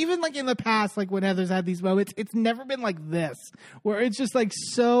like even like in the past, like when Heather's had these moments, it's never been like this, where it's just like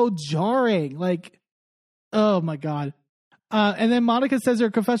so jarring. Like, oh my god. And then Monica says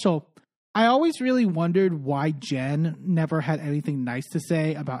her confessional, "I always really wondered why Jen never had anything nice to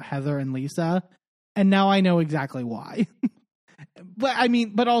say about Heather and Lisa, and now I know exactly why."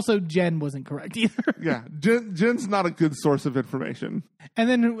 But also Jen wasn't correct either. Yeah, Jen's not a good source of information. And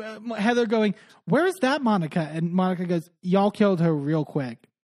then Heather going, "Where's that Monica?" And Monica goes, "Y'all killed her real quick.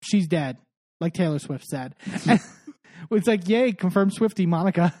 She's dead, like Taylor Swift said." And it's like, yay, confirmed Swiftie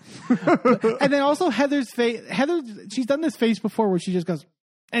Monica. And then also Heather's face. Heather, she's done this face before where she just goes,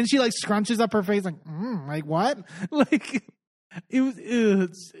 and she like scrunches up her face like, like what? Like. It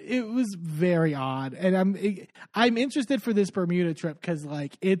was very odd, and I'm interested for this Bermuda trip because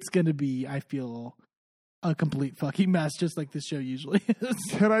like it's gonna be, I feel, a complete fucking mess, just like this show usually is.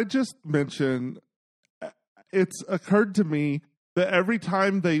 Can I just mention? It's occurred to me that every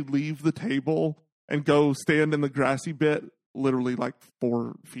time they leave the table and go stand in the grassy bit, literally like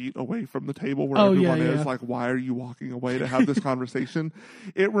 4 feet away from the table where everyone is, like, why are you walking away to have this conversation?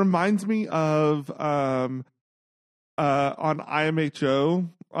 It reminds me of on IMHO,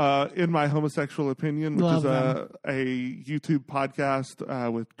 In My Homosexual Opinion, which is a YouTube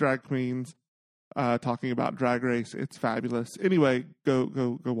podcast with drag queens talking about Drag Race. It's fabulous. Anyway,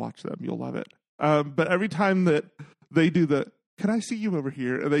 go watch them. You'll love it. But every time that they do the, "Can I see you over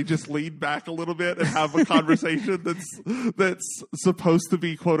here?" and they just lean back a little bit and have a conversation that's supposed to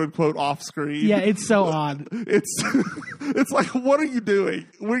be quote unquote off screen. Yeah, it's so odd. It's like, what are you doing?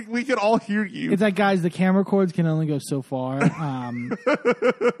 We can all hear you. It's like, guys, the camera cords can only go so far.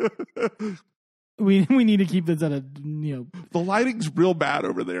 We need to keep this at a, The lighting's real bad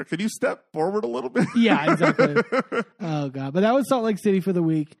over there. Can you step forward a little bit? Yeah, exactly. Oh god, but that was Salt Lake City for the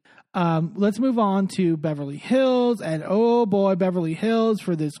week. Let's move on to Beverly Hills, and oh boy, Beverly Hills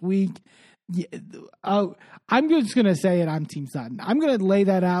for this week. I'm just gonna say it. I'm Team Sutton. I'm gonna lay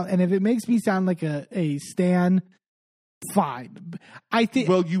that out, and if it makes me sound like a stan, fine. I think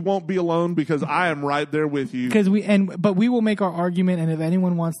Well, you won't be alone because I am right there with you. But we will make our argument, and if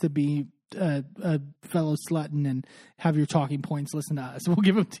anyone wants to be a fellow slutton and have your talking points, listen to us. We'll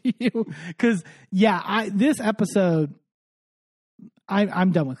give them to you. Because this episode,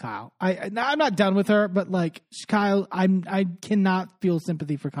 I'm done with Kyle. I'm not done with her, but like Kyle, I cannot feel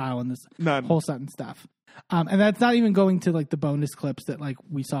sympathy for Kyle in this whole Sutton stuff. And that's not even going to like the bonus clips that like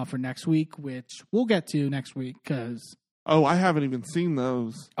we saw for next week, which we'll get to next week because. Oh, I haven't even seen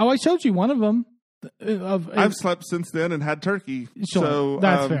those. Oh, I showed you one of them. I've slept since then and had turkey. Sure, so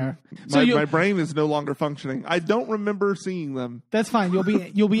that's fair. So my brain is no longer functioning. I don't remember seeing them. That's fine.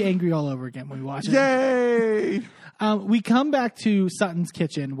 You'll be angry all over again when we watch it. Yay! We come back to Sutton's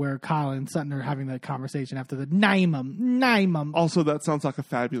kitchen where Kyle and Sutton are having the conversation after the Naimum. Also, that sounds like a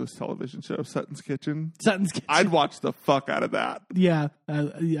fabulous television show, Sutton's Kitchen. Sutton's Kitchen. I'd watch the fuck out of that. Yeah,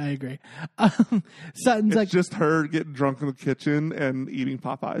 I agree. Sutton's it's just her getting drunk in the kitchen and eating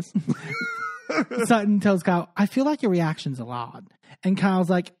Popeyes. Sutton tells Kyle, I feel like your reaction's a lot. And Kyle's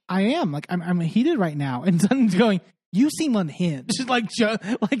like, I am. Like, I'm heated right now. And Sutton's going, you seem unhinged. like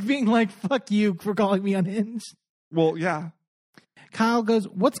being like, fuck you for calling me unhinged. Well, yeah. Kyle goes,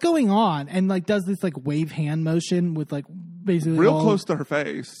 what's going on? And like does this like wave hand motion with like basically real close to her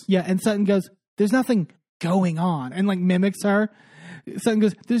face. Yeah. And Sutton goes, there's nothing going on. And like mimics her. Sutton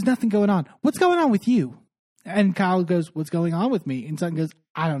goes, there's nothing going on. What's going on with you? And Kyle goes, what's going on with me? And Sutton goes,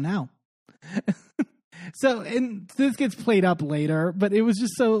 I don't know. So, and this gets played up later, but it was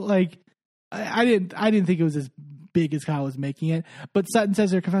just so like I didn't think it was as big as Kyle was making it. But Sutton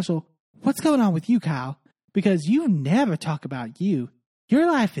says in her confessional, what's going on with you, Kyle? Because you never talk about you. Your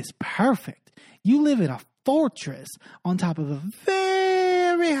life is perfect. You live in a fortress on top of a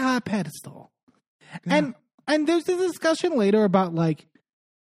very high pedestal. Yeah. And there's this discussion later about like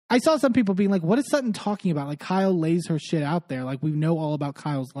I saw some people being like, what is Sutton talking about? Like, Kyle lays her shit out there. Like, we know all about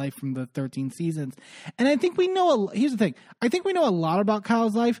Kyle's life from the 13 seasons. And I think we know, here's the thing. I think we know a lot about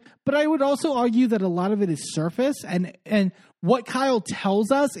Kyle's life, but I would also argue that a lot of it is surface. And what Kyle tells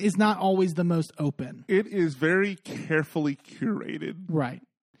us is not always the most open. It is very carefully curated. Right.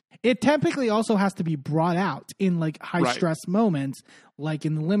 It typically also has to be brought out in, like, high-stress moments, like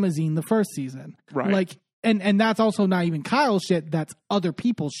in the limousine the first season. Right. Like, And that's also not even Kyle's shit. That's other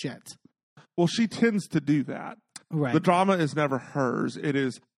people's shit. Well, she tends to do that. Right. The drama is never hers. It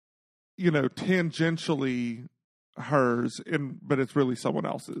is, tangentially hers, but it's really someone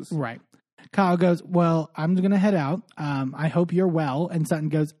else's. Right. Kyle goes, well, I'm going to head out. I hope you're well. And Sutton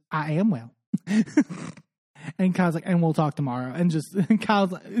goes, I am well. And Kyle's like, and we'll talk tomorrow. And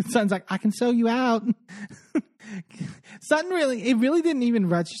Sutton's like, I can sew you out. Sutton it really didn't even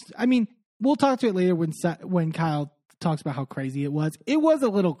register. I mean, we'll talk to it later when Kyle talks about how crazy it was. It was a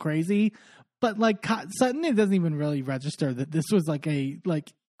little crazy, but like Sutton, it doesn't even really register that this was like a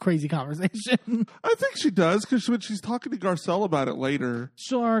crazy conversation. I think she does because when she's talking to Garcelle about it later,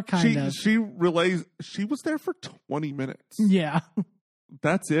 sure, kind of. She relays she was there for 20 minutes. Yeah,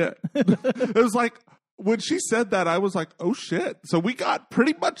 that's it. It was like when she said that, I was like, oh shit. So we got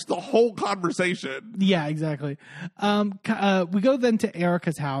pretty much the whole conversation. Yeah, exactly. We go then to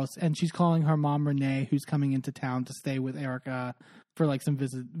Erica's house, and she's calling her mom, Renee, who's coming into town to stay with Erica for like some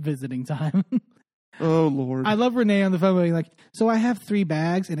visiting time. Oh, Lord. I love Renee on the phone being like, so I have 3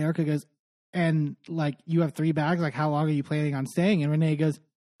 bags. And Erica goes, and like, you have 3 bags? Like, how long are you planning on staying? And Renee goes,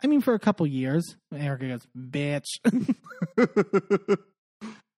 I mean, for a couple years. And Erica goes, bitch.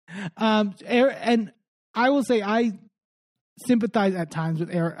 And I will say I sympathize at times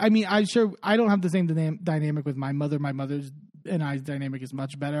with Eric. I mean, I don't have the same dynamic with my mother. My mother's and I's dynamic is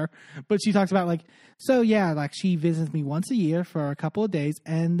much better. But she talks about like, so yeah, like she visits me once a year for a couple of days,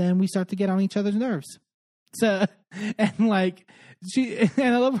 and then we start to get on each other's nerves. So, and like and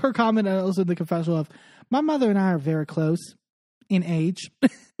I love her comment also in the confessional of, my mother and I are very close in age. I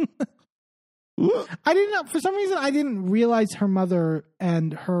didn't know, for some reason, I didn't realize her mother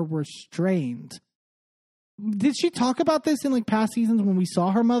and her were strained. Did she talk about this in like past seasons when we saw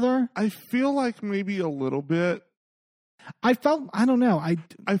her mother? I feel like maybe a little bit. I don't know.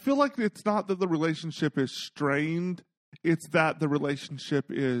 I feel like it's not that the relationship is strained. It's that the relationship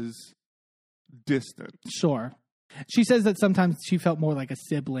is distant. Sure. She says that sometimes she felt more like a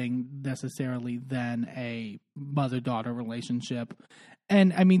sibling necessarily than a mother-daughter relationship.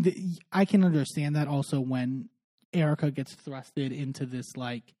 And I mean, I can understand that also when Erica gets thrusted into this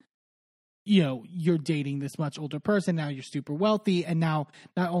like, you're dating this much older person. Now you're super wealthy. And now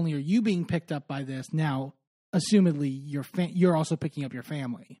not only are you being picked up by this, now assumedly you're also picking up your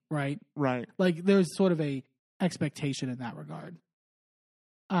family, right? Right. Like there's sort of a expectation in that regard.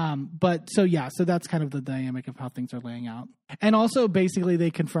 But so that's kind of the dynamic of how things are laying out. And also basically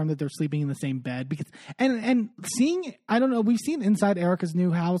they confirm that they're sleeping in the same bed because, and seeing, I don't know, we've seen inside Erica's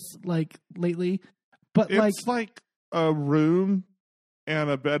new house like lately, but it's like a room and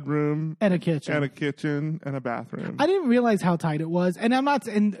a bedroom and a kitchen and a bathroom. I didn't realize how tight it was. And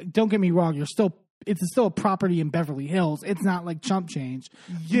and don't get me wrong, it's still a property in Beverly Hills. It's not like chump change.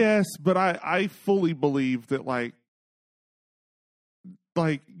 Yes, but I fully believe that like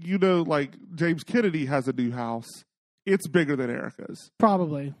James Kennedy has a new house. It's bigger than Erica's.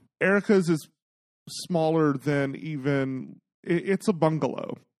 Probably. Erica's is smaller than it's a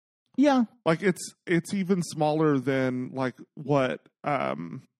bungalow. Yeah. Like it's even smaller than like what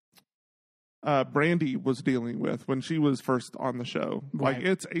Brandy was dealing with when she was first on the show. Right. Like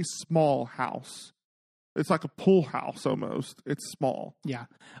it's a small house. It's like a pool house almost. It's small. Yeah.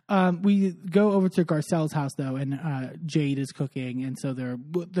 We go over to Garcelle's house though, and Jade is cooking, and so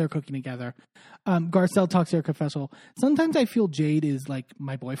they're cooking together. Garcelle talks to her confessional. Sometimes I feel Jade is like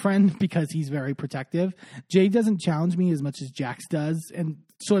my boyfriend because he's very protective. Jade doesn't challenge me as much as Jax does, and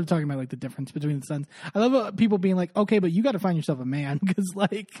sort of talking about like the difference between the sons. I love people being like, okay, but you got to find yourself a man because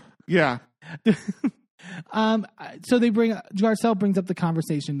like, yeah. So Garcelle brings up the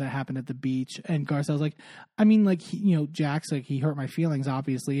conversation that happened at the beach, and Garcelle's like, I mean, like, Jax, like, he hurt my feelings,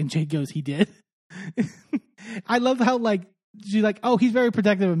 obviously, and Jade goes, he did. I love how, like, she's like, oh, he's very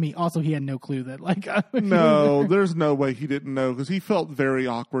protective of me. Also, he had no clue that, like, no, there's no way he didn't know because he felt very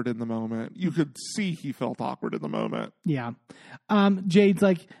awkward in the moment. You could see he felt awkward in the moment. Yeah. Jade's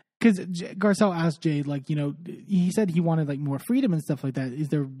like, because Garcelle asked Jade, like, he said he wanted like more freedom and stuff like that. Is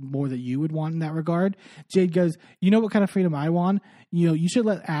there more that you would want in that regard? Jade goes, you know what kind of freedom I want? You should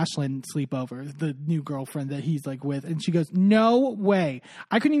let Ashlyn sleep over, the new girlfriend that he's like with. And she goes, no way.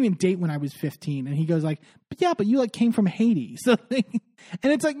 I couldn't even date when I was 15. And he goes like, but you like came from Haiti. So and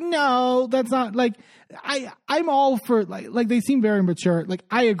it's like, no, that's not like, I'm all for like they seem very mature. Like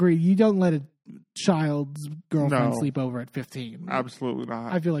I agree. You don't let a child's girlfriend sleep over at 15. Absolutely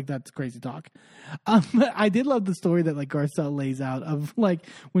not. I feel like that's crazy talk. I did love the story that like Garcelle lays out of like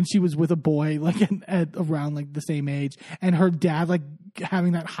when she was with a boy like at around like the same age, and her dad like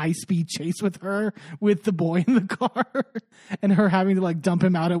having that high speed chase with her with the boy in the car, and her having to like dump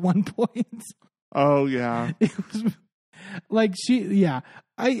him out at one point. Oh yeah. It was like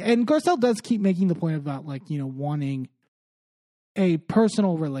and Garcelle does keep making the point about like wanting a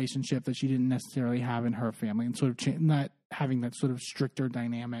personal relationship that she didn't necessarily have in her family, and sort of not having that sort of stricter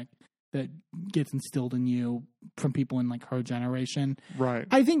dynamic that gets instilled in you from people in like her generation. Right.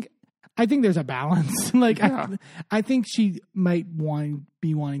 I think there's a balance. Like, yeah. I think she might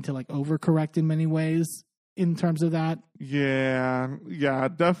be wanting to like overcorrect in many ways in terms of that. Yeah,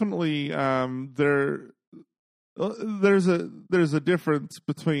 definitely. There's a difference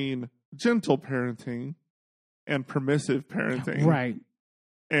between gentle parenting and permissive parenting. Right.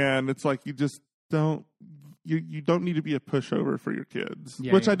 And it's like you just don't need to be a pushover for your kids.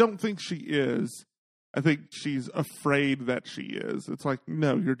 Yeah, which I don't think she is. I think she's afraid that she is. It's like,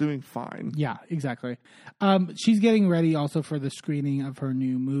 no, you're doing fine. Yeah, exactly. She's getting ready also for the screening of her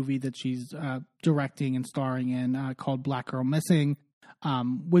new movie that she's directing and starring in called Black Girl Missing.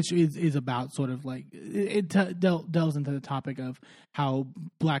 Which is about sort of like it delves into the topic of how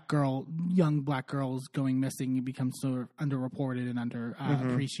young black girls going missing becomes sort of underreported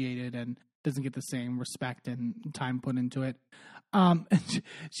and appreciated and doesn't get the same respect and time put into it.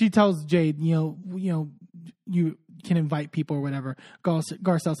 She tells Jade, you can invite people or whatever.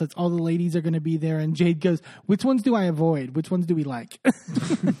 Garcelle says all the ladies are going to be there, and Jade goes, which ones do I avoid? Which ones do we like?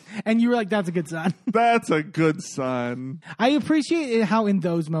 And you were like, that's a good son. That's a good son. I appreciate it how in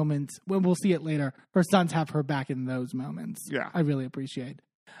those moments, when we'll see it later, her sons have her back in those moments. Yeah. I really appreciate.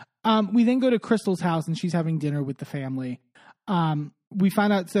 We then go to Crystal's house, and she's having dinner with the family. We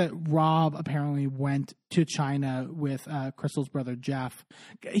find out that Rob apparently went to China with Crystal's brother Jeff.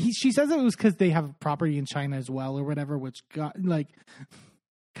 She says it was because they have property in China as well or whatever, which God,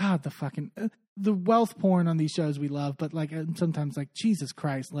 the fucking the wealth porn on these shows we love, but like sometimes like Jesus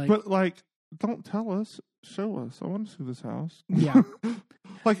Christ, like. But like, don't tell us, show us. I want to see this house. Yeah.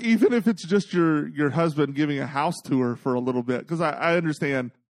 Like even if it's just your husband giving a house tour for a little bit, because I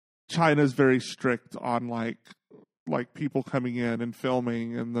understand China's very strict on like people coming in and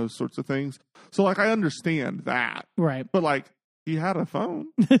filming and those sorts of things. So like, I understand that. Right. But like, he had a phone.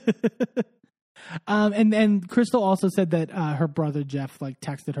 And Crystal also said that her brother Jeff like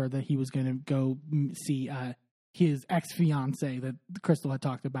texted her that he was going to go see his ex-fiance that Crystal had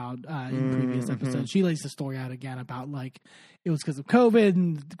talked about in previous episodes. She lays the story out again about like it was because of COVID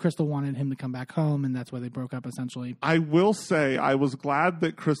and Crystal wanted him to come back home, and that's why they broke up essentially. I will say I was glad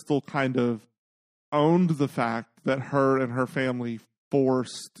that Crystal kind of owned the fact that her and her family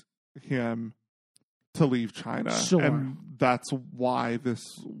forced him to leave China. Sure. And that's why this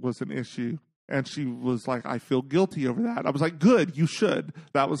was an issue. And she was like, I feel guilty over that. I was like, good, you should.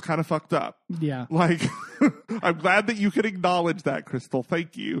 That was kind of fucked up. Yeah. Like, I'm glad that you could acknowledge that, Crystal.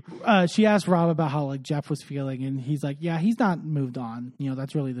 Thank you. She asked Rob about how like Jeff was feeling, and he's like, yeah, he's not moved on. You know,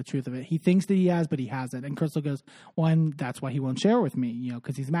 that's really the truth of it. He thinks that he has, but he hasn't. And Crystal goes, well, and that's why he won't share with me, you know,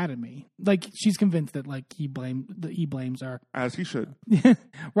 because he's mad at me. Like, she's convinced that like he blames her. As he should.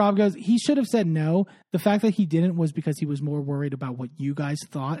 Rob goes, he should have said no. The fact that he didn't was because he was more worried about what you guys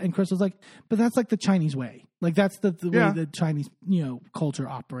thought. And Crystal's like, but that's like the Chinese way. Like that's the way the Chinese, you know, culture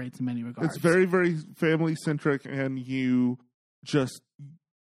operates in many regards. It's very, very family centric, and you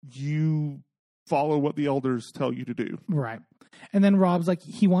follow what the elders tell you to do. Right. And then Rob's like,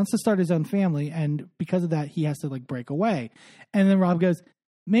 he wants to start his own family, and because of that, he has to like break away. And then Rob goes,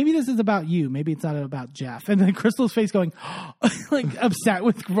 maybe this is about you. Maybe it's not about Jeff. And then Crystal's face going, like upset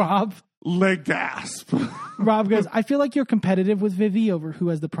with Rob. Leg gasp. Rob goes, I feel like you're competitive with Vivi over who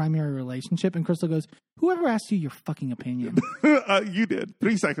has the primary relationship. And Crystal goes, whoever asked you your fucking opinion? You did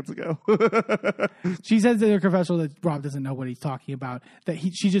 3 seconds ago. She says in her confessional that Rob doesn't know what he's talking about, that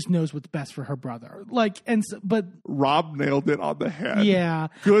she just knows what's best for her brother. Like, and so, but Rob nailed it on the head. Yeah.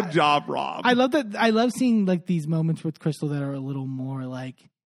 Good job, Rob. I love that. I love seeing like these moments with Crystal that are a little more like,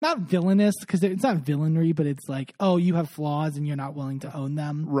 not villainous, because it's not villainry, but it's like, oh, you have flaws and you're not willing to own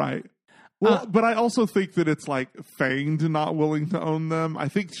them. Right. Well, but I also think that it's like feigned not willing to own them. I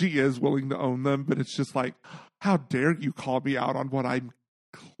think she is willing to own them, but it's just like, how dare you call me out on what I'm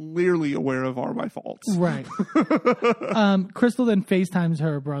clearly aware of are my faults. Right. Crystal then FaceTimes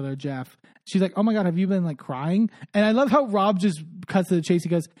her brother, Jeff. She's like, oh my God, have you been like crying? And I love how Rob just cuts to the chase. He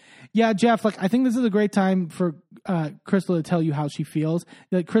goes, yeah, Jeff, like I think this is a great time for Crystal to tell you how she feels.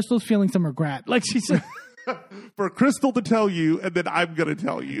 Like Crystal's feeling some regret. Like she said. For Crystal to tell you, and then I'm going to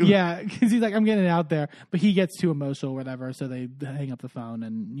tell you. Yeah, because he's like, I'm getting it out there. But he gets too emotional or whatever, so they hang up the phone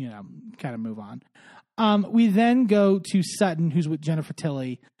and, you know, kind of move on. We then go to Sutton, who's with Jennifer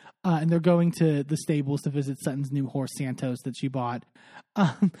Tilly, and they're going to the stables to visit Sutton's new horse, Santos, that she bought.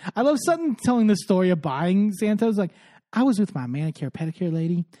 I love Sutton telling the story of buying Santos. Like, I was with my manicure pedicure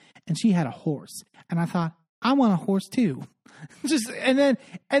lady, and she had a horse. And I thought, I want a horse too. And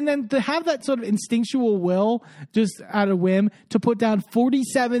then to have that sort of instinctual will, just out of whim, to put down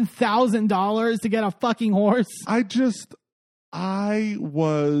 $47,000 to get a fucking horse. I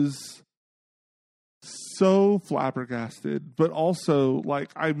was so flabbergasted, but also like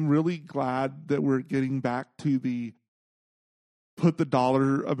I'm really glad that we're getting back to the put the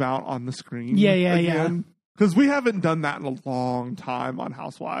dollar amount on the screen. Yeah. Because we haven't done that in a long time on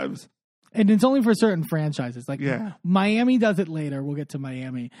Housewives. And it's only for certain franchises. Like Miami does it later. We'll get to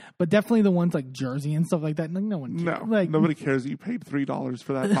Miami. But definitely the ones like Jersey and stuff like that. Like, no one cares. No, like, nobody cares that you paid $3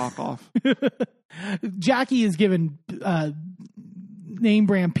 for that knockoff. Jackie is given name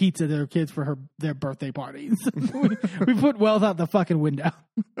brand pizza to their kids for their birthday parties. we put wealth out the fucking window.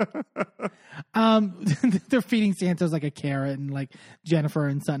 They're feeding Santos like a carrot, and like Jennifer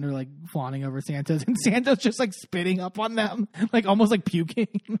and Sutton are like fawning over Santos, and Santos just like spitting up on them, like almost like puking.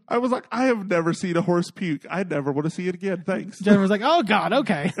 I was like, I have never seen a horse puke. I never want to see it again. Thanks. Jennifer's like, oh God,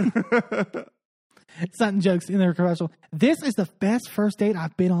 okay. Sutton jokes in their commercial, this is the best first date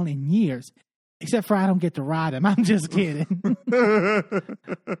I've been on in years. Except for I don't get to ride him. I'm just kidding.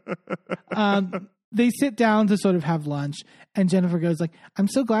 They sit down to sort of have lunch, and Jennifer goes like, I'm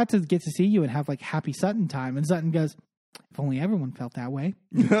so glad to get to see you and have like happy Sutton time. And Sutton goes, if only everyone felt that way.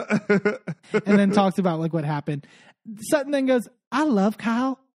 And then talks about like what happened. Sutton then goes, I love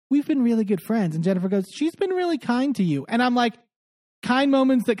Kyle. We've been really good friends. And Jennifer goes, she's been really kind to you. And I'm like, kind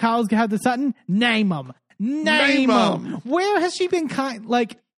moments that Kyle's had to Sutton? Name them. Name them. Where has she been kind?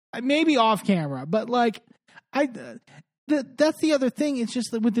 Like, maybe off camera, but like, that's the other thing. It's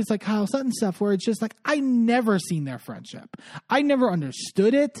just with this like Kyle Sutton stuff where it's just like, I never seen their friendship. I never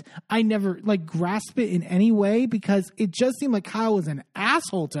understood it. I never like grasped it in any way because it just seemed like Kyle was an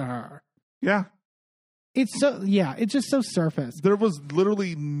asshole to her. Yeah. It's just so surface. There was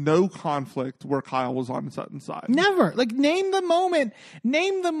literally no conflict where Kyle was on Sutton's side. Never. Like, name the moment,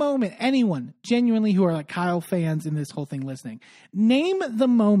 anyone genuinely who are like Kyle fans in this whole thing listening. Name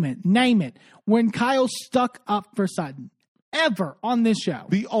it, when Kyle stuck up for Sutton. Ever on this show.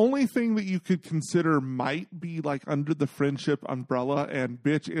 The only thing that you could consider might be like under the friendship umbrella and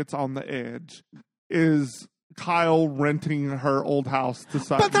bitch, it's on the edge, is Kyle renting her old house to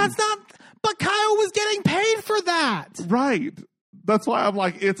Sutton. But that's not. But Kyle was getting paid for that. Right. That's why I'm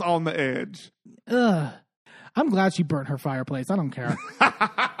like, it's on the edge. Ugh. I'm glad she burnt her fireplace. I don't care.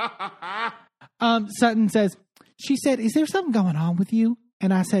 Sutton says, she said, is there something going on with you?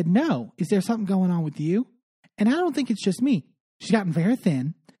 And I said, no. Is there something going on with you? And I don't think it's just me. She's gotten very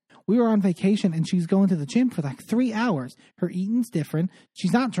thin. We were on vacation and she's going to the gym for like 3 hours. Her eating's different.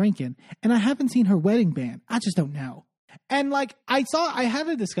 She's not drinking. And I haven't seen her wedding band. I just don't know. And like, I had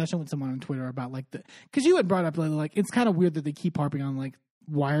a discussion with someone on Twitter about like because you had brought up like, it's kind of weird that they keep harping on like,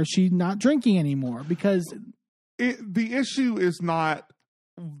 why is she not drinking anymore? Because the issue is not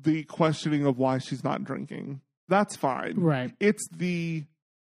the questioning of why she's not drinking. That's fine. Right. It's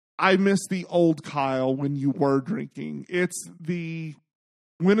I miss the old Kyle when you were drinking. It's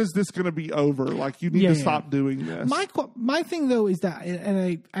when is this going to be over? Like, you need to stop doing this. My thing, though, is that,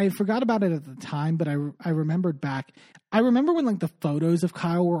 and I forgot about it at the time, but I remembered back. I remember when, like, the photos of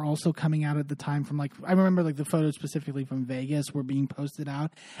Kyle were also coming out at the time from, like, I remember, like, the photos specifically from Vegas were being posted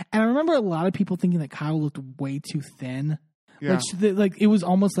out. And I remember a lot of people thinking that Kyle looked way too thin. Yeah. Like, it was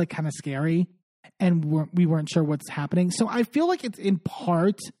almost, like, kind of scary. And we weren't sure what's happening. So I feel like it's in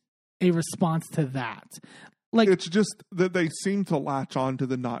part a response to that. Like, it's just that they seem to latch on to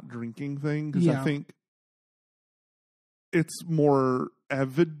the not drinking thing because I think it's more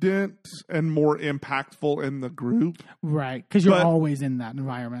evident and more impactful in the group. Right, because you're always in that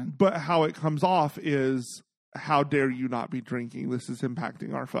environment. But how it comes off is, how dare you not be drinking? This is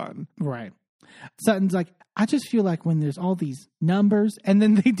impacting our fun. Right. Sutton's like, I just feel like when there's all these numbers, and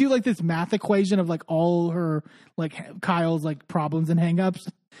then they do like this math equation of like all her, like Kyle's like problems and hangups.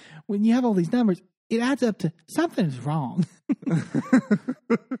 When you have all these numbers, it adds up to something's wrong.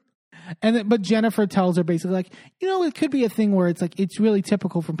 But Jennifer tells her basically like, it could be a thing where it's like, it's really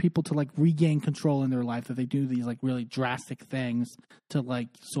typical for people to like regain control in their life, that they do these like really drastic things to like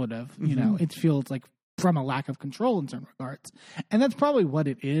sort of, it feels like from a lack of control in certain regards. And that's probably what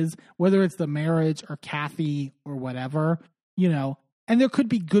it is, whether it's the marriage or Kathy or whatever, and there could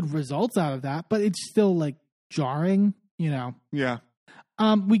be good results out of that, but it's still like jarring, Yeah.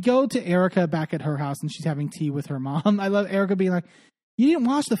 We go to Erica back at her house and she's having tea with her mom. I love Erica being like, you didn't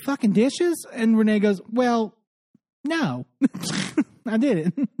wash the fucking dishes? And Renee goes, well, no, I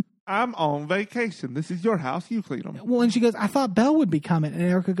didn't. I'm on vacation. This is your house. You clean them. Well, and she goes, I thought Belle would be coming. And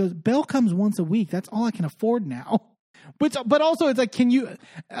Erica goes, Belle comes once a week. That's all I can afford now. But also it's like, can you,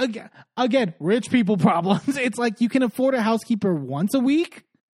 again, rich people problems. It's like, you can afford a housekeeper once a week.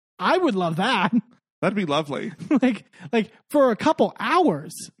 I would love that. That'd be lovely. like for a couple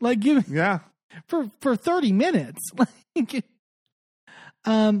hours, like for 30 minutes, like,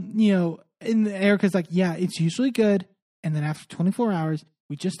 and Erica's like, yeah, it's usually good. And then after 24 hours,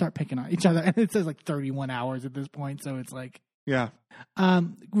 we just start picking on each other. And it says like 31 hours at this point. So it's like, yeah.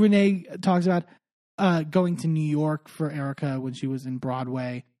 Renee talks about, going to New York for Erica when she was in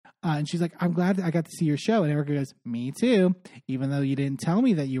Broadway. And she's like, I'm glad that I got to see your show. And Erica goes, me too, even though you didn't tell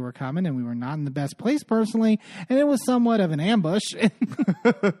me that you were coming and we were not in the best place personally. And it was somewhat of an ambush.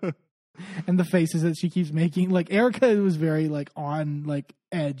 And the faces that she keeps making, like Erica was very like on like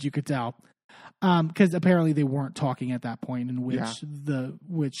edge, you could tell. Because apparently they weren't talking at that point in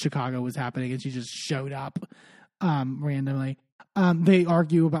which Chicago was happening. And she just showed up randomly. They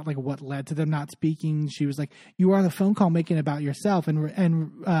argue about like what led to them not speaking. She was like, you were on the phone call making it about yourself. And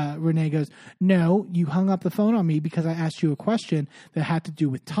Renee goes, no, you hung up the phone on me because I asked you a question that had to do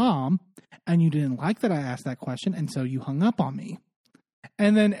with Tom and you didn't like that I asked that question. And so you hung up on me.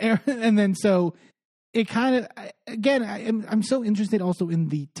 And then so it kind of, again, I'm so interested also in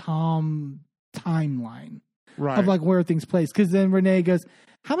the Tom timeline of like where things place. Cause then Renee goes,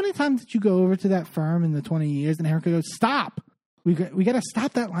 how many times did you go over to that firm in the 20 years? And Erica goes, stop. We got to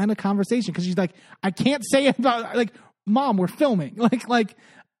stop that line of conversation. Cause she's like, I can't say it about like, Mom, we're filming. Like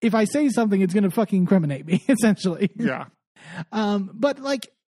if I say something, it's going to fucking incriminate me essentially. Yeah. But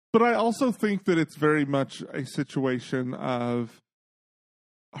I also think that it's very much a situation of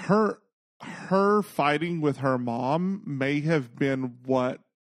her fighting with her mom may have been what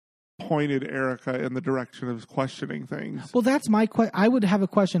pointed Erica in the direction of questioning things. Well, that's my question. I would have a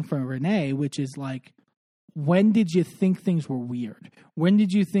question for Renee, which is like, when did you think things were weird? When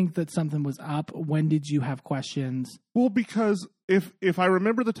did you think that something was up? When did you have questions? Well, because if I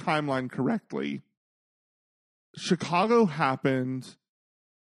remember the timeline correctly, Chicago happened.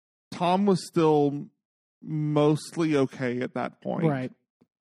 Tom was still mostly okay at that point. Right.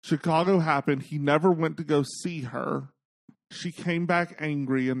 Chicago happened. He never went to go see her. She came back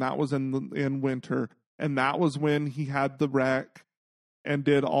angry, and that was in winter. And that was when he had the wreck. and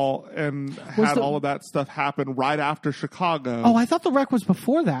had all of that stuff happen right after Chicago. Oh, I thought the wreck was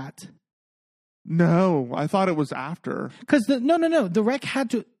before that. No, I thought it was after. Because no, the wreck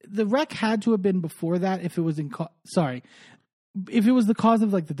had to have been before that if it was if it was the cause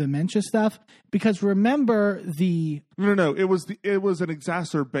of like the dementia stuff. Because remember No, it was an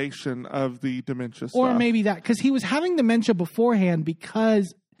exacerbation of the dementia stuff. Or maybe that, because he was having dementia beforehand,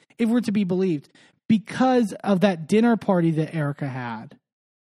 because if we're to be believed, because of that dinner party that Erica had,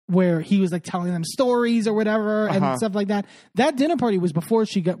 where he was like telling them stories or whatever and stuff like that. That dinner party was before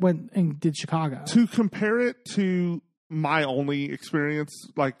she went and did Chicago. To compare it to my only experience,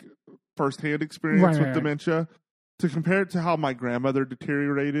 like firsthand experience with dementia, to compare it to how my grandmother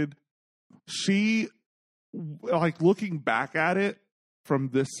deteriorated, she, like looking back at it from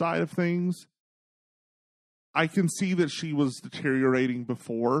this side of things, I can see that she was deteriorating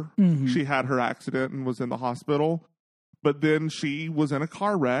before she had her accident and was in the hospital. But then she was in a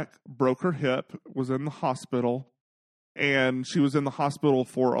car wreck, broke her hip, was in the hospital, and she was in the hospital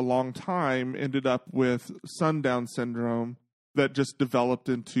for a long time, ended up with sundown syndrome that just developed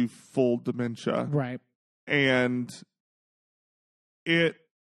into full dementia. Right. And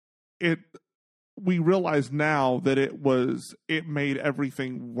we realize now that it made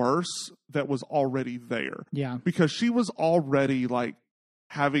everything worse that was already there. Yeah. Because she was already like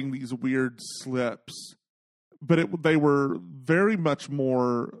having these weird slips, but they were very much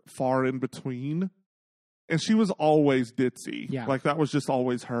more far in between. And she was always ditzy. Yeah. Like that was just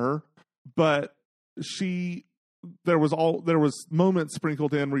always her. But there was moments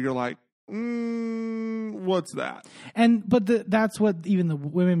sprinkled in where you're like, what's that? But that's what even the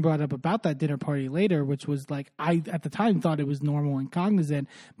women brought up about that dinner party later, which was like, I at the time thought it was normal and cognizant,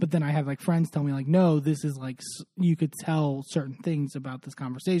 but then I had like friends tell me like, no, this is like, you could tell certain things about this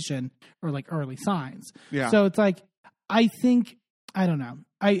conversation or like early signs. Yeah. So it's like, I think, I don't know.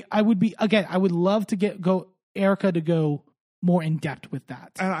 I would love to Erica to go more in depth with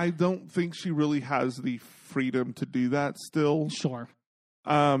that. And I don't think she really has the freedom to do that still. Sure.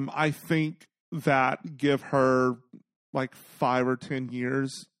 I think that give her like 5 or 10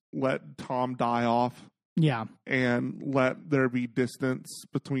 years, let Tom die off. Yeah. And let there be distance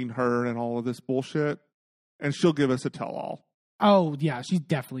between her and all of this bullshit. And she'll give us a tell-all. Oh, yeah, she's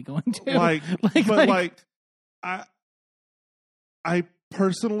definitely going to. I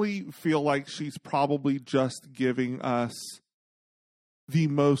personally feel like she's probably just giving us the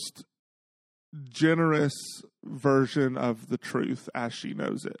most generous version of the truth as she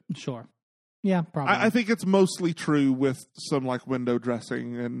knows it. Sure. Yeah, probably. I think it's mostly true with some like window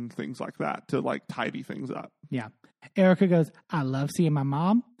dressing and things like that to like tidy things up. Yeah. Erica goes, I love seeing my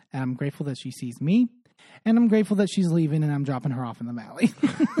mom, and I'm grateful that she sees me, and I'm grateful that she's leaving and I'm dropping her off in the valley.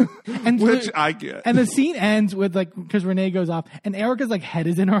 Which I get. And the scene ends with like, because Renee goes off and Erica's like head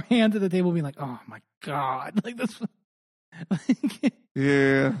is in her hands at the table being like, oh my God. Like this.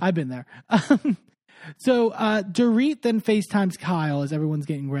 Yeah. I've been there. So Dorit then FaceTimes Kyle as everyone's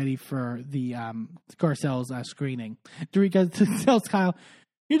getting ready for the Garcelle's screening. Dorit tells Kyle,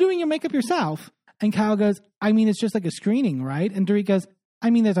 you're doing your makeup yourself. And Kyle goes, I mean, it's just like a screening, right? And Dorit goes, I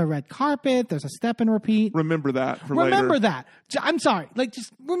mean, there's a red carpet, there's a step and repeat. Remember that for later. Remember that. I'm sorry. Like,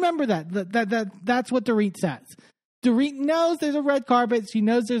 just remember that. That's what Dorit says. Dorit knows there's a red carpet. She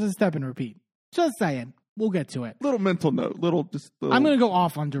knows there's a step and repeat. Just saying. We'll get to it. Little mental note. I'm going to go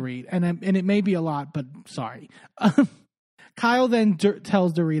off on Dorit, and it may be a lot, but sorry. Kyle then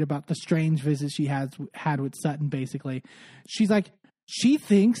tells Dorit about the strange visit she had with Sutton, basically. She's like, she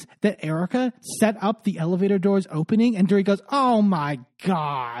thinks that Erica set up the elevator doors opening, and Dorit goes, oh my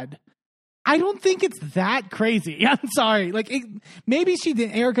God. I don't think it's that crazy. I'm sorry. Like, maybe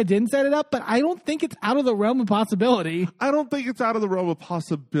Erica didn't set it up, but I don't think it's out of the realm of possibility. I don't think it's out of the realm of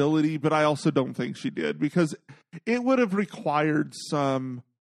possibility, but I also don't think she did, because it would have required some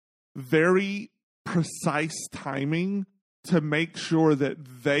very precise timing to make sure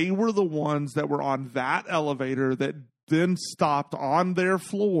that they were the ones that were on that elevator that then stopped on their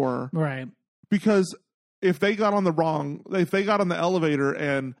floor. Right. Because if they got on the elevator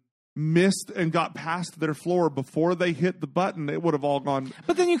and missed and got past their floor before they hit the button, it would have all gone.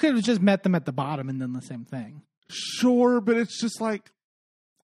 But then you could have just met them at the bottom and done the same thing. Sure, but it's just like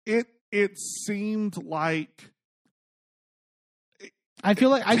it seemed like I feel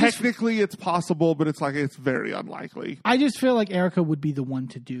like technically it's possible, but it's like it's very unlikely. I just feel like Erica would be the one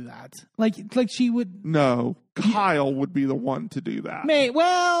to do that. Like she would. No, Kyle would be the one to do that.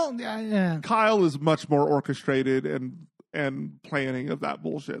 Yeah. Kyle is much more orchestrated and planning of that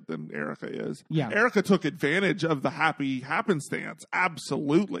bullshit than Erica is. Yeah. Erica took advantage of the happy happenstance,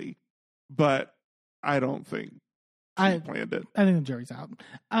 absolutely. But I don't think planned it. I think the jury's out.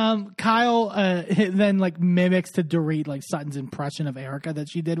 Kyle then like mimics to Dorit like Sutton's impression of Erica that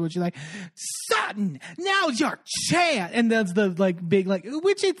she did, which is like, Sutton, now's your chance, and that's the like big like,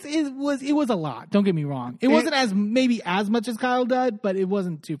 which it was a lot. Don't get me wrong, it wasn't as much as Kyle did, but it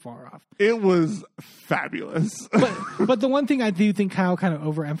wasn't too far off. It was fabulous. but the one thing I do think Kyle kind of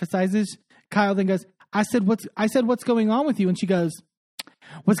overemphasizes. Kyle then goes, I said what's going on with you, and she goes,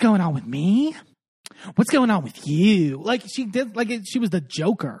 what's going on with me? What's going on with you? Like she did, like she was the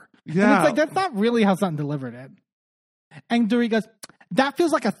Joker. Yeah, and it's like that's not really how Sutton delivered it. And Dorit goes, "That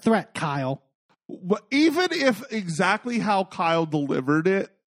feels like a threat, Kyle." Even if exactly how Kyle delivered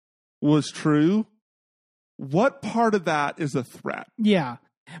it was true, what part of that is a threat? Yeah.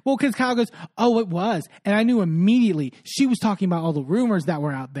 Well, because Kyle goes, "Oh, it was," and I knew immediately she was talking about all the rumors that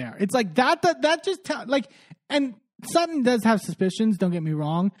were out there. It's like that just like and. Sutton does have suspicions, don't get me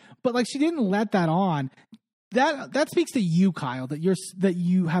wrong, but like she didn't let that on. That speaks to you, Kyle, that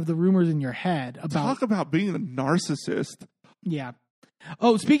you have the rumors in your head about. Talk about being a narcissist. Yeah.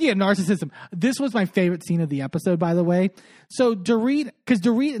 Oh, speaking of narcissism, this was my favorite scene of the episode, by the way. So Dorit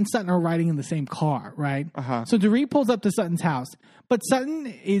and Sutton are riding in the same car, right? Uh-huh. So Dorit pulls up to Sutton's house, but Sutton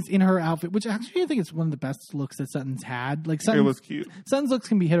is in her outfit, which actually I think it's one of the best looks that Sutton's had. Like it was cute. Sutton's looks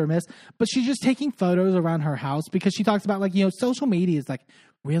can be hit or miss, but she's just taking photos around her house because she talks about like, social media is like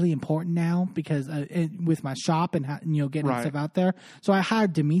really important now because with my shop and getting right. stuff out there. So I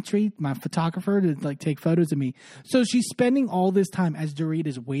hired Dimitri, my photographer, to like take photos of me. So she's spending all this time as Dorit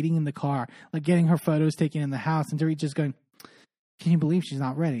is waiting in the car, like getting her photos taken in the house, and Dorit just going, "Can you believe she's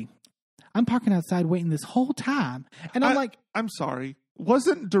not ready? I'm parking outside waiting this whole time." And I'm sorry.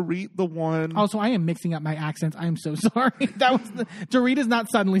 Wasn't Dorit the one? Also, I am mixing up my accents. I am so sorry. Dorit is not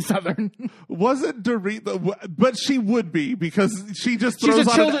suddenly Southern. Wasn't Dorit but she would be because she just throws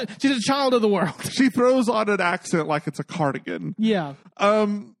she's a child of the world. She throws on an accent like it's a cardigan. Yeah.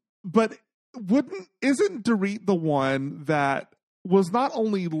 But isn't Dorit the one that was not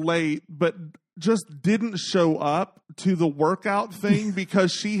only late, but just didn't show up to the workout thing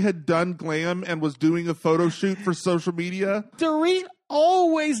because she had done glam and was doing a photo shoot for social media? Dorit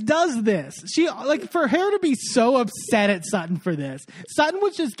always does this. She for her to be so upset at Sutton for this. Sutton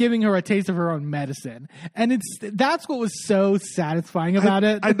was just giving her a taste of her own medicine, and that's what was so satisfying about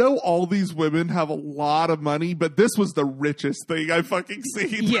it. I know all these women have a lot of money, but this was the richest thing I've fucking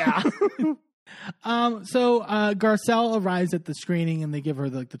seen. Yeah. So Garcelle arrives at the screening and they give her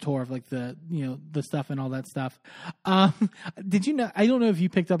the tour of like the stuff and all that stuff. Did you know? I don't know if you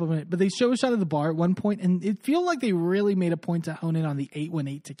picked up on it, but they show a shot of the bar at one point, and it feels like they really made a point to hone in on the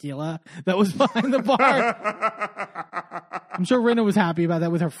 818 tequila that was behind the bar. I'm sure Rinna was happy about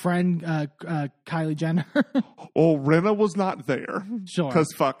that with her friend Kylie Jenner. Well, Rinna was not there. Sure,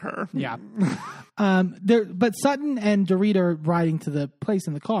 because fuck her. Yeah. But Sutton and Dorit are riding to the place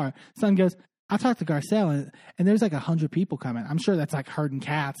in the car. Sutton goes, I talked to Garcelle, and there's like 100 people coming. I'm sure that's like herding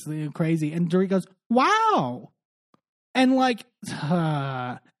cats, crazy. And Dorit goes, wow. And like,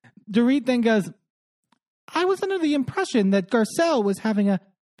 Dorit then goes, I was under the impression that Garcelle was having a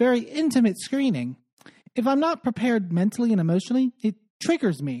very intimate screening. If I'm not prepared mentally and emotionally, it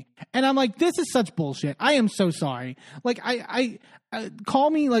triggers me. And I'm like, this is such bullshit. I am so sorry. Like, I call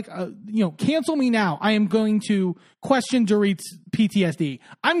me like, cancel me now. I am going to question Dorit's PTSD.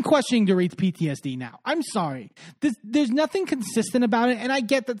 I'm questioning Dorit's PTSD now. I'm sorry. There's nothing consistent about it. And I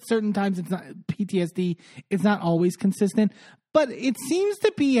get that certain times it's not PTSD. It's not always consistent. But it seems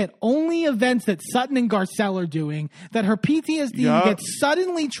to be at only events that Sutton and Garcelle are doing that her PTSD gets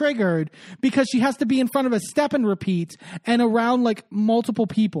suddenly triggered because she has to be in front of a step and repeat and around like multiple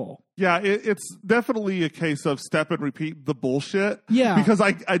people. Yeah, it's definitely a case of step and repeat the bullshit. Yeah. Because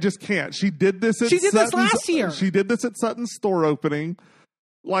I just can't. She did this at this last year. She did this at Sutton's store opening.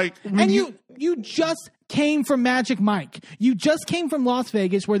 Like, and you just came from Magic Mike. You just came from Las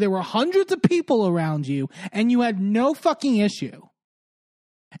Vegas where there were hundreds of people around you and you had no fucking issue.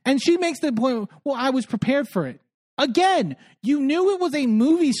 And she makes the point, well, I was prepared for it. Again, you knew it was a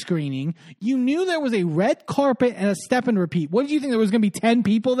movie screening. You knew there was a red carpet and a step and repeat. What did you think? There was going to be 10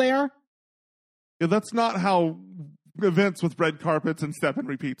 people there? Yeah, that's not how events with red carpets and step and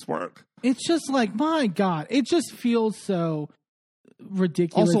repeats work. It's just like, my God, it just feels so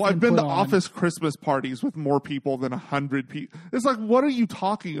ridiculous. Also, I've been to office Christmas parties with more people than 100 people. It's like, what are you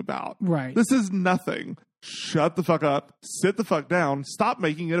talking about? Right. This is nothing. Shut the fuck up. Sit the fuck down. Stop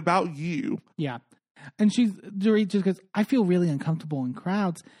making it about you. Yeah. And Dorit just goes, I feel really uncomfortable in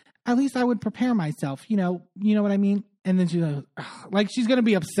crowds. At least I would prepare myself. You know what I mean? And then she goes, like she's going to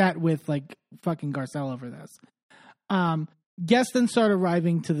be upset with like fucking Garcelle over this. Guests then start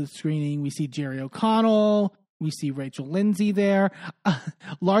arriving to the screening. We see Jerry O'Connell. We see Rachel Lindsay there.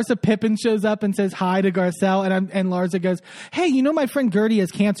 Larsa Pippen shows up and says hi to Garcelle. And Larsa goes, hey, you know my friend Gertie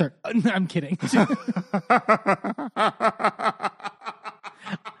has cancer. I'm kidding.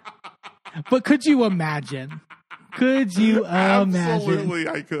 But could you imagine? Could you imagine? Absolutely,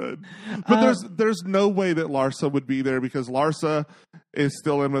 I could. But there's no way that Larsa would be there because Larsa is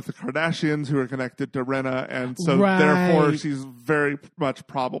still in with the Kardashians who are connected to Rinna, and so therefore she's very much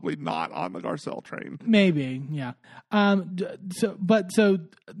probably not on the Garcelle train. Maybe, yeah. So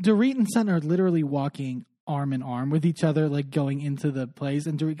Dorit and Sutton are literally walking arm in arm with each other, like going into the place,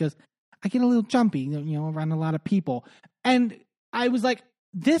 and Dorit goes, I get a little jumpy, around a lot of people. And I was like,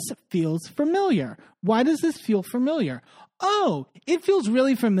 this feels familiar. Why does this feel familiar? Oh, it feels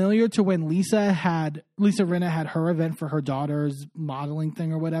really familiar to when Lisa Rinna had her event for her daughter's modeling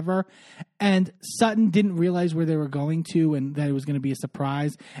thing or whatever. And Sutton didn't realize where they were going to and that it was going to be a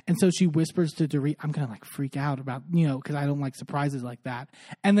surprise. And so she whispers to Dorit, I'm going to freak out about, because I don't like surprises like that.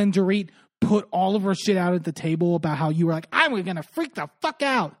 And then Dorit put all of her shit out at the table about how you were like, I'm going to freak the fuck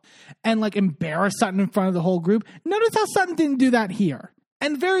out and embarrass Sutton in front of the whole group. Notice how Sutton didn't do that here.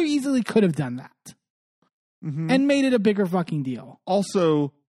 And very easily could have done that. Mm-hmm. And made it a bigger fucking deal.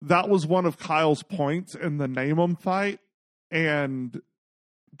 Also, that was one of Kyle's points in the Name 'em fight. And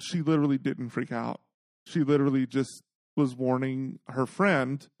she literally didn't freak out. She literally just was warning her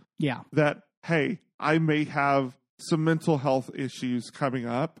friend that, hey, I may have some mental health issues coming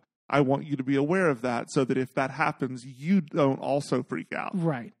up. I want you to be aware of that so that if that happens, you don't also freak out.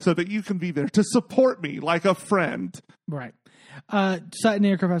 Right. So that you can be there to support me like a friend. Right. Sutton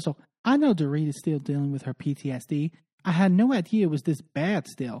and Professor, I know Dorit is still dealing with her PTSD. I had no idea it was this bad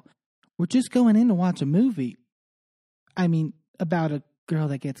still. We're just going in to watch a movie. I mean, about a girl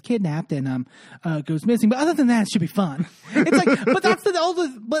that gets kidnapped and goes missing. But other than that, it should be fun. It's like, but that's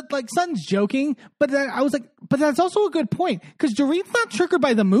Sutton's joking. But then I was like, but that's also a good point because Dorit's not triggered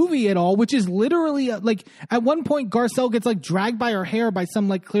by the movie at all, which is literally at one point Garcelle gets dragged by her hair by some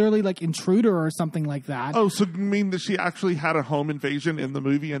clearly intruder or something like that. Oh, so you mean that she actually had a home invasion in the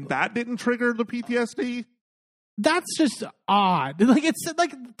movie and that didn't trigger the PTSD? That's just odd. It's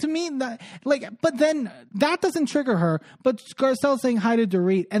to me that but then that doesn't trigger her. But Garcelle saying hi to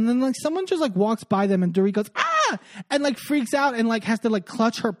Dorit, and then someone just walks by them, and Dorit goes and freaks out and has to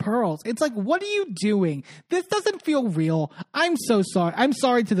clutch her pearls. It's what are you doing? This doesn't feel real. I'm so sorry. I'm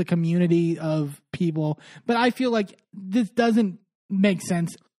sorry to the community of people, but I feel like this doesn't make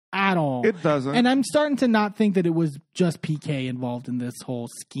sense at all. It doesn't, and I'm starting to not think that it was just PK involved in this whole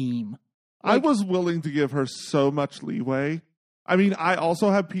scheme. I was willing to give her so much leeway. I mean, I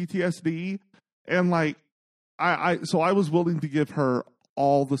also have PTSD, and so I was willing to give her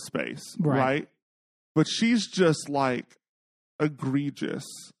all the space, right? But she's just egregious.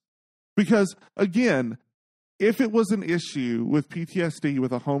 Because again, if it was an issue with PTSD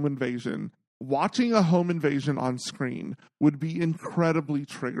with a home invasion, watching a home invasion on screen would be incredibly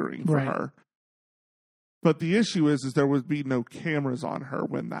triggering for her. But the issue is there would be no cameras on her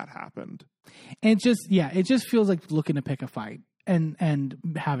when that happened. And it just feels like looking to pick a fight and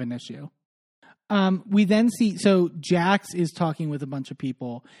have an issue. We then see, so Jax is talking with a bunch of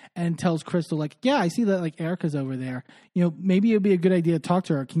people and tells Crystal, I see that Erica's over there. Maybe it'd be a good idea to talk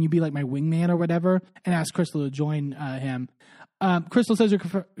to her. Can you be my wingman or whatever? And ask Crystal to join him. Crystal says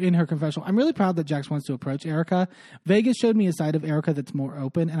in her confessional, I'm really proud that Jax wants to approach Erica. Vegas showed me a side of Erica that's more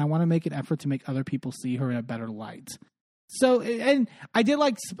open, and I want to make an effort to make other people see her in a better light. So, and I did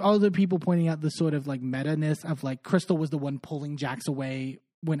other people pointing out the sort of meta-ness of Crystal was the one pulling Jax away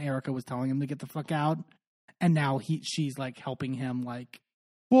when Erica was telling him to get the fuck out. And now she's helping him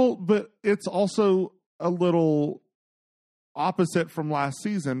Well, but it's also a little opposite from last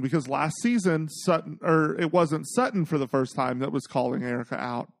season because last season it wasn't Sutton for the first time that was calling Erica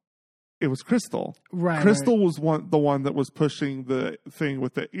out. It was Crystal. Right. Crystal was the one that was pushing the thing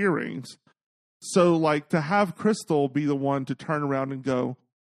with the earrings. So to have Crystal be the one to turn around and go,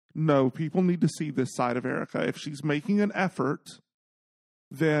 no, people need to see this side of Erica. If she's making an effort,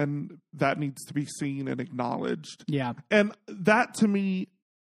 then that needs to be seen and acknowledged. Yeah. And that to me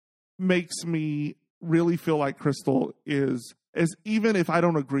makes me really feel like Crystal is, as even if I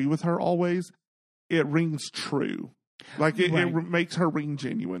don't agree with her always, it rings true. It makes her ring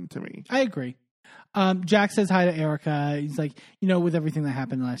genuine to me. I agree. Jack says hi to Erica. He's with everything that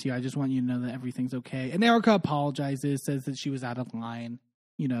happened last year, I just want you to know that everything's okay. And Erica apologizes, says that she was out of line.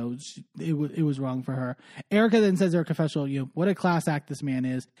 It was wrong for her. Erica then says in her confessional, what a class act this man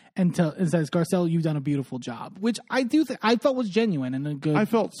is, and says, Garcelle, you've done a beautiful job, which I do I felt was genuine and a good. I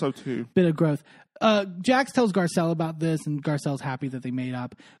felt so too. Bit of growth. Jax tells Garcelle about this, and Garcelle's happy that they made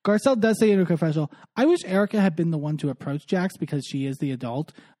up. Garcelle does say in her confessional, I wish Erica had been the one to approach Jax because she is the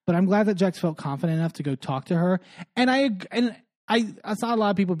adult, but I'm glad that Jax felt confident enough to go talk to her. And I saw a lot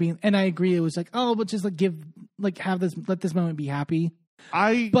of people being, and I agree, it was like, oh, but just let this moment be happy.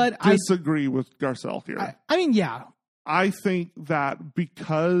 I disagree with Garcelle here. I mean, yeah. I think that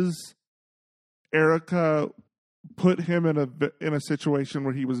because Erica put him in a situation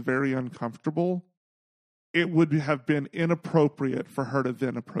where he was very uncomfortable, it would have been inappropriate for her to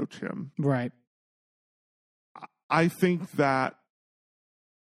then approach him. Right. I think that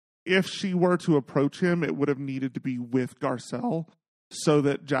if she were to approach him, it would have needed to be with Garcelle so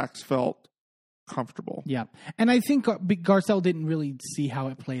that Jax felt comfortable. Yeah. And I think Garcelle didn't really see how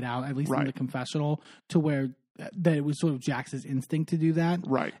it played out, at least in the confessional, to where that it was sort of Jax's instinct to do that.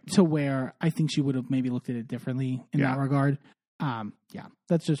 Right. To where I think she would have maybe looked at it differently in that regard. Yeah,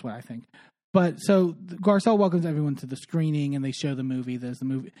 that's just what I think. But so Garcelle welcomes everyone to the screening and they show the movie. There's the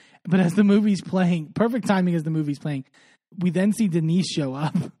movie. But as the movie's playing, perfect timing as the movie's playing, we then see Denise show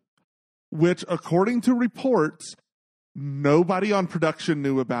up. Which, according to reports, nobody on production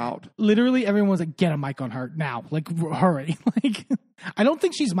knew about. Literally, everyone was like, get a mic on her now. Like, hurry. Like, I don't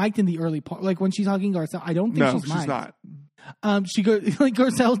think she's mic'd in the early part. Like, when she's hugging Garcelle, I don't think she's mic'd. No, she's not. She goes, like,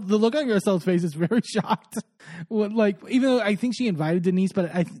 Garcelle, the look on Garcelle's face is very shocked. Like, even though I think she invited Denise,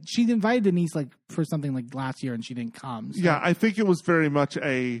 but she invited Denise, like, for something like last year and she didn't come. So. Yeah, I think it was very much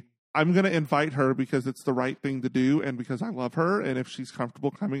I'm going to invite her because it's the right thing to do and because I love her. And if she's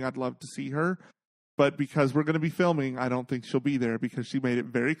comfortable coming, I'd love to see her. But because we're going to be filming, I don't think she'll be there because she made it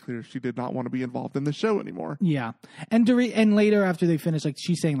very clear she did not want to be involved in the show anymore. Yeah. And Dorit, and later after they finish, like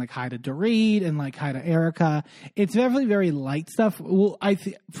she's saying like hi to Dorit and like hi to Erica. It's definitely very light stuff. Well,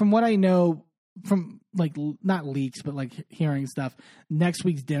 from what I know from like not leaks, but like hearing stuff, next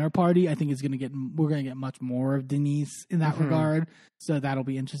week's dinner party, I think we're going to get much more of Denise in that regard. So that'll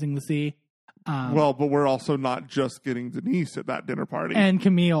be interesting to see. Well, but we're also not just getting Denise at that dinner party. And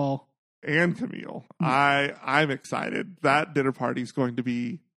Camille. I'm excited. That dinner party is going to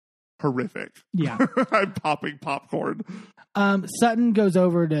be horrific. Yeah. I'm popping popcorn. Sutton goes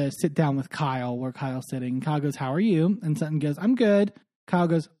over to sit down with Kyle where Kyle's sitting. Kyle goes, how are you? And Sutton goes, I'm good. Kyle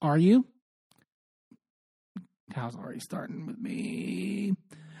goes, are you? Kyle's already starting with me.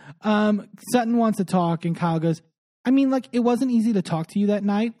 Sutton wants to talk and Kyle goes, I mean, like, it wasn't easy to talk to you that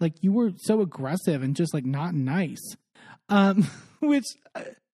night. Like, you were so aggressive and just, like, not nice. Which...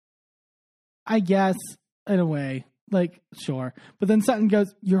 I guess, in a way, like, sure. But then Sutton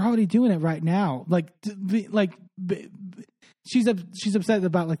goes, you're already doing it right now. She's upset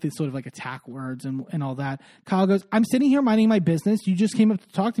about, like, these sort of, like, attack words and all that. Kyle goes, I'm sitting here minding my business. You just came up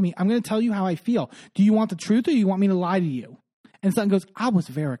to talk to me. I'm going to tell you how I feel. Do you want the truth or do you want me to lie to you? And Sutton goes, I was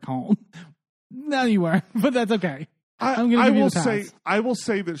very calm. No, you weren't, but that's okay. I will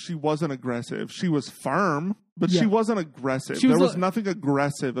say that she wasn't aggressive. She was firm, but she wasn't aggressive. There was nothing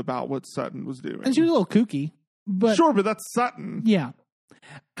aggressive about what Sutton was doing. And she was a little kooky. But sure, but that's Sutton. Yeah.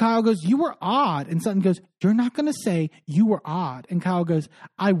 Kyle goes, you were odd. And Sutton goes, you're not going to say you were odd. And Kyle goes,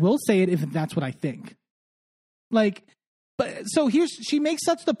 I will say it if that's what I think. Like, but so she makes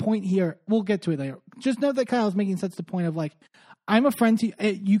such the point here. We'll get to it later. Just note that Kyle's making such the point of like, I'm a friend to you.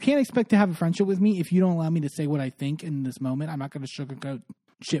 You can't expect to have a friendship with me if you don't allow me to say what I think in this moment. I'm not going to sugarcoat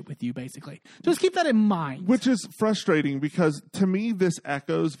shit with you, basically. Just keep that in mind. Which is frustrating because to me, this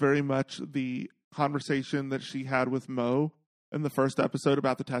echoes very much the conversation that she had with Mo in the first episode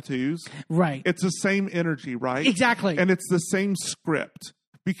about the tattoos. Right. It's the same energy, right? Exactly. And it's the same script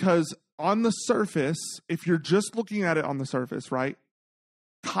because on the surface, if you're just looking at it on the surface, right?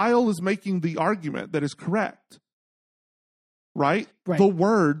 Kyle is making the argument that is correct. Right? The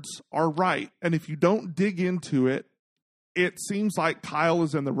words are right. And if you don't dig into it, it seems like Kyle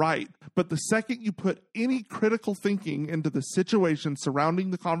is in the right. But the second you put any critical thinking into the situation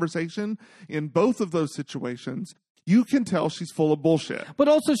surrounding the conversation, in both of those situations, you can tell she's full of bullshit. But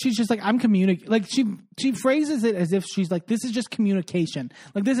also she's just like, I'm communicating. Like she phrases it as if she's like, this is just communication.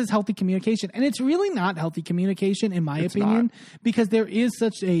 Like this is healthy communication. And it's really not healthy communication in my opinion, because there is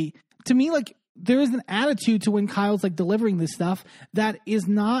such a, to me, like, there is an attitude to when Kyle's like delivering this stuff that is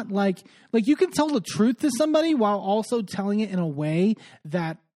not like you can tell the truth to somebody while also telling it in a way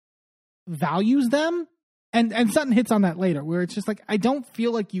that values them. And Sutton hits on that later where it's just like, I don't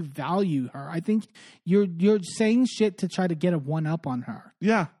feel like you value her. I think you're saying shit to try to get a one up on her.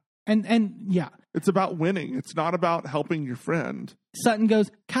 Yeah. And yeah. It's about winning. It's not about helping your friend. Sutton goes,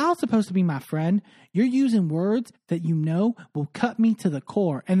 Kyle's supposed to be my friend. You're using words that you know will cut me to the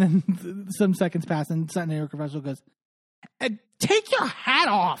core. And then some seconds pass and Sutton, our professional, goes, And take your hat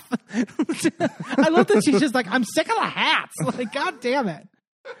off. I love that she's just like, I'm sick of the hats. Like, God damn it.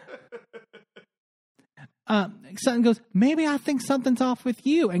 Sutton goes, maybe I think something's off with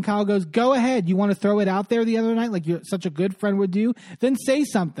you. And Kyle goes, go ahead. You want to throw it out there the other night like you're such a good friend would do? Then say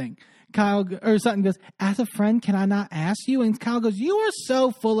something. Sutton goes, as a friend, can I not ask you? And Kyle goes, you are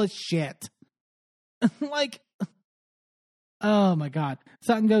so full of shit. Like, oh my God.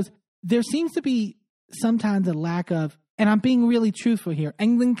 Sutton goes, there seems to be sometimes a lack of, and I'm being really truthful here.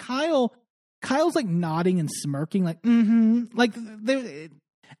 And then Kyle's like nodding and smirking, like, like there.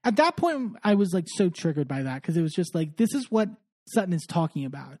 At that point, I was like so triggered by that because it was just like, this is what Sutton is talking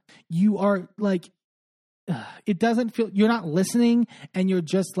about. You are like, it doesn't feel, you're not listening and you're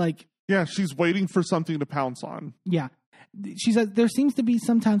just like. Yeah, she's waiting for something to pounce on. Yeah. She says, there seems to be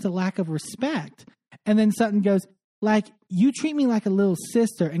sometimes a lack of respect. And then Sutton goes, like, you treat me like a little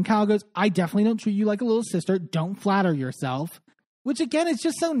sister. And Kyle goes, I definitely don't treat you like a little sister. Don't flatter yourself. Which again, is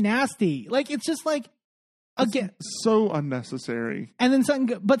just so nasty. Like, it's just like, again, so unnecessary. And then Sutton,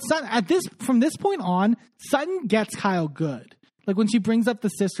 from this point on, Sutton gets Kyle good. Like when she brings up the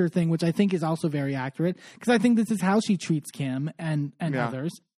sister thing, which I think is also very accurate, because I think this is how she treats Kim and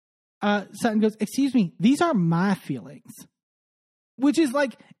others. Sutton goes, excuse me, these are my feelings. Which is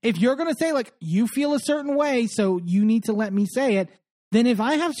like, if you're going to say like, you feel a certain way, so you need to let me say it, then if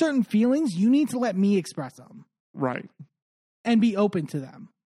I have certain feelings, you need to let me express them. Right. And be open to them.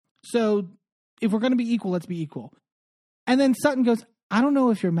 So if we're going to be equal, let's be equal. And then Sutton goes, I don't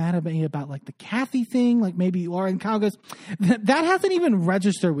know if you're mad at me about like the Kathy thing, like maybe you are. And Kyle goes, that hasn't even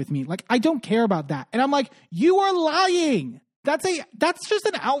registered with me. Like, I don't care about that. And I'm like, you are lying. That's just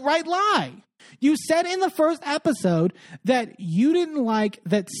an outright lie. You said in the first episode that you didn't like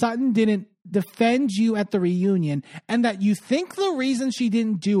that Sutton didn't defend you at the reunion and that you think the reason she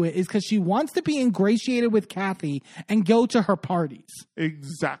didn't do it is because she wants to be ingratiated with Kathy and go to her parties.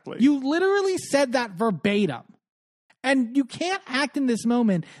 Exactly. You literally said that verbatim. And you can't act in this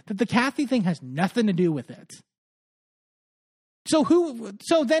moment that the Kathy thing has nothing to do with it. So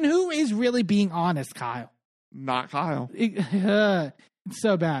then who is really being honest, Kyle? Not Kyle. It's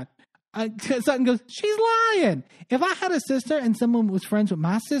so bad. Sutton goes, she's lying. If I had a sister and someone was friends with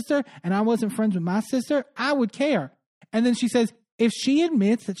my sister and I wasn't friends with my sister, I would care. And then she says, if she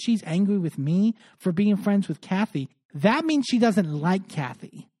admits that she's angry with me for being friends with Kathy, that means she doesn't like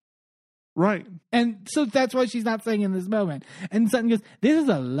Kathy. Right. And so that's why she's not saying in this moment. And Sutton goes, this is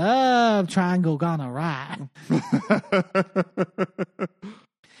a love triangle gone awry.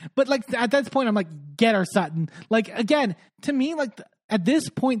 But like at that point, I'm like, get her, Sutton. Like, again, to me, like at this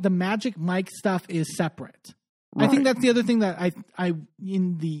point, the Magic Mike stuff is separate. Right. I think that's the other thing that I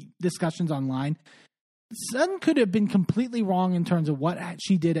in the discussions online, Sutton could have been completely wrong in terms of what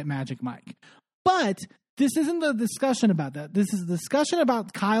she did at Magic Mike. But this isn't the discussion about that. This is a discussion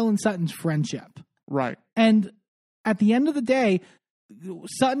about Kyle and Sutton's friendship. Right. And at the end of the day,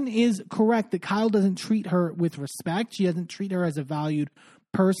 Sutton is correct that Kyle doesn't treat her with respect. She doesn't treat her as a valued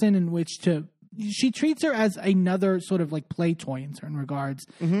person in which she treats her as another sort of like play toy in certain regards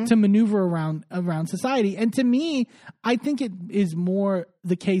to maneuver around society. And to me, I think it is more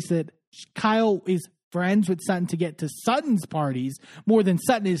the case that Kyle is friends with Sutton to get to Sutton's parties more than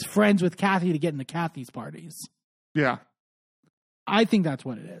Sutton is friends with Kathy to get into Kathy's parties. Yeah. I think that's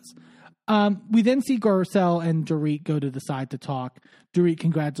what it is. We then see Garcelle and Dorit go to the side to talk. Dorit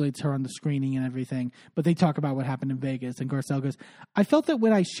congratulates her on the screening and everything, but they talk about what happened in Vegas. And Garcelle goes, I felt that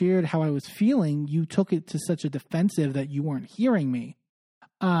when I shared how I was feeling, you took it to such a defensive that you weren't hearing me.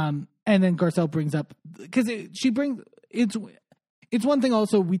 And then Garcelle brings up, because it's one thing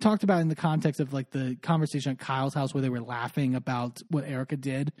also we talked about in the context of like the conversation at Kyle's house where they were laughing about what Erica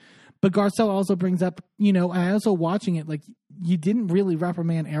did. But Garcelle also brings up, I also watching it, like, you didn't really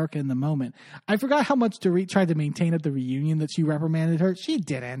reprimand Erica in the moment. I forgot how much Dorit tried to maintain at the reunion that she reprimanded her. She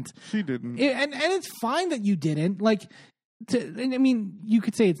didn't. She didn't. And it's fine that you didn't. Like, I mean, you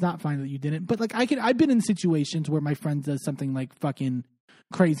could say it's not fine that you didn't. But, like, I've been in situations where my friend does something, like, fucking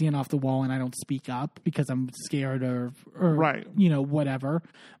crazy and off the wall and I don't speak up because I'm scared or right. Whatever.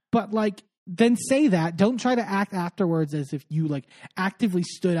 But, like, then say that. Don't try to act afterwards as if you like actively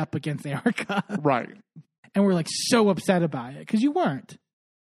stood up against Erica. Right. And we're like so upset about it because you weren't.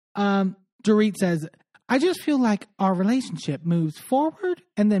 Dorit says, I just feel like our relationship moves forward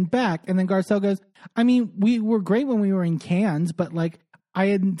and then back. And then Garcelle goes, I mean, we were great when we were in Cannes, but like I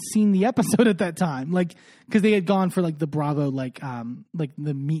hadn't seen the episode at that time. Like, because they had gone for like the Bravo, like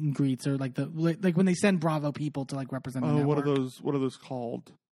the meet and greets or like when they send Bravo people to like represent the network. What are those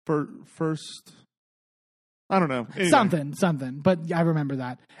called? First, I don't know. Anyway. Something. But I remember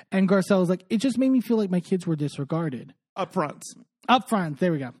that. And Garcelle was like, it just made me feel like my kids were disregarded. Up front.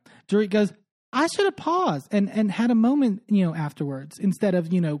 There we go. Dorit goes, I should have paused and had a moment, afterwards instead of,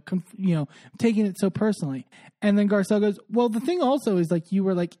 taking it so personally. And then Garcelle goes, well, the thing also is like, you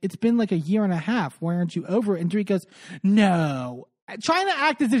were like, it's been like a year and a half. Why aren't you over it? And Dorit goes, no. Trying to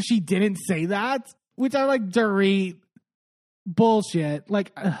act as if she didn't say that, which I like, Dorit, bullshit.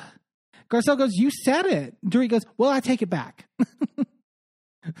 Like, Garcelle goes, you said it. Dorit goes, well, I take it back.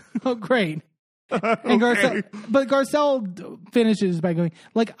 Oh, great. And Okay. Garcelle finishes by going,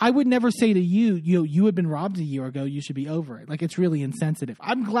 like, I would never say to you, you had been robbed a year ago. You should be over it. Like, it's really insensitive.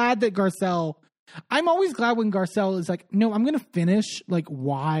 I'm always glad when Garcelle is like, no, I'm going to finish like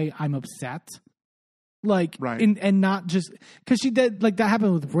why I'm upset. Like, right. And not just because she did, like, that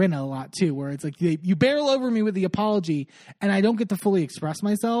happened with Rinna a lot too, where it's like you barrel over me with the apology and I don't get to fully express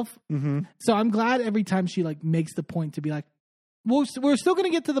myself. Mm-hmm. So I'm glad every time she like makes the point to be like, well, we're still going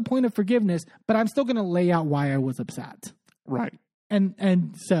to get to the point of forgiveness, but I'm still going to lay out why I was upset. Right.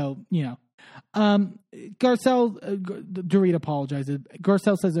 And so, Garcelle, Dorit apologizes.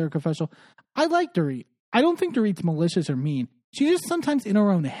 Garcelle says in her confessional, I like Dorit. I don't think Dorit's malicious or mean. She's just sometimes in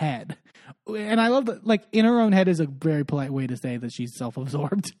her own head. And I love that, like, in her own head is a very polite way to say that she's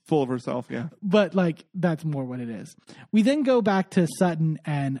self-absorbed. Full of herself, yeah. But, like, that's more what it is. We then go back to Sutton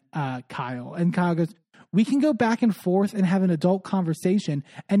and Kyle. And Kyle goes, we can go back and forth and have an adult conversation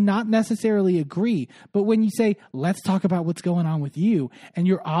and not necessarily agree. But when you say, let's talk about what's going on with you, and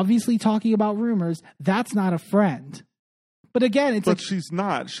you're obviously talking about rumors, that's not a friend. But again, it's But she's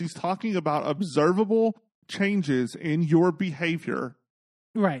not. She's talking about observable changes in your behavior.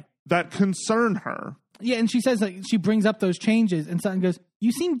 Right. That concern her. Yeah, and she says, like, she brings up those changes, and Sutton goes,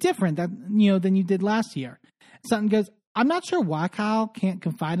 you seem different than you did last year. Sutton goes, I'm not sure why Kyle can't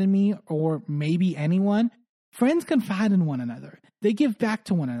confide in me or maybe anyone. Friends confide in one another. They give back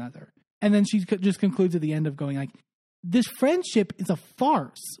to one another. And then she just concludes at the end of going like, this friendship is a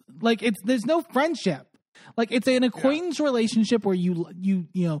farce. Like, there's no friendship. Like, it's an acquaintance relationship where you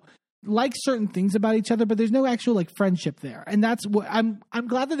like certain things about each other, but there's no actual like friendship there. And that's what I'm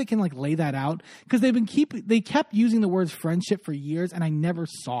glad that they can like lay that out, because they kept using the words friendship for years and I never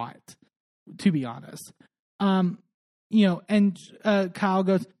saw it, to be honest. And Kyle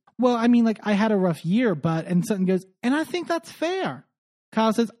goes, well, I mean, like, I had a rough year, and Sutton goes, and I think that's fair.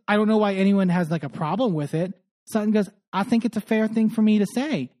 Kyle says, I don't know why anyone has like a problem with it. Sutton goes, I think it's a fair thing for me to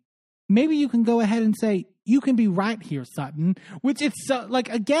say. Maybe you can go ahead and say, you can be right here, Sutton, which it's like,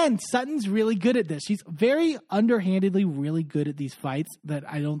 again, Sutton's really good at this. She's very underhandedly really good at these fights that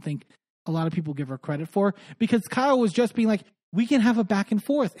I don't think a lot of people give her credit for, because Kyle was just being like, we can have a back and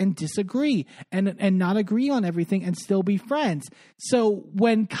forth and disagree and not agree on everything and still be friends. So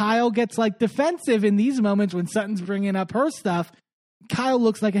when Kyle gets like defensive in these moments, when Sutton's bringing up her stuff, Kyle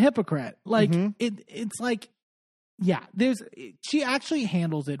looks like a hypocrite. Like it's like, yeah, she actually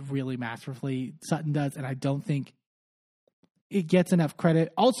handles it really masterfully. Sutton does. And I don't think it gets enough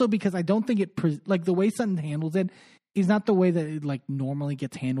credit. Also, because I don't think like the way Sutton handles it is not the way that it like normally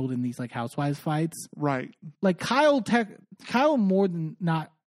gets handled in these like housewives fights. Right. Like Kyle more than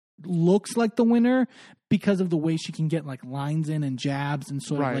not looks like the winner because of the way she can get like lines in and jabs and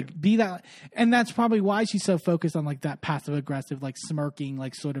sort of like be that. And that's probably why she's so focused on like that passive aggressive, like smirking,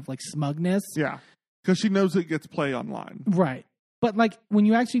 like sort of like smugness. Yeah. Because she knows it gets play online. Right. But like when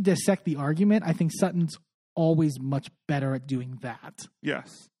you actually dissect the argument, I think Sutton's always much better at doing that.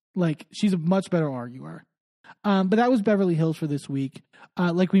 Yes. Like she's a much better arguer. But that was Beverly Hills for this week.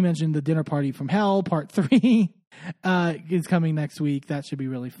 Like we mentioned, the Dinner Party from Hell, part 3, is coming next week. That should be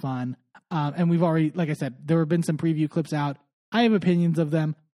really fun. And we've already, like I said, there have been some preview clips out. I have opinions of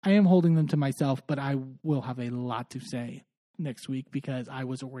them. I am holding them to myself, but I will have a lot to say next week because I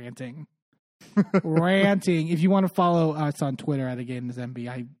was ranting. Ranting. If you want to follow us on Twitter at Enby,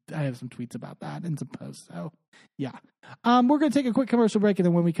 I have some tweets about that and some posts. So yeah, we're going to take a quick commercial break, and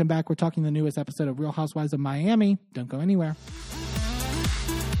then when we come back, we're talking the newest episode of Real Housewives of Miami. Don't go anywhere.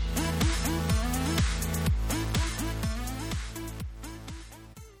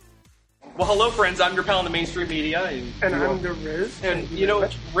 Well, hello, friends. I'm your pal in the mainstream media. And I'm the Riz. And,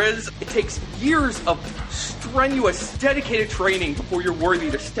 Riz, it takes years of strenuous, dedicated training before you're worthy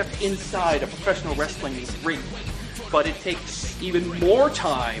to step inside a professional wrestling ring. But it takes even more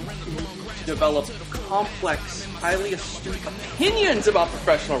time to develop complex, highly astute opinions about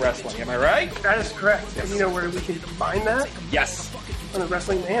professional wrestling. Am I right? That is correct. And you know where we can find that? Yes. On the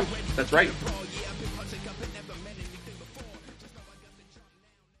Wrestling Man. That's right.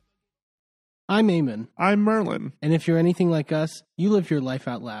 I'm Eamon. I'm Merlin. And if you're anything like us, you live your life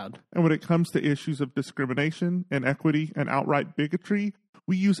out loud. And when it comes to issues of discrimination, inequity, and outright bigotry,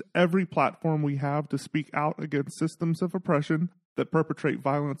 We use every platform we have to speak out against systems of oppression that perpetrate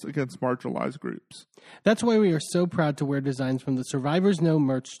violence against marginalized groups. That's why we are so proud to wear designs from the Survivors Know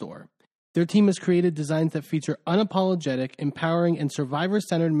merch store. Their team has created designs that feature unapologetic, empowering, and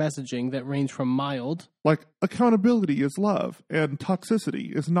survivor-centered messaging that range from mild, like accountability is love and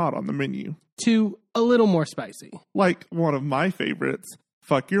toxicity is not on the menu, to a little more spicy. like one of my favorites,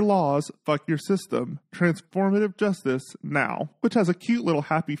 fuck your laws, fuck your system, transformative justice now, which has a cute little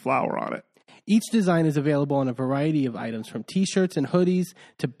happy flower on it. Each design is available on a variety of items from t-shirts and hoodies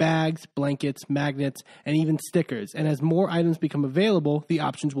to bags, blankets, magnets, and even stickers. And as more items become available, the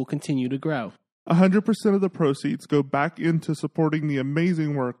options will continue to grow. 100% of the proceeds go back into supporting the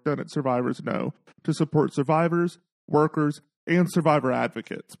amazing work done at Survivors Know to support survivors, workers, and survivor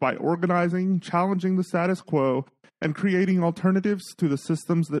advocates by organizing, challenging the status quo, and creating alternatives to the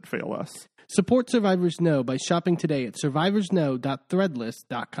systems that fail us. Support Survivors Know by shopping today at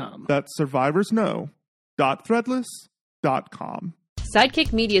survivorsknow.threadless.com. That's survivorsknow.threadless.com.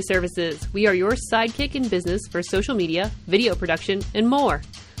 Sidekick Media Services. We are your sidekick in business for social media, video production, and more.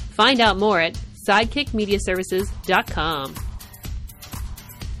 Find out more at sidekickmediaservices.com.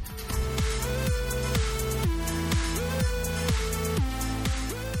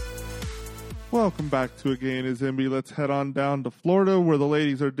 Welcome back to Again is Enby. Let's head on down to Florida where the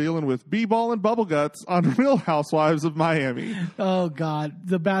ladies are dealing with b-ball and bubble guts on Real Housewives of Miami. Oh God,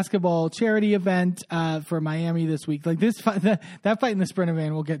 the basketball charity event for Miami this week. Like this fight, that fight in the Sprinter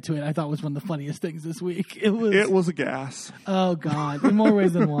van, we'll get to it. I thought was one of the funniest things this week. It was a gas. Oh God, in more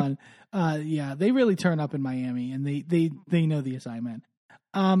ways than one. Yeah, they really turn up in Miami, and they know the assignment.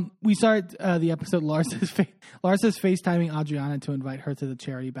 We start the episode. Lars is FaceTiming Adriana to invite her to the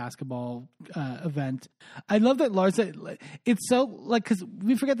charity basketball event. I love that Larsa. It's so like because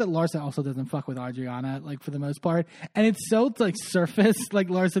we forget that Larsa also doesn't fuck with Adriana like for the most part, and it's so like surface like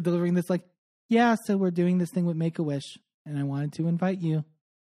Larsa delivering this like, yeah, so we're doing this thing with Make-A-Wish, and I wanted to invite you,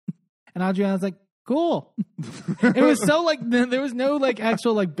 and Adriana's like, cool. It was so like there was no like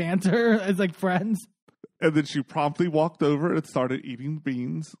actual like banter as like friends. And then she promptly walked over and started eating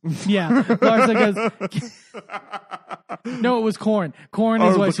beans. Yeah. Larsa goes, no, it was corn. Corn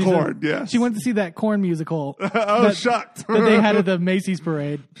is what she corn, said. yes. She went to see that corn musical. Shucked. That they had at the Macy's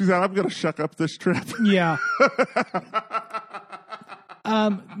parade. She said, I'm going to shuck up this trip. Yeah.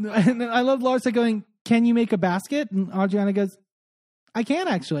 And I love Larsa going, can you make a basket? And Adriana goes, I can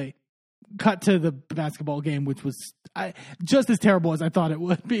actually. Cut to the basketball game, which was just as terrible as I thought it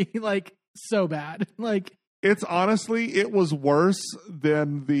would be. Like, so bad. Like, it's honestly, it was worse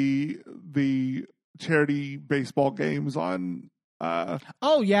than the charity baseball games on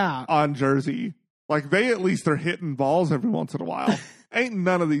on Jersey. Like, they at least are hitting balls every once in a while. Ain't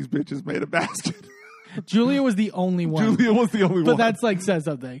none of these bitches made a basket. Julia was the only one. But that's like says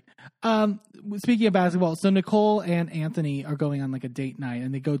something. Speaking of basketball, so Nicole and Anthony are going on like a date night,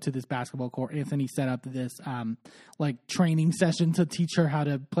 and they go to this basketball court. Anthony set up this like training session to teach her how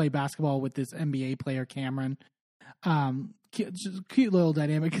to play basketball with this NBA player, Cameron. Cute little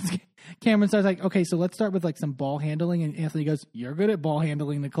dynamic. Cameron starts like, okay, so let's start with like some ball handling, and Anthony goes, "You're good at ball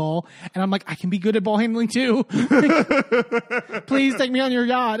handling, Nicole," and I'm like, "I can be good at ball handling too." Please take me on your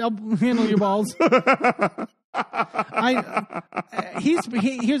yacht. I'll handle your balls. Here's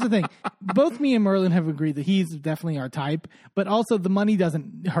the thing. Both me and Merlin have agreed that he's definitely our type, but also the money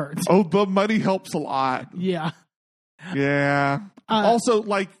doesn't hurt. Oh, the money helps a lot. Yeah. Yeah. Also,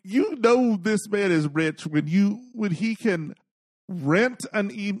 like, this man is rich when he can rent an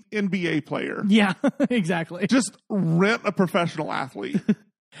NBA player. Yeah, exactly. Just rent a professional athlete.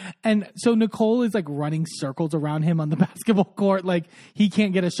 And so Nicole is like running circles around him on the basketball court. Like he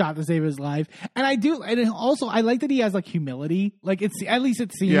can't get a shot to save his life. And I like that he has like humility. Like at least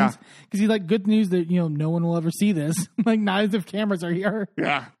it seems, because he's like, good news that, no one will ever see this. Like not as if cameras are here.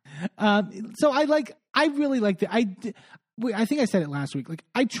 Yeah. So I really liked it. I think I said it last week. Like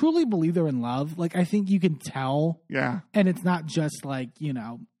I truly believe they're in love. Like I think you can tell. Yeah. And it's not just like,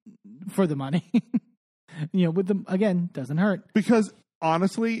 for the money, with them again, doesn't hurt. Because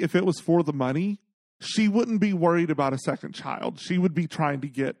honestly, if it was for the money, she wouldn't be worried about a second child. She would be trying to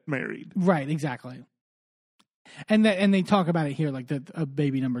get married. Right, exactly. And they talk about it here, like a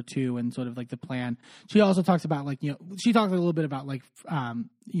baby number 2 and sort of like the plan. She also talks about like, she talks a little bit about like,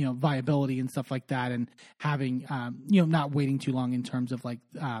 viability and stuff like that, and having, not waiting too long in terms of like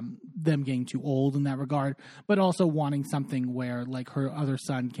them getting too old in that regard, but also wanting something where like her other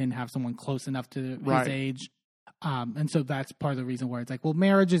son can have someone close enough to his age. And so that's part of the reason where it's like, well,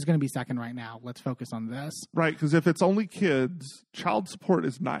 marriage is going to be second right now. Let's focus on this. Right, because if it's only kids, child support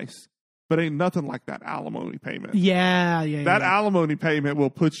is nice. but ain't nothing like that alimony payment. Yeah. That alimony payment will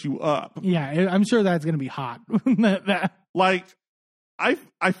put you up. Yeah, I'm sure that's going to be hot. Like, I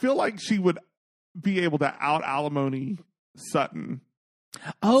feel like she would be able to out alimony Sutton.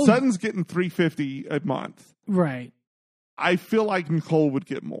 Oh, Sutton's getting $350 a month. Right. I feel like Nicole would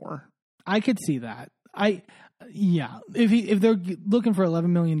get more. I could see that. If they're looking for $11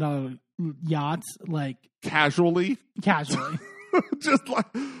 million yachts, like casually, just like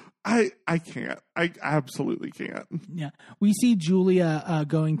I can't. I absolutely can't. Yeah, we see Julia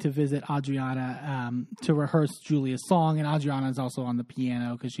going to visit Adriana to rehearse Julia's song, and Adriana is also on the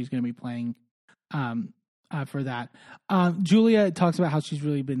piano because she's going to be playing for that. Julia talks about how she's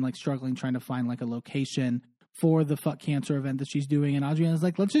really been like struggling trying to find like a location for the Fuck Cancer event that she's doing, and Adriana's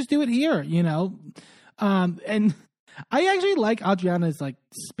like, let's just do it here, you know. And I actually like Adriana's like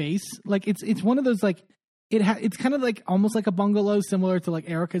space. Like it's one of those like it's kind of like almost like a bungalow similar to like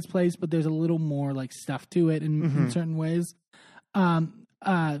Erica's place, but there's a little more like stuff to it in certain ways.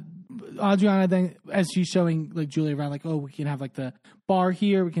 Adriana then, as she's showing like Julia around, like, oh, we can have like the bar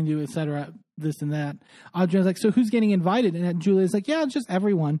here, we can do etc. this and that. Adriana's like, so who's getting invited? And Julia's like, yeah, just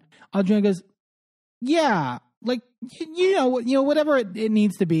everyone. Adriana goes, yeah, like, you know, whatever it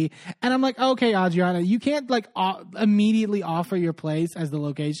needs to be. And I'm like, okay, Adriana, you can't like immediately offer your place as the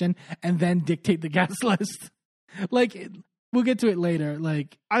location and then dictate the guest list. Like, we'll get to it later.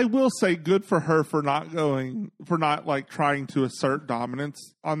 Like, I will say good for her for not like trying to assert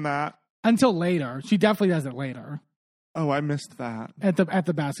dominance on that. Until later. She definitely does it later. Oh, I missed that. At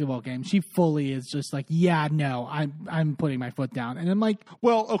the basketball game. She fully is just like, yeah, no, I'm putting my foot down. And I'm like,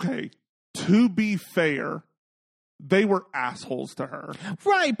 well, okay. To be fair, they were assholes to her.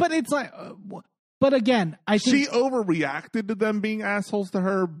 Right, but it's like, but again, I think she overreacted to them being assholes to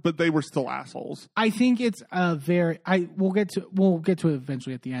her, but they were still assholes. I think it's we'll get to it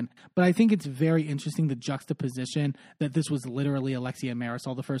eventually at the end, but I think it's very interesting the juxtaposition that this was literally Alexia and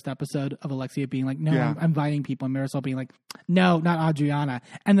Marisol, the first episode of Alexia being like, no, I'm inviting people, and Marisol being like, no, not Adriana,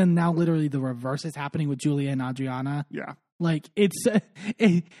 and then now literally the reverse is happening with Julia and Adriana. Yeah. Like,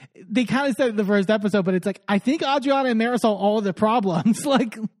 they kind of said it in the first episode, but it's like, I think Adriana and Marisol all the problems.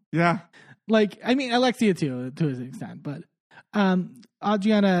 Like, yeah. Like, I mean, Alexia too, to an extent, but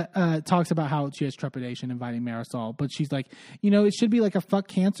Adriana talks about how she has trepidation inviting Marisol, but she's like, you know, it should be like a fuck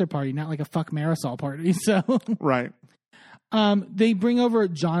cancer party, not like a fuck Marisol party. So, right. They bring over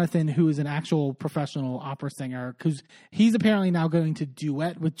Jonathan, who is an actual professional opera singer, because he's apparently now going to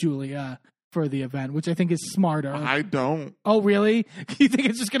duet with Julia for the event, which I think is smarter. I don't. Oh, really? You think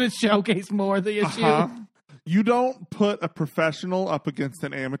it's just going to showcase more the issue? You don't put a professional up against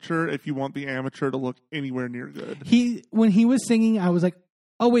an amateur if you want the amateur to look anywhere near good. When he was singing, I was like,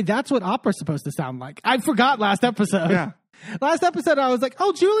 oh, wait, that's what opera's supposed to sound like. I forgot last episode. Yeah. Last episode, I was like,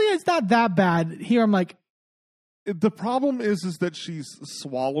 oh, Julia's not that bad. Here, I'm like... The problem is that she's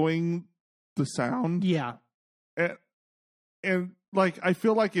swallowing the sound. Yeah. And like, I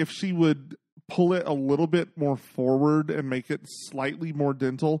feel like if she would pull it a little bit more forward and make it slightly more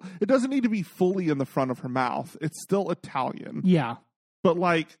dental, it doesn't need to be fully in the front of her mouth. It's still Italian. Yeah. But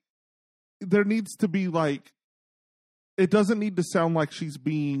like, there needs to be like, it doesn't need to sound like she's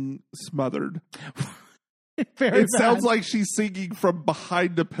being smothered. It sounds like she's singing from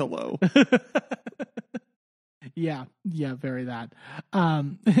behind a pillow. Yeah, very that.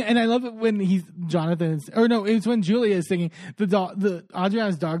 And I love it when it's when Julia is singing, the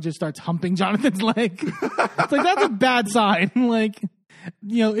Adriana's dog just starts humping Jonathan's leg. It's like, that's a bad sign. Like,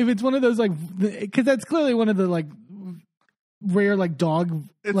 you know, if it's one of those like, because that's clearly one of the like rare like dog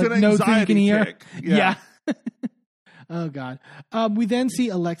like notes that you can hear. Yeah. Oh God. We then see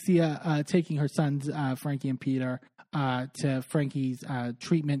Alexia taking her sons Frankie and Peter to Frankie's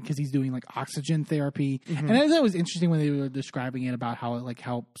treatment because he's doing like oxygen therapy. Mm-hmm. And I thought it was interesting when they were describing it about how it like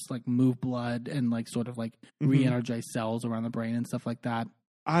helps like move blood and like sort of like re-energize cells around the brain and stuff like that.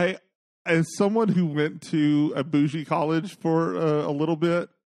 As someone who went to a bougie college for a little bit,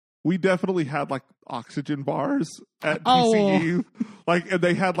 we definitely had like oxygen bars at TCU. Like, and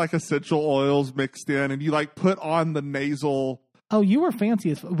they had like essential oils mixed in, and you like put on the nasal. Oh, you were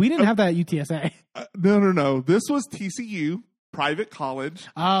fancy as we didn't have that at UTSA. No. This was TCU, private college.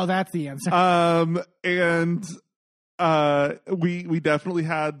 Oh, that's the answer. And we definitely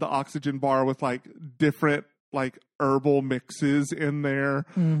had the oxygen bar with like different like herbal mixes in there.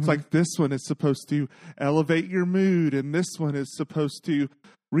 Mm-hmm. It's like, this one is supposed to elevate your mood, and this one is supposed to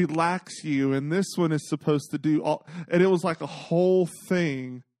relax you, and this one is supposed to do all, and it was like a whole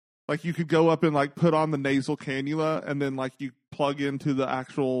thing. Like, you could go up and like put on the nasal cannula, and then like you plug into the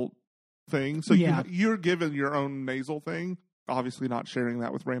actual thing. So you're given your own nasal thing. obviously not sharing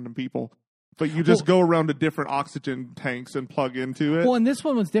that with random people. But you just go around to different oxygen tanks and plug into it. Well, and this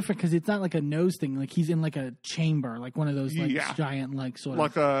one was different because it's not like a nose thing. Like he's in like a chamber, like one of those like giant like sort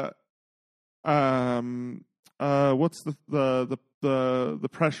like of what's the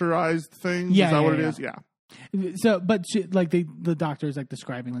pressurized thing? Yeah, is that what it is? Yeah. So, but the doctor is like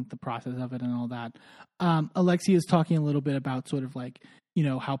describing like the process of it and all that. Alexia is talking a little bit about sort of like, you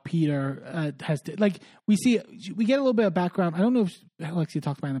know, how Peter we get a little bit of background. I don't know if Alexia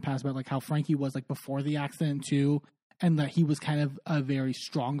talked about in the past about like how Frankie was like before the accident too, and that he was kind of a very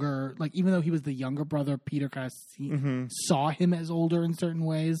stronger, like even though he was the younger brother, Peter kind of saw him as older in certain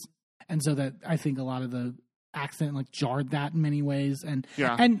ways, and so that I think a lot of the accident like jarred that in many ways, and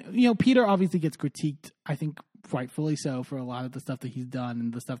you know, Peter obviously gets critiqued, I think rightfully so, for a lot of the stuff that he's done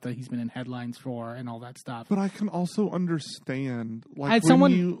and the stuff that he's been in headlines for and all that stuff. But I can also understand, like, as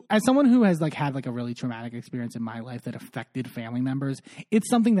someone who has like had like a really traumatic experience in my life that affected family members, it's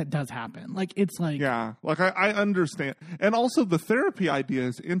something that does happen. Like it's like like I understand, and also the therapy idea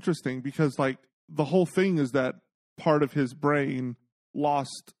is interesting because like the whole thing is that part of his brain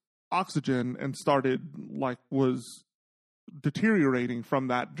lost oxygen and was deteriorating from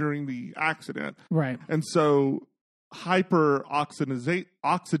that during the accident. Right. And so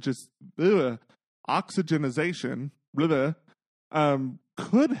oxygenization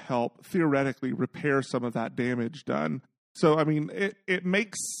could help theoretically repair some of that damage done. So, I mean, it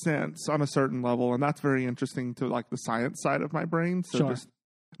makes sense on a certain level, and that's very interesting to like the science side of my brain. So just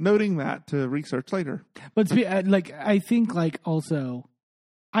noting that to research later. But like, I think like also,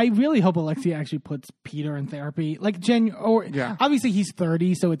 I really hope Alexia actually puts Peter in therapy. Like obviously he's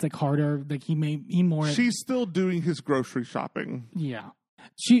 30, so it's like harder. Like she's still doing his grocery shopping. Yeah.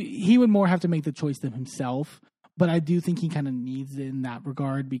 He would more have to make the choice than himself, but I do think he kind of needs it in that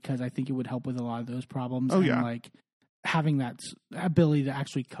regard because I think it would help with a lot of those problems. Like having that ability to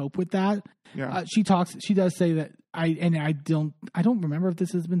actually cope with that. Yeah. She does say that I don't remember if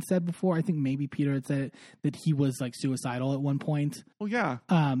this has been said before. I think maybe Peter had said that he was like suicidal at one point. Well, yeah.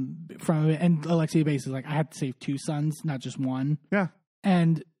 From it, and Alexia basically like, I had to save 2 sons, not just one. Yeah.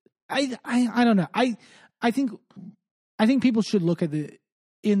 And I don't know. I think people should look at it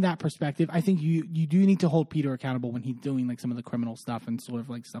in that perspective. I think you do need to hold Peter accountable when he's doing like some of the criminal stuff and sort of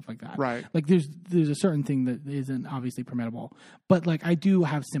like stuff like that. Right. Like there's a certain thing that isn't obviously permissible, but like I do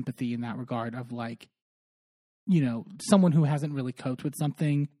have sympathy in that regard of like, you know, someone who hasn't really coped with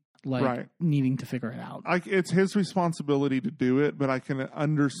something like needing to figure it out. Like it's his responsibility to do it, but I can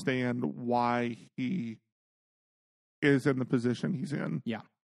understand why he is in the position he's in. Yeah.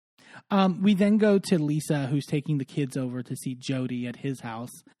 We then go to Lisa, who's taking the kids over to see Jody at his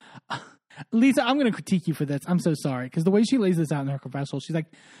house. Lisa, I'm going to critique you for this. I'm so sorry. Because the way she lays this out in her confessional, she's like,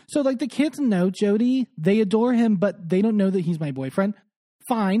 so like the kids know Jody, they adore him, but they don't know that he's my boyfriend.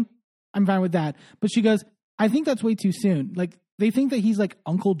 Fine. I'm fine with that. But she goes, I think that's way too soon. Like they think that he's like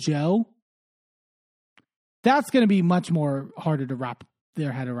Uncle Joe. That's going to be much more harder to wrap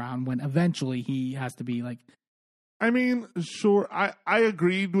their head around when eventually he has to be like, I mean, sure. I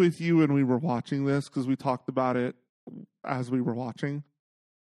agreed with you when we were watching this because we talked about it as we were watching.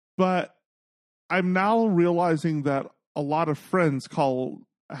 But I'm now realizing that a lot of friends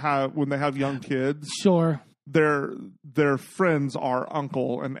when they have young kids. Sure. Their friends are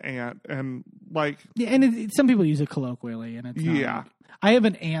uncle and aunt and like. Yeah, and some people use it colloquially, and it's not like, I have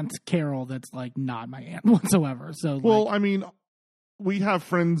an aunt, Carol, that's like not my aunt whatsoever. So well, I mean. We have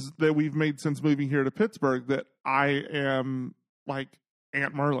friends that we've made since moving here to Pittsburgh that I am like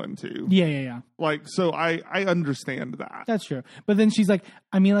Aunt Merlin to. Yeah. Like, so I understand that. That's true. But then she's like,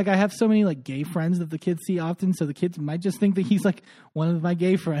 I mean, like I have so many like gay friends that the kids see often. So the kids might just think that he's like one of my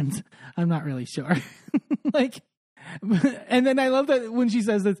gay friends. I'm not really sure. Like, and then I love that when she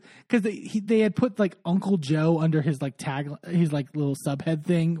says this, because they had put like Uncle Joe under his like tag, his like little subhead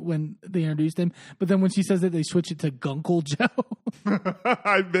thing when they introduced him. But then when she says that, they switch it to Gunkle Joe.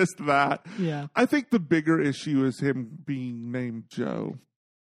 I missed that. Yeah. I think the bigger issue is him being named Joe.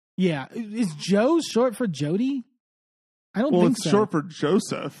 Yeah. Is Joe short for Jody? I don't think so. Well, it's short for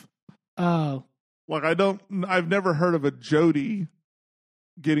Joseph. Oh. Like I've never heard of a Jody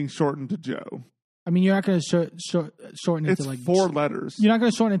getting shortened to Joe. I mean, you're not going to shorten it to like 4 letters. You're not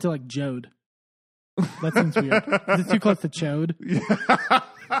going to shorten it to like Jode. That seems weird. Is it too close to Chode?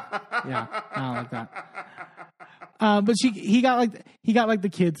 Yeah, I don't like that. But he got like the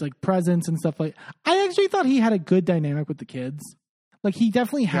kids like presents and stuff like. I actually thought he had a good dynamic with the kids. Like he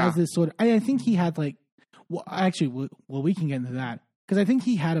definitely has this sort of. I think he had like. Well, actually, we can get into that because I think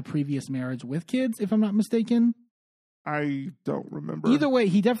he had a previous marriage with kids, if I'm not mistaken. I don't remember. Either way,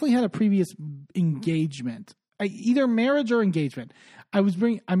 he definitely had a previous engagement. either marriage or engagement.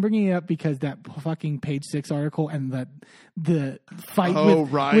 I'm bringing it up because that fucking Page 6 article and the fight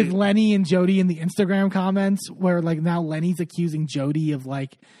with Lenny and Jody in the Instagram comments, where like now Lenny's accusing Jody of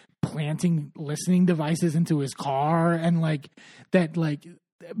like planting listening devices into his car and like that, like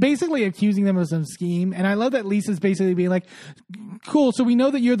basically accusing them of some scheme. And I love that Lisa's basically being like, cool, so we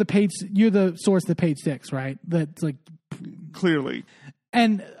know that you're the source to Page 6, right? That's like clearly.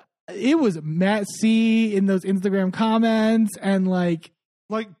 And it was messy in those Instagram comments, and like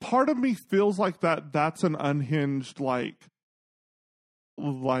part of me feels like that's an unhinged like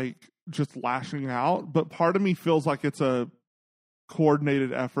just lashing out, but part of me feels like it's a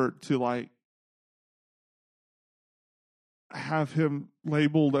coordinated effort to like have him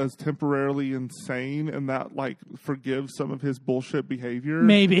labeled as temporarily insane, and that like forgives some of his bullshit behavior.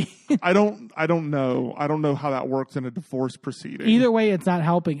 Maybe. I don't know. I don't know how that works in a divorce proceeding. Either way, it's not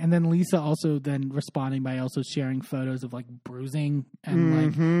helping. And then Lisa also then responding by also sharing photos of like bruising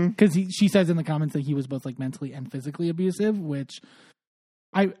and like, because she says in the comments that he was both like mentally and physically abusive, which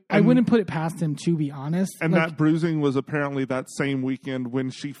I wouldn't put it past him, to be honest. And like, that bruising was apparently that same weekend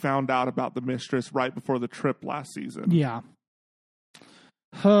when she found out about the mistress right before the trip last season. Yeah.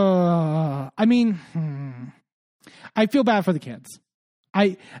 I mean, I feel bad for the kids.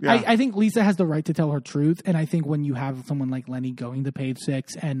 I think Lisa has the right to tell her truth, and I think when you have someone like Lenny going to Page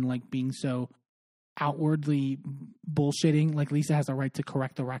 6 and like being so outwardly bullshitting, like Lisa has a right to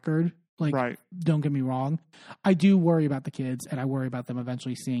correct the record. Like, right. Don't get me wrong. I do worry about the kids, and I worry about them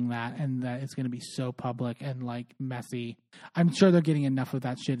eventually seeing that, and that it's going to be so public and like messy. I'm sure they're getting enough of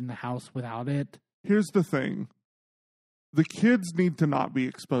that shit in the house without it. Here's the thing. The kids need to not be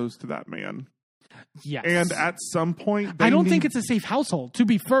exposed to that man. Yes. And at some point, I don't think it's a safe household, to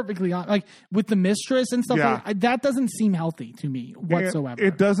be perfectly honest. Like with the mistress and stuff, that doesn't seem healthy to me whatsoever.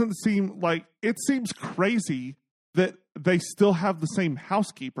 And it doesn't seem like, it seems crazy that they still have the same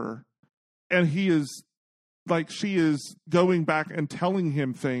housekeeper, and he is like, she is going back and telling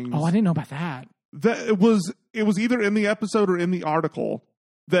him things. Oh, I didn't know about that. That it was either in the episode or in the article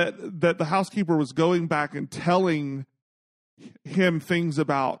that the housekeeper was going back and telling him things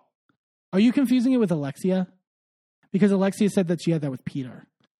about. Are you confusing it with Alexia? Because Alexia said that she had that with Peter.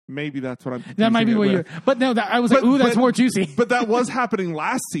 Maybe that's what I'm. That might be what you're. But no, I was like, ooh, that's more juicy. But that was happening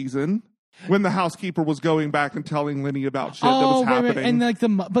last season when the housekeeper was going back and telling Lenny about shit that was happening. Right. And like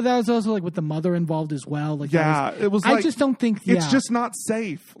but that was also like with the mother involved as well. Like it was. I just don't think it's just not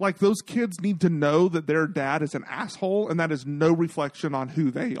safe. Like those kids need to know that their dad is an asshole, and that is no reflection on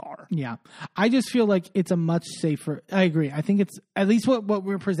who they are. Yeah, I just feel like it's a much safer. I agree. I think it's at least what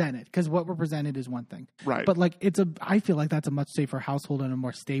we're presented, because what we're presented is one thing, right? But like I feel like that's a much safer household and a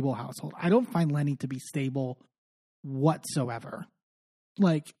more stable household. I don't find Lenny to be stable whatsoever.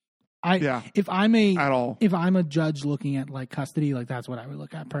 Like. If I'm a judge looking at like custody, like that's what I would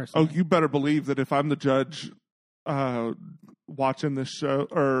look at personally. Oh, you better believe that if I'm the judge watching this show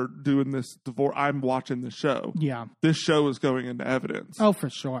or doing this divorce, I'm watching the show. Yeah. This show is going into evidence. Oh, for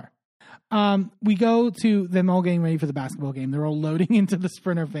sure. We go to them all getting ready for the basketball game. They're all loading into the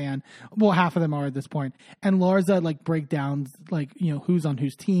Sprinter van. Well, half of them are at this point. And Larsa like breakdowns like, you know, who's on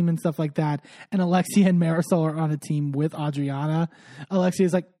whose team and stuff like that. And Alexia and Marisol are on a team with Adriana.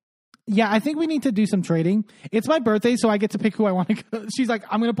 Alexia's like, yeah, I think we need to do some trading. It's my birthday, so I get to pick who I want to go. She's like,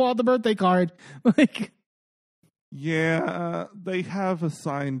 I'm going to pull out the birthday card. Like, yeah, they have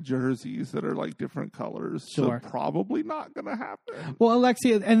assigned jerseys that are like different colors. Sure. So probably not going to happen. Well,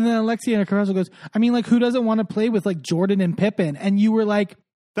 Alexia in a commercial goes, I mean, like, who doesn't want to play with like Jordan and Pippen? And you were like,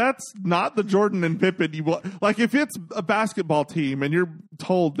 that's not the Jordan and Pippen you want. Like, if it's a basketball team and you're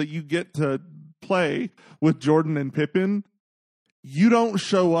told that you get to play with Jordan and Pippen, you don't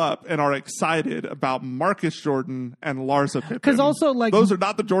show up and are excited about Marcus Jordan and Larsa Pippen. Because also, like, those are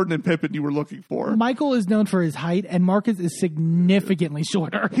not the Jordan and Pippen you were looking for. Michael is known for his height, and Marcus is significantly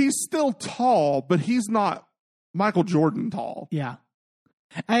shorter. He's still tall, but he's not Michael Jordan tall. Yeah.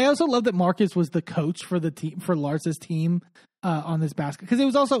 I also love that Marcus was the coach for the team, for Larsa's team on this basket, because it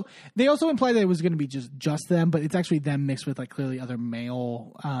was also, they also implied that it was going to be just them, but it's actually them mixed with like clearly other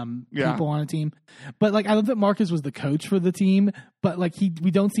male people on a team. But like, I love that Marcus was the coach for the team, but like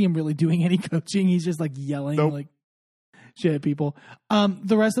we don't see him really doing any coaching. He's just like yelling like shit at people.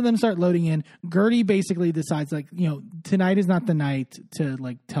 The rest of them start loading in. Gertie basically decides like, you know, tonight is not the night to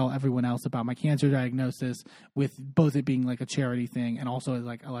like tell everyone else about my cancer diagnosis, with both it being like a charity thing and also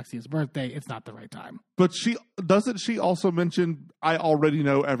like Alexia's birthday. It's not the right time. But she also mention, I already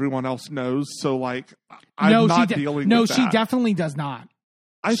know everyone else knows, so like I'm not dealing with that. No, she definitely does not.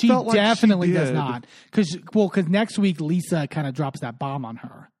 She definitely does not. Because next week Lisa kind of drops that bomb on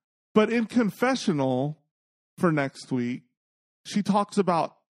her. But in confessional, for next week, she talks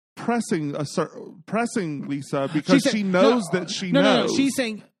about pressing Lisa because she knows that she knows. No. She's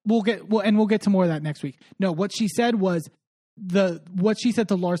saying we'll get to more of that next week. No, what she said was what she said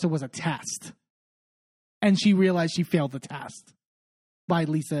to Larsa was a test, and she realized she failed the test by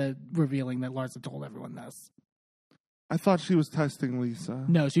Lisa revealing that Larsa told everyone this. I thought she was testing Lisa.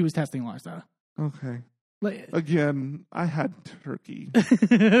 No, she was testing Larsa. Okay. Again, I had turkey.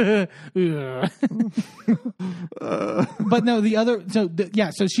 But no, the other. So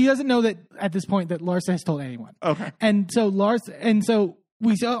she doesn't know that at this point that Larsa has told anyone. Okay. And so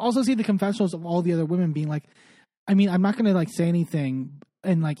we also see the confessionals of all the other women being like, I mean, I'm not going to like say anything,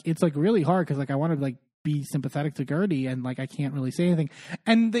 and like it's like really hard because like I want to like be sympathetic to Gertie, and like I can't really say anything.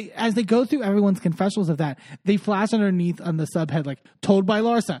 And as they go through everyone's confessionals of that, they flash underneath on the subhead like told by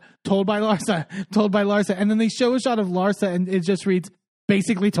Larsa, told by Larsa, told by Larsa, and then they show a shot of Larsa, and it just reads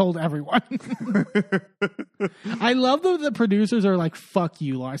basically told everyone. I love that the producers are like, fuck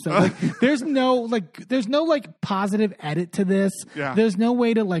you, Larsa. Like there's no positive edit to this. Yeah. There's no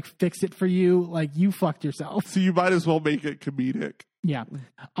way to like fix it for you. Like you fucked yourself. So you might as well make it comedic. Yeah.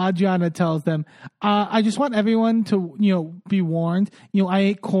 Adriana tells them, I just want everyone to, be warned. I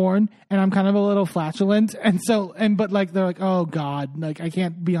ate corn and I'm kind of a little flatulent. But like, they're like, oh God, like I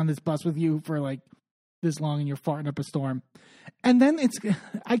can't be on this bus with you for like this long and you're farting up a storm. And then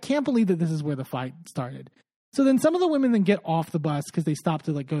I can't believe that this is where the fight started. So then some of the women then get off the bus because they stop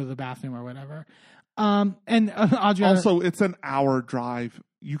to like go to the bathroom or whatever. And Adriana. Also, it's an hour drive.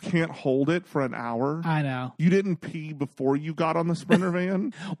 You can't hold it for an hour. I know. You didn't pee before you got on the Sprinter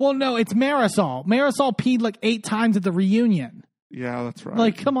van? Well, no, it's Marisol. Marisol peed like 8 times at the reunion. Yeah, that's right.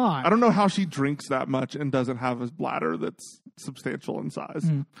 Like, come on. I don't know how she drinks that much and doesn't have a bladder that's substantial in size.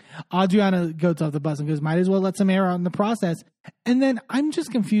 Adriana goes off the bus and goes, might as well let some air out in the process. And then I'm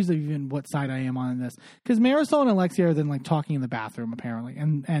just confused of even what side I am on this. Because Marisol and Alexia are then like talking in the bathroom, apparently.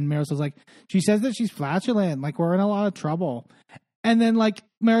 And Marisol's like, she says that she's flatulent. Like, we're in a lot of trouble. And then, like,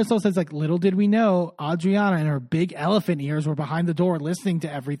 Marisol says, like, little did we know, Adriana and her big elephant ears were behind the door listening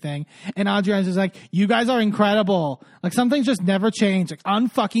to everything. And Adriana's just like, you guys are incredible. Like, some things just never change. Like,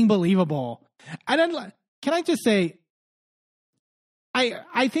 unfucking believable. And then, can I just say,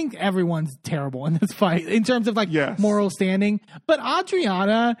 I think everyone's terrible in this fight in terms of, like, moral standing. But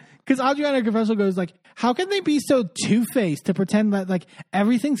Adriana, because Adriana Confessional goes, like, how can they be so two-faced to pretend that, like,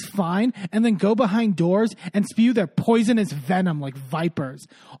 everything's fine and then go behind doors and spew their poisonous venom like vipers?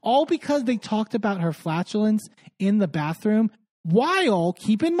 All because they talked about her flatulence in the bathroom while,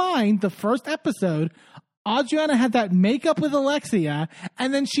 keep in mind, the first episode, Adriana had that makeup with Alexia,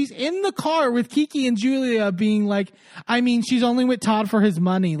 and then she's in the car with Kiki and Julia being like, I mean, she's only with Todd for his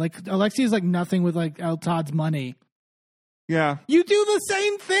money. Like, Alexia's like nothing with, like, Todd's money. Yeah. You do the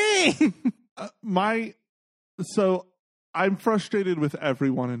same thing! So I'm frustrated with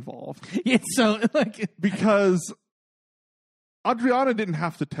everyone involved. It's so like because Adriana didn't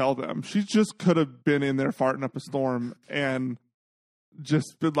have to tell them. She just could have been in there farting up a storm and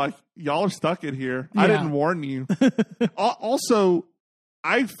just been like, y'all are stuck in here. Yeah. I didn't warn you. Also,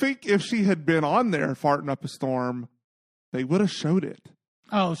 I think if she had been on there farting up a storm, they would have showed it.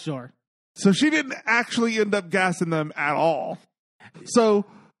 Oh, sure. So she didn't actually end up gassing them at all. So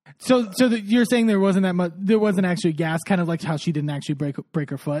you're saying there wasn't that much. There wasn't actually gas, kind of like how she didn't actually break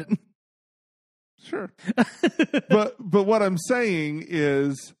her foot. Sure, but what I'm saying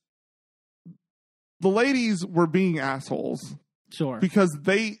is, the ladies were being assholes. Sure, because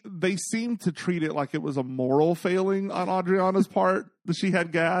they seemed to treat it like it was a moral failing on Adriana's part that she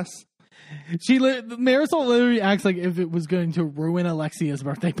had gas. Marisol literally acts like if it was going to ruin Alexia's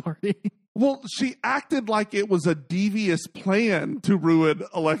birthday party. Well, she acted like it was a devious plan to ruin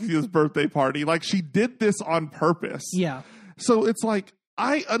Alexia's birthday party. Like she did this on purpose. Yeah. So it's like,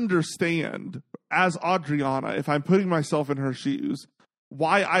 I understand as Adriana, if I'm putting myself in her shoes,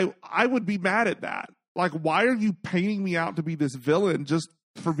 why I would be mad at that. Like, why are you painting me out to be this villain just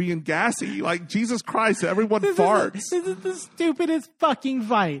for being gassy? Like, Jesus Christ, everyone farts. This is the stupidest fucking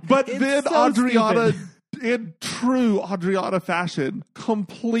fight. But it's then so Adriana, stupid. In true Adriana fashion,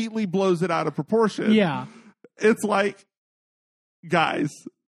 completely blows it out of proportion. Yeah. It's like, guys,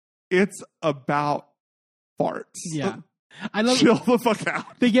 it's about farts. Yeah. Chill the fuck out.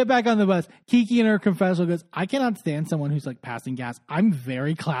 They get back on the bus. Kiki in her confessional goes, I cannot stand someone who's like passing gas. I'm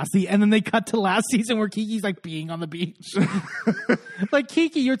very classy. And then they cut to last season where Kiki's like being on the beach. Like,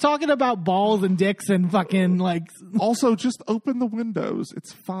 Kiki, you're talking about balls and dicks and fucking like. Also, just open the windows.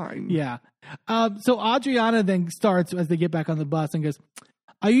 It's fine. Yeah. So Adriana then starts as they get back on the bus and goes,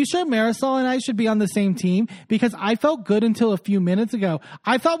 are you sure Marisol and I should be on the same team? Because I felt good until a few minutes ago.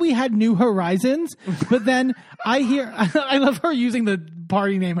 I thought we had New Horizons, but then I love her using the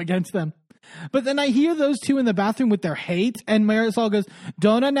party name against them. But then I hear those two in the bathroom with their hate, and Marisol goes,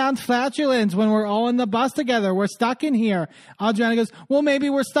 don't announce flatulence when we're all in the bus together. We're stuck in here. Adriana goes, well, maybe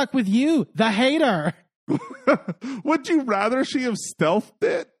we're stuck with you, the hater. Would you rather she have stealthed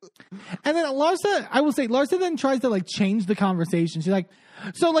it? And then Larsa then tries to like change the conversation. She's like,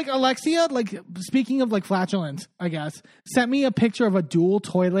 so like Alexia, like speaking of like flatulence, I guess, sent me a picture of a dual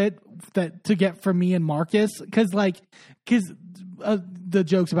toilet to get for me and Marcus. Cause the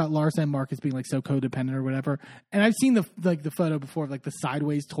jokes about Larsa and Marcus being like so codependent or whatever. And I've seen the photo before of like the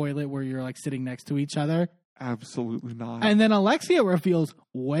sideways toilet where you're like sitting next to each other. Absolutely not. And then Alexia reveals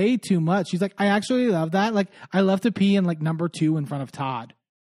way too much. She's like, I actually love that. Like, I love to pee in like number 2 in front of Todd.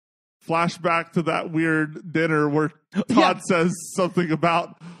 Flashback to that weird dinner where Todd says something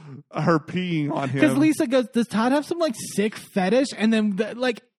about her peeing on him. Because Lisa goes, does Todd have some like sick fetish? And then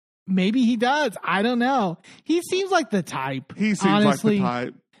like, maybe he does. I don't know. He seems like the type. He seems honestly, like the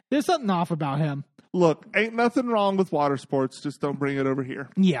type. There's something off about him. Look, ain't nothing wrong with water sports. Just don't bring it over here.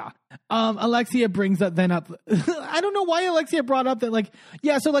 Yeah. Alexia brings that then up. I don't know why Alexia brought up that, like,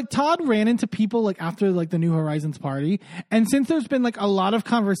 yeah, so, like, Todd ran into people, like, after, like, the New Horizons party. And since there's been, like, a lot of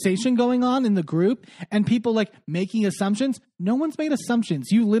conversation going on in the group and people, like, making assumptions, no one's made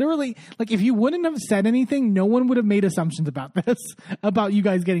assumptions. You literally, like, if you wouldn't have said anything, no one would have made assumptions about this, about you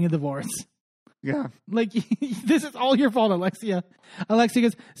guys getting a divorce. Yeah. Like, this is all your fault, Alexia. Alexia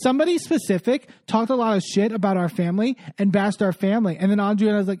goes, somebody specific talked a lot of shit about our family and bashed our family. And then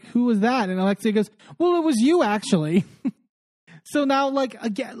Adriana's like, who was that? And Alexia goes, well, it was you, actually. So now, like,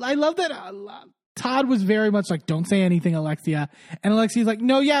 again, I love that Todd was very much like, don't say anything, Alexia. And Alexia's like,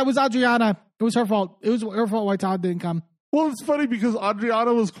 no, yeah, it was Adriana. It was her fault. It was her fault why Todd didn't come. Well, it's funny because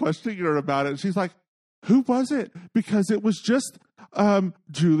Adriana was questioning her about it. She's like, who was it? Because it was just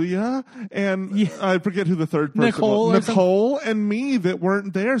Julia and I forget who the third person was. Nicole and me that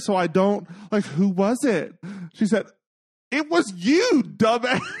weren't there. So I don't like, who was it? She said, it was you,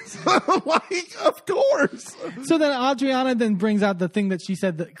 dumbass. Like, of course. So then Adriana then brings out the thing that she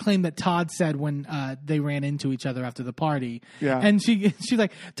said, that claim that Todd said when they ran into each other after the party. Yeah. And she's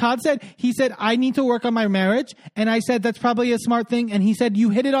like, Todd said, he said, I need to work on my marriage. And I said, that's probably a smart thing. And he said, you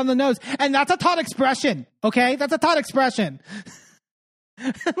hit it on the nose. And that's a Todd expression. Okay. That's a Todd expression.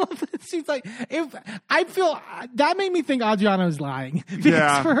 She's like, if I feel that made me think Adriana was lying.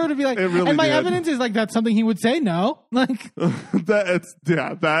 Yeah, for her to be like, really and my did. Evidence is like that's something he would say. No, like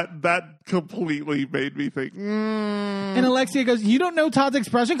that completely made me think. And Alexia goes, "You don't know Todd's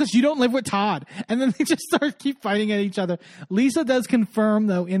expression because you don't live with Todd." And then they just keep fighting at each other. Lisa does confirm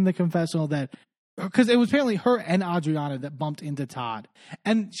though in the confessional that. Because it was apparently her and Adriana that bumped into Todd,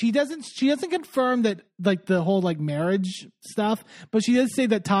 and she doesn't confirm that like the whole like marriage stuff, but she does say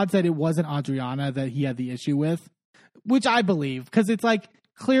that Todd said it wasn't Adriana that he had the issue with, which I believe because it's like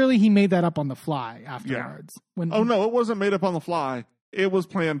clearly he made that up on the fly afterwards. Yeah. Oh no, it wasn't made up on the fly. It was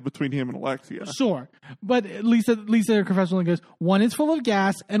planned between him and Alexia. Sure, but Lisa confessionally goes, one is full of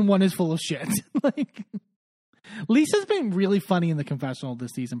gas and one is full of shit. Like. Lisa's been really funny in the confessional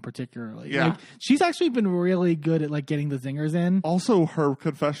this season, particularly. Yeah. Like, she's actually been really good at like getting the zingers in. Also, her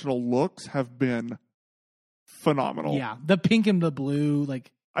confessional looks have been phenomenal. Yeah, the pink and the blue, like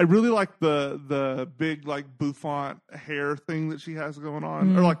I really like the big like bouffant hair thing that she has going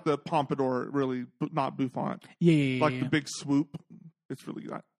on, or like the pompadour. Really, not bouffant. Yeah, like the big swoop. It's really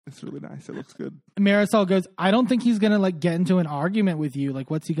nice. It looks good. Marisol goes, I don't think he's going to like get into an argument with you. Like,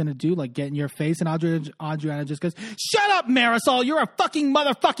 what's he going to do? Like, get in your face? And Adriana just goes, shut up, Marisol. You're a fucking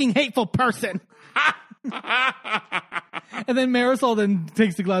motherfucking hateful person. And then Marisol then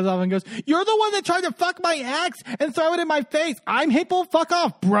takes the gloves off and goes, you're the one that tried to fuck my ex and throw it in my face. I'm hateful. Fuck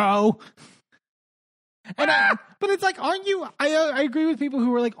off, bro. But it's like, aren't you? I agree with people who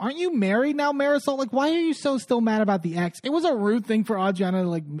were like, aren't you married now, Marisol? Like, why are you so still mad about the ex? It was a rude thing for Adriana to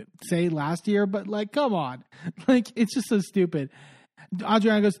like say last year, but like, come on, like it's just so stupid.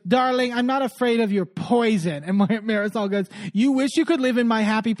 Adriana goes, darling, I'm not afraid of your poison. And Marisol goes, you wish you could live in my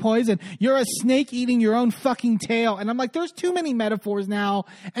happy poison. You're a snake eating your own fucking tail. And I'm like, there's too many metaphors now,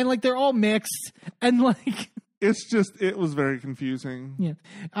 and like they're all mixed, and like. It was very confusing. Yeah.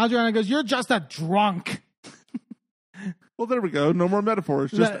 Adriana goes, you're just a drunk. Well, there we go. No more metaphors.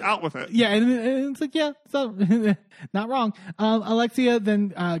 Just out with it. Yeah, and it's like, yeah, so not wrong. Alexia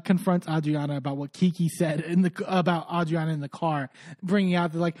then confronts Adriana about what Kiki said about Adriana in the car, bringing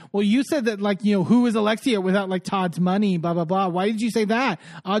out like, well, you said that like, you know, who is Alexia without like Todd's money, blah blah blah. Why did you say that?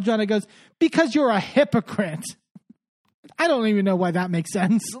 Adriana goes, because you're a hypocrite. I don't even know why that makes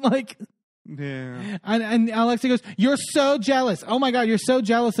sense. Like, Yeah. and Alexia goes, "You're so jealous. Oh my God, you're so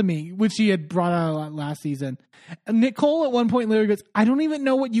jealous of me," which she had brought out a lot last season. And Nicole at one point literally goes, "I don't even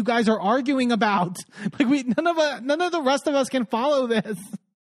know what you guys are arguing about. Like, none of the rest of us can follow this."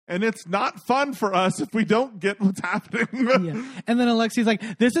 And it's not fun for us if we don't get what's happening. Yeah. And then Alexia's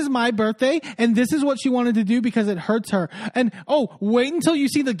like, "This is my birthday, and this is what she wanted to do because it hurts her. And oh, wait until you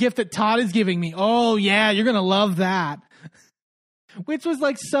see the gift that Todd is giving me. Oh yeah, you're gonna love that." Which was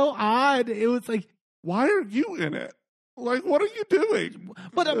like so odd. It was like, Why are you in it? Like, what are you doing?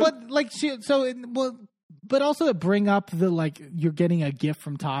 but like but also to bring up the like you're getting a gift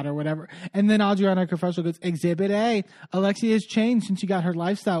from Todd or whatever, and then Adriana Confessional goes, "Exhibit A, Alexia has changed since she got her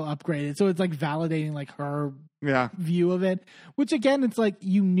lifestyle upgraded." So it's like validating like her view of it, which again, it's like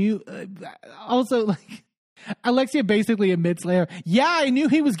you knew. Also, like Alexia basically admits later, "Yeah, I knew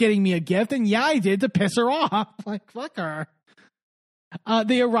he was getting me a gift, and yeah, I did to piss her off." Like, fuck her.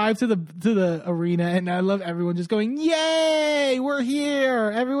 They arrive to the arena, and I love everyone just going, "Yay, we're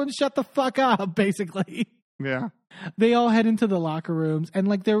here! Everyone shut the fuck up!" Basically, Yeah. they all head into the locker rooms, and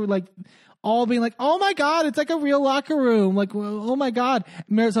like they're like all being like, "Oh my God, it's like a real locker room!" Like, "Oh my God!"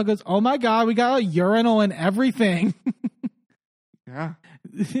 Marisol goes, "Oh my God, we got a urinal and everything." Yeah.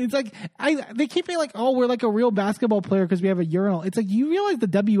 It's like they keep being like, "Oh, we're like a real basketball player because we have a urinal." It's like, you realize the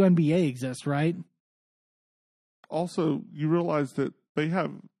WNBA exists, right? Also, you realize that they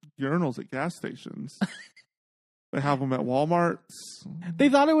have urinals at gas stations. They have them at Walmarts. They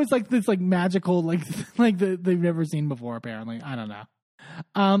thought it was like this like magical like they've never seen before. Apparently, I don't know.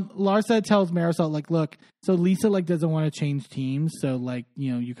 Larsa tells Marisol like, "Look, so Lisa like doesn't want to change teams, so like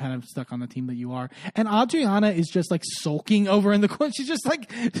you kind of stuck on the team that you are." And Adriana is just like sulking over in the corner. She's just like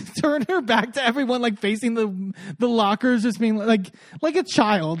turned her back to everyone, like facing the lockers, just being like a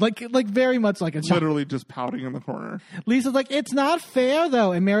child, like very much like a child. Literally just pouting in the corner. Lisa's like, "It's not fair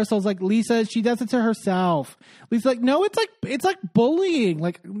though," and Marisol's like, "Lisa, she does it to herself." Lisa's like, "No, it's like bullying."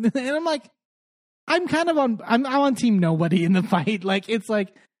 Like, and I'm like, I'm on team nobody in the fight. Like, it's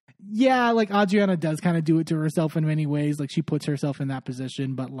like, yeah, like Adriana does kind of do it to herself in many ways. Like, she puts herself in that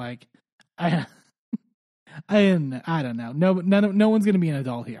position, but like, I don't know. No one's gonna be an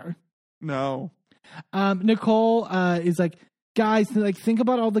adult here. No. Nicole is like, "Guys, like, think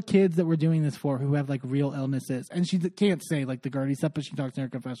about all the kids that we're doing this for who have like real illnesses." And she can't say like the Gertie stuff, but she talks in her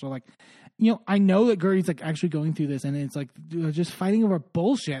confessional like, I know that Gertie's like actually going through this, and it's like they're just fighting over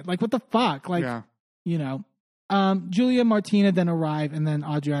bullshit. Like, what the fuck? Like, Julia and Martina then arrive, and then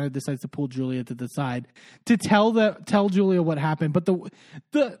Adriana decides to pull Julia to the side to tell Julia what happened. But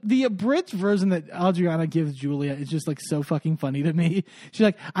the abridged version that Adriana gives Julia is just like so fucking funny to me. She's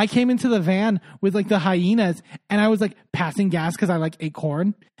like, "I came into the van with like the hyenas, and I was like passing gas because I like ate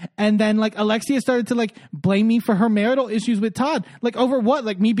corn, and then like Alexia started to like blame me for her marital issues with Todd. Like, over what?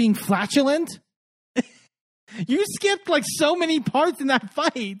 Like me being flatulent?" You skipped like so many parts in that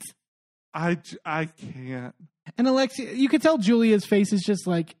fight. I can't. And Alexia, you could tell Julia's face is just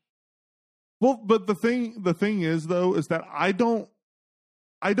like, well, but the thing is though, is that I don't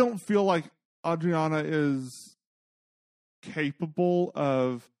feel like Adriana is capable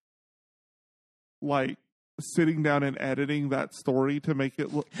of like sitting down and editing that story to make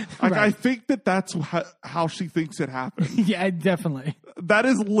it look like, right. I think that's how she thinks it happened. Yeah, definitely. That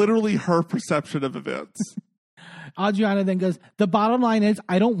is literally her perception of events. Adriana then goes, "The bottom line is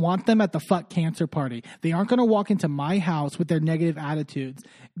I don't want them at the fuck cancer party. They aren't going to walk into my house with their negative attitudes."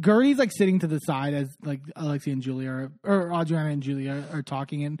 Gertie's like sitting to the side as like Alexia and Julia or Adriana and Julia are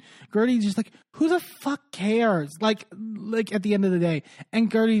talking, and Gertie's just like, "Who the fuck cares?" Like at the end of the day. And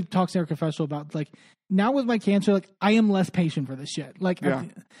Gertie talks in her confessional about like, "Now with my cancer, like I am less patient for this shit." Like, yeah.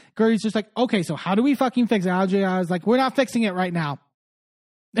 Gertie's just like, "Okay, so how do we fucking fix it?" Adriana's like, "We're not fixing it right now."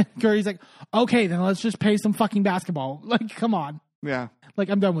 Gertie's like, "Okay, then let's just play some fucking basketball." Like, come on. Yeah. Like,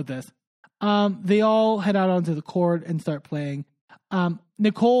 I'm done with this. They all head out onto the court and start playing.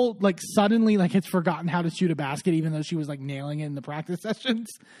 Nicole, like, suddenly, like, has forgotten how to shoot a basket, even though she was, like, nailing it in the practice sessions.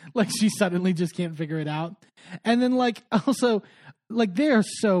 Like, she suddenly just can't figure it out. And then, like, also, like, they are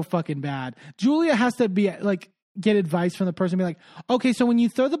so fucking bad. Julia has to be, like, get advice from the person, be like, "Okay, so when you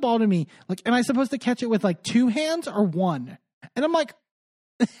throw the ball to me, like, am I supposed to catch it with, like, 2 hands or 1? And I'm like,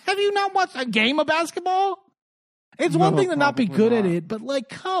 have you not watched a game of basketball? It's one thing to not be good at it, but like,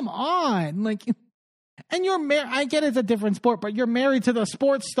 come on. Like, and you're married. I get it's a different sport, but you're married to the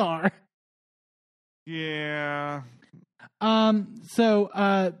sports star. Yeah.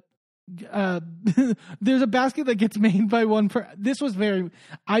 So there's a basket that gets made by one this was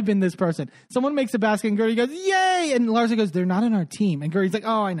I've been this person. Someone makes a basket and Gertie goes, yay! And Larsa goes, they're not in our team. And Gertie's like,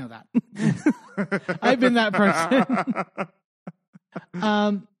 oh, I know that. I've been that person.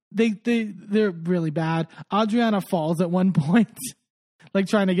 They're really bad. Adriana falls at one point, like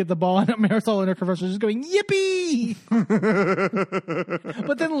trying to get the ball, and Marisol in her commercial is just going, yippee!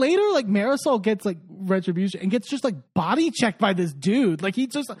 But then later, like, Marisol gets, like, retribution and gets just, like, body checked by this dude. Like, he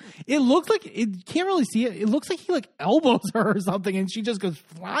just, it looks like, it can't really see it. It looks like he, like, elbows her or something, and she just goes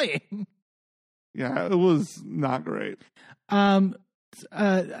flying. Yeah, it was not great. I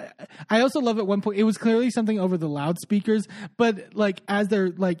also love at one point, it was clearly something over the loudspeakers, but like as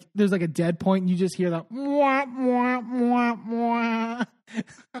they're like, there's like a dead point and you just hear that wah, wah, wah, wah.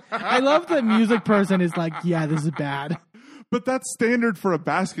 I love the music person is like, yeah, this is bad. But that's standard for a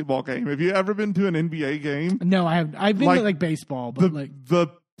basketball game. Have you ever been to an NBA game? No, I haven't. I've been to like baseball, but the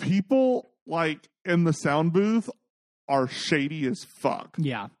people like in the sound booth are shady as fuck.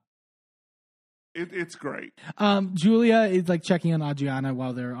 Yeah. It's great. Julia is like checking on Adriana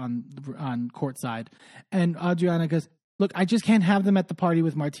while they're on courtside, and Adriana goes, "Look, I just can't have them at the party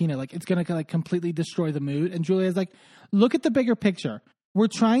with Martina. Like, it's gonna like completely destroy the mood." And Julia's like, "Look at the bigger picture. We're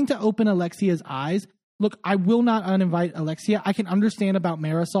trying to open Alexia's eyes. Look, I will not uninvite Alexia. I can understand about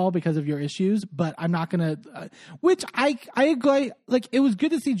Marisol because of your issues, but I'm not gonna." Which I agree. Like, it was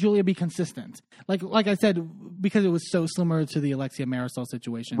good to see Julia be consistent. Like I said, because it was so similar to the Alexia Marisol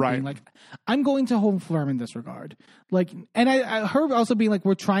situation. Right. Being like, I'm going to hold firm in this regard. Like, and I her also being like,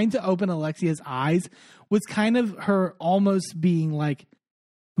 we're trying to open Alexia's eyes was kind of her almost being like,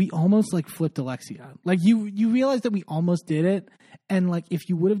 we almost like flipped Alexia. Like you realize that we almost did it. And like, if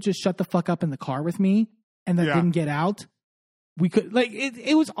you would have just shut the fuck up in the car with me and that didn't get out, we could like,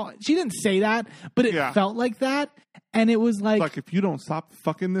 it was, she didn't say that, but it felt like that. And it was like if you don't stop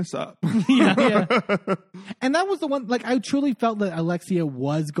fucking this up. yeah. And that was the one, like, I truly felt that Alexia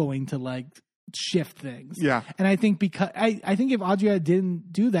was going to like shift things. Yeah. And I think because I think if Adriana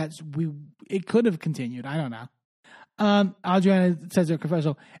didn't do that, it could have continued. I don't know. Adriana says in her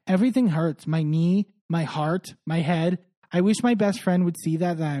confessional, everything hurts. My knee, my heart, my head. I wish my best friend would see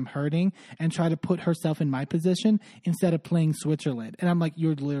that I'm hurting and try to put herself in my position instead of playing Switzerland. And I'm like,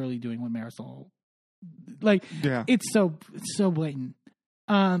 you're literally doing what Marisol, like, it's so blatant.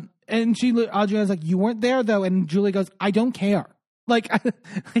 And Adriana's like, you weren't there though. And Julie goes, I don't care. Like,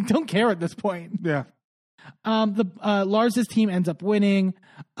 I don't care at this point. Yeah. Lars's team ends up winning.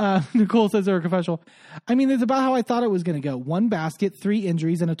 Nicole says in her confessional, I mean, it's about how I thought it was going to go. 1 basket, 3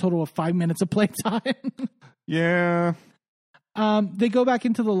 injuries, and a total of 5 minutes of play time. Yeah. They go back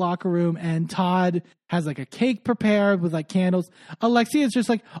into the locker room and Todd has like a cake prepared with like candles. Alexia is just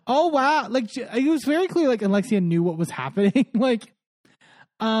like, oh wow. Like, it was very clear like Alexia knew what was happening. Like,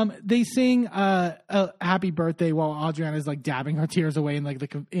 they sing a happy birthday while Adriana is like dabbing her tears away in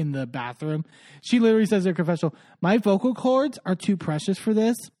like in the bathroom. She literally says in her confessional, my vocal cords are too precious for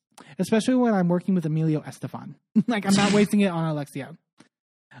this, especially when I'm working with Emilio Estefan. Like, I'm not wasting it on Alexia.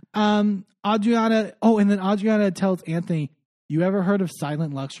 Adriana, and then Adriana tells Anthony, you ever heard of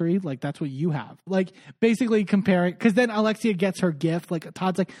silent luxury? Like, that's what you have. Like, basically comparing, because then Alexia gets her gift. Like,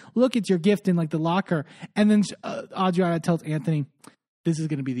 Todd's like, look, it's your gift in like the locker. And then Adriana tells Anthony, this is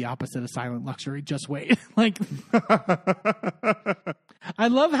going to be the opposite of silent luxury. Just wait. Like, I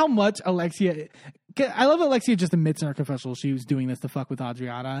love how much Alexia just admits in her confessional she was doing this to fuck with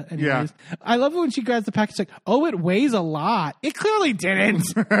Adriana. Anyways. Yeah. I love it when she grabs the package like, oh, it weighs a lot. It clearly didn't.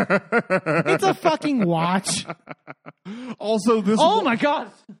 It's a fucking watch. Also, my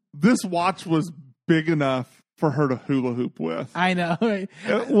God. This watch was big enough for her to hula hoop with. I know. Right?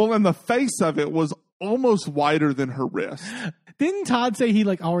 Well, and the face of it was almost wider than her wrist. Didn't Todd say he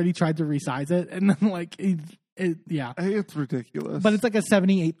like already tried to resize it and then like yeah, it's ridiculous. But it's like a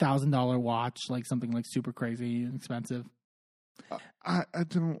 $78,000 watch, like something like super crazy and expensive. I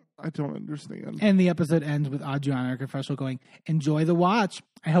don't understand. And the episode ends with Adriana in her confessional going, "Enjoy the watch.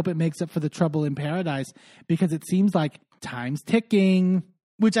 I hope it makes up for the trouble in paradise because it seems like time's ticking."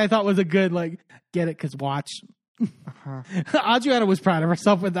 Which I thought was a good like get it because watch. Adriana was proud of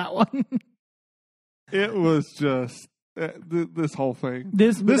herself with that one. It was just. This whole thing.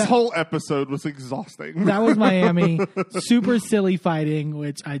 This whole episode was exhausting. That was Miami. Super silly fighting,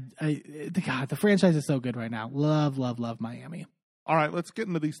 which God, the franchise is so good right now. Love, love, love Miami. All right, let's get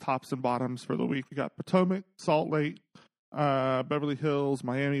into these tops and bottoms for the week. We got Potomac, Salt Lake, Beverly Hills,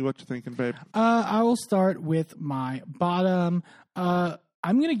 Miami. What you thinking, babe? I will start with my bottom.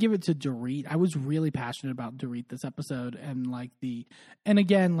 I'm going to give it to Dorit. I was really passionate about Dorit this episode, and and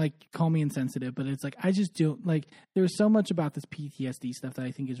again, call me insensitive, but it's I just don't there's so much about this PTSD stuff that I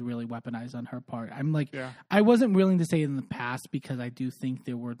think is really weaponized on her part. I'm I wasn't willing to say it in the past because I do think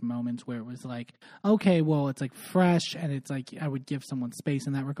there were moments where it was okay, well, it's fresh, and it's I would give someone space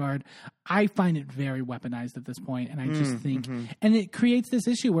in that regard. I find it very weaponized at this point, and I just think, and it creates this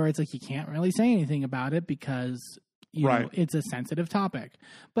issue where it's you can't really say anything about it because you know, it's a sensitive topic.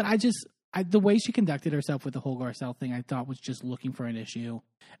 But the way she conducted herself with the whole Garcelle thing, I thought was just looking for an issue.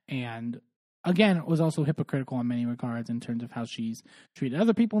 And again, it was also hypocritical in many regards in terms of how she's treated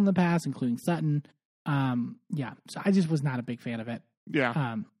other people in the past, including Sutton. So I just was not a big fan of it.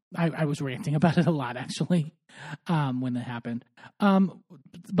 Yeah. I was ranting about it a lot, actually, when it happened.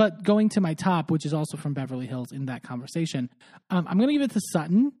 But going to my top, which is also from Beverly Hills in that conversation, I'm going to give it to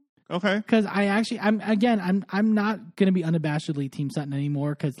Sutton. Okay. Because I'm not going to be unabashedly Team Sutton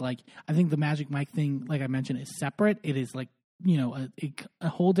anymore because, I think the Magic Mike thing, like I mentioned, is separate. It is, a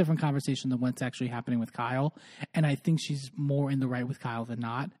whole different conversation than what's actually happening with Kyle. And I think she's more in the right with Kyle than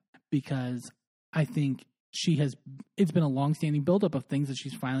not because I think it's been a long-standing buildup of things that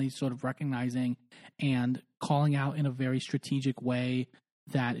she's finally sort of recognizing and calling out in a very strategic way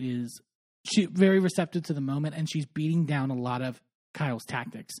that is very receptive to the moment, and she's beating down a lot of Kyle's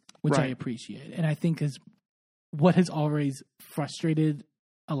tactics, which I appreciate. And I think is what has always frustrated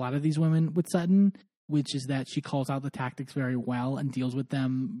a lot of these women with Sutton, which is that she calls out the tactics very well and deals with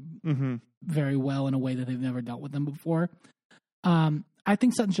them very well in a way that they've never dealt with them before. I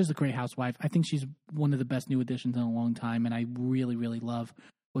think Sutton's just a great housewife. I think she's one of the best new additions in a long time, and I really, really love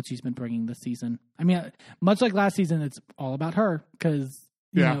what she's been bringing this season. I mean, much like last season, it's all about her because,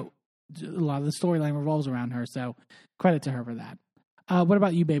 you know, a lot of the storyline revolves around her, so credit to her for that. What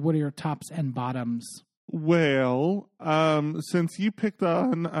about you, babe? What are your tops and bottoms? Well, since you picked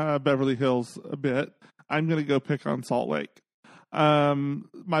on Beverly Hills a bit, I'm going to go pick on Salt Lake.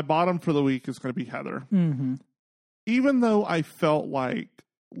 My bottom for the week is going to be Heather. Mm-hmm. Even though I felt like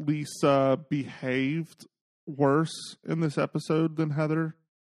Lisa behaved worse in this episode than Heather,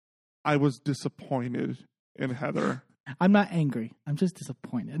 I was disappointed in Heather. I'm not angry. I'm just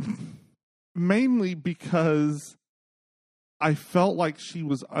disappointed. Mainly because I felt like she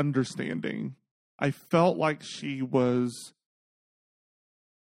was understanding. I felt like she was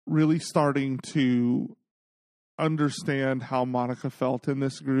really starting to understand how Monica felt in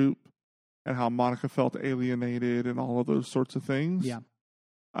this group and how Monica felt alienated and all of those sorts of things. Yeah.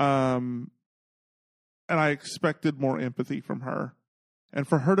 And I expected more empathy from her. And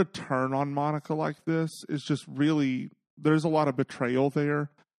for her to turn on Monica like this is just really, there's a lot of betrayal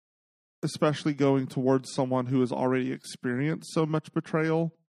there, especially going towards someone who has already experienced so much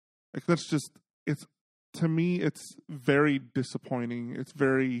betrayal. Like that's just, to me, it's very disappointing. It's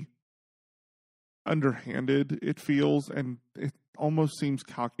very underhanded, it feels, and it almost seems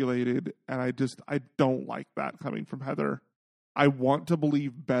calculated. And I don't like that coming from Heather. I want to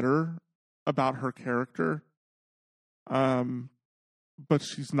believe better about her character. But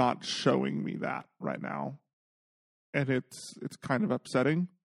she's not showing me that right now. And it's kind of upsetting.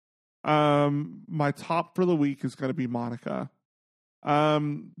 My top for the week is going to be Monica.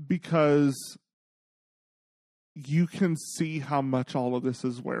 Because you can see how much all of this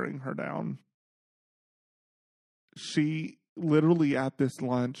is wearing her down. She literally at this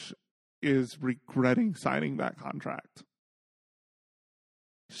lunch is regretting signing that contract.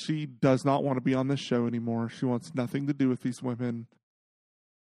 She does not want to be on this show anymore. She wants nothing to do with these women.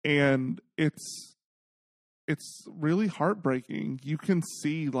 And it's really heartbreaking. You can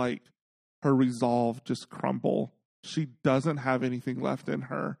see like her resolve just crumble. She doesn't have anything left in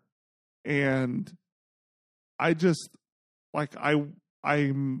her. And I just like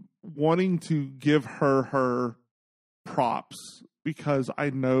I'm wanting to give her props because I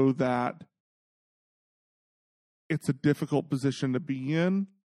know that it's a difficult position to be in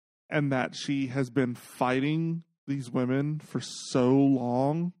and that she has been fighting these women for so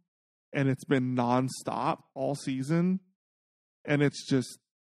long and it's been nonstop all season. And it's just,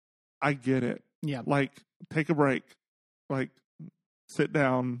 I get it. Yeah. Like, take a break. Like, sit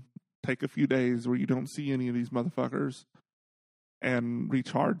down, take a few days where you don't see any of these motherfuckers and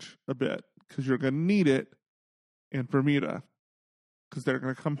recharge a bit because you're going to need it in Bermuda because they're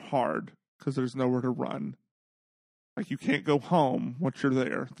going to come hard because there's nowhere to run. Like, you can't go home once you're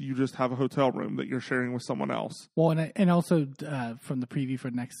there. You just have a hotel room that you're sharing with someone else. Well, and also from the preview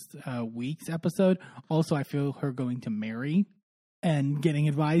for next week's episode, also I feel her going to marry and getting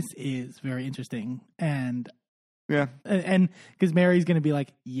advice is very interesting. And Yeah. And because Mary's going to be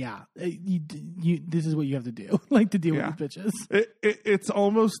like, yeah, this is what you have to do, like to deal with these bitches. It's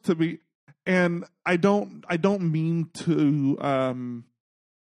almost to be, and I don't mean to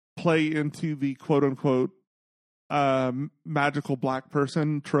play into the quote unquote magical black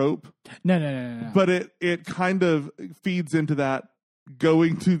person trope. No. But it kind of feeds into that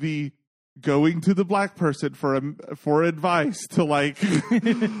going to the black person for advice to like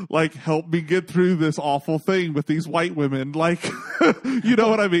like help me get through this awful thing with these white women, like you know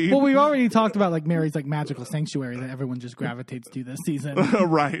what I mean. Well, we've already talked about like Mary's like magical sanctuary that everyone just gravitates to this season.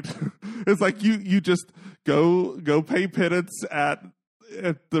 Right. It's like you just go pay penance at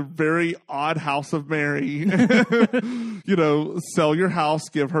the very odd house of Mary. You know, sell your house,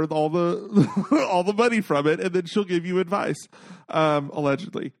 give her all the money from it, and then she'll give you advice,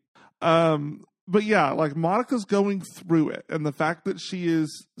 allegedly. But yeah, like Monica's going through it, and the fact that she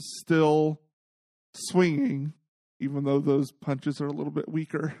is still swinging, even though those punches are a little bit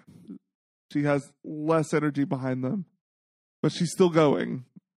weaker, she has less energy behind them, but she's still going.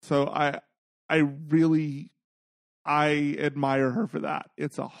 So I admire her for that.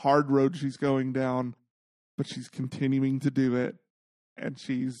 It's a hard road she's going down, but she's continuing to do it, and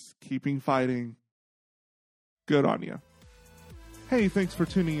she's keeping fighting. Good on you. Hey, thanks for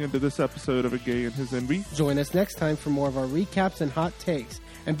tuning into this episode of A Gay and His Enby. Join us next time for more of our recaps and hot takes.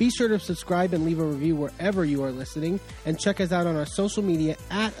 And be sure to subscribe and leave a review wherever you are listening. And check us out on our social media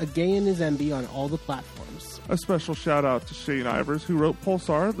at A Gay and His Enby on all the platforms. A special shout out to Shane Ivers, who wrote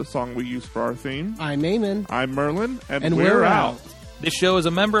Pulsar, the song we use for our theme. I'm Eamon. I'm Merlin. And we're out. This show is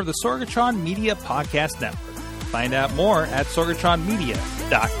a member of the Sorgatron Media Podcast Network. Find out more at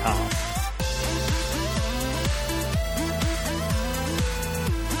sorgatronmedia.com.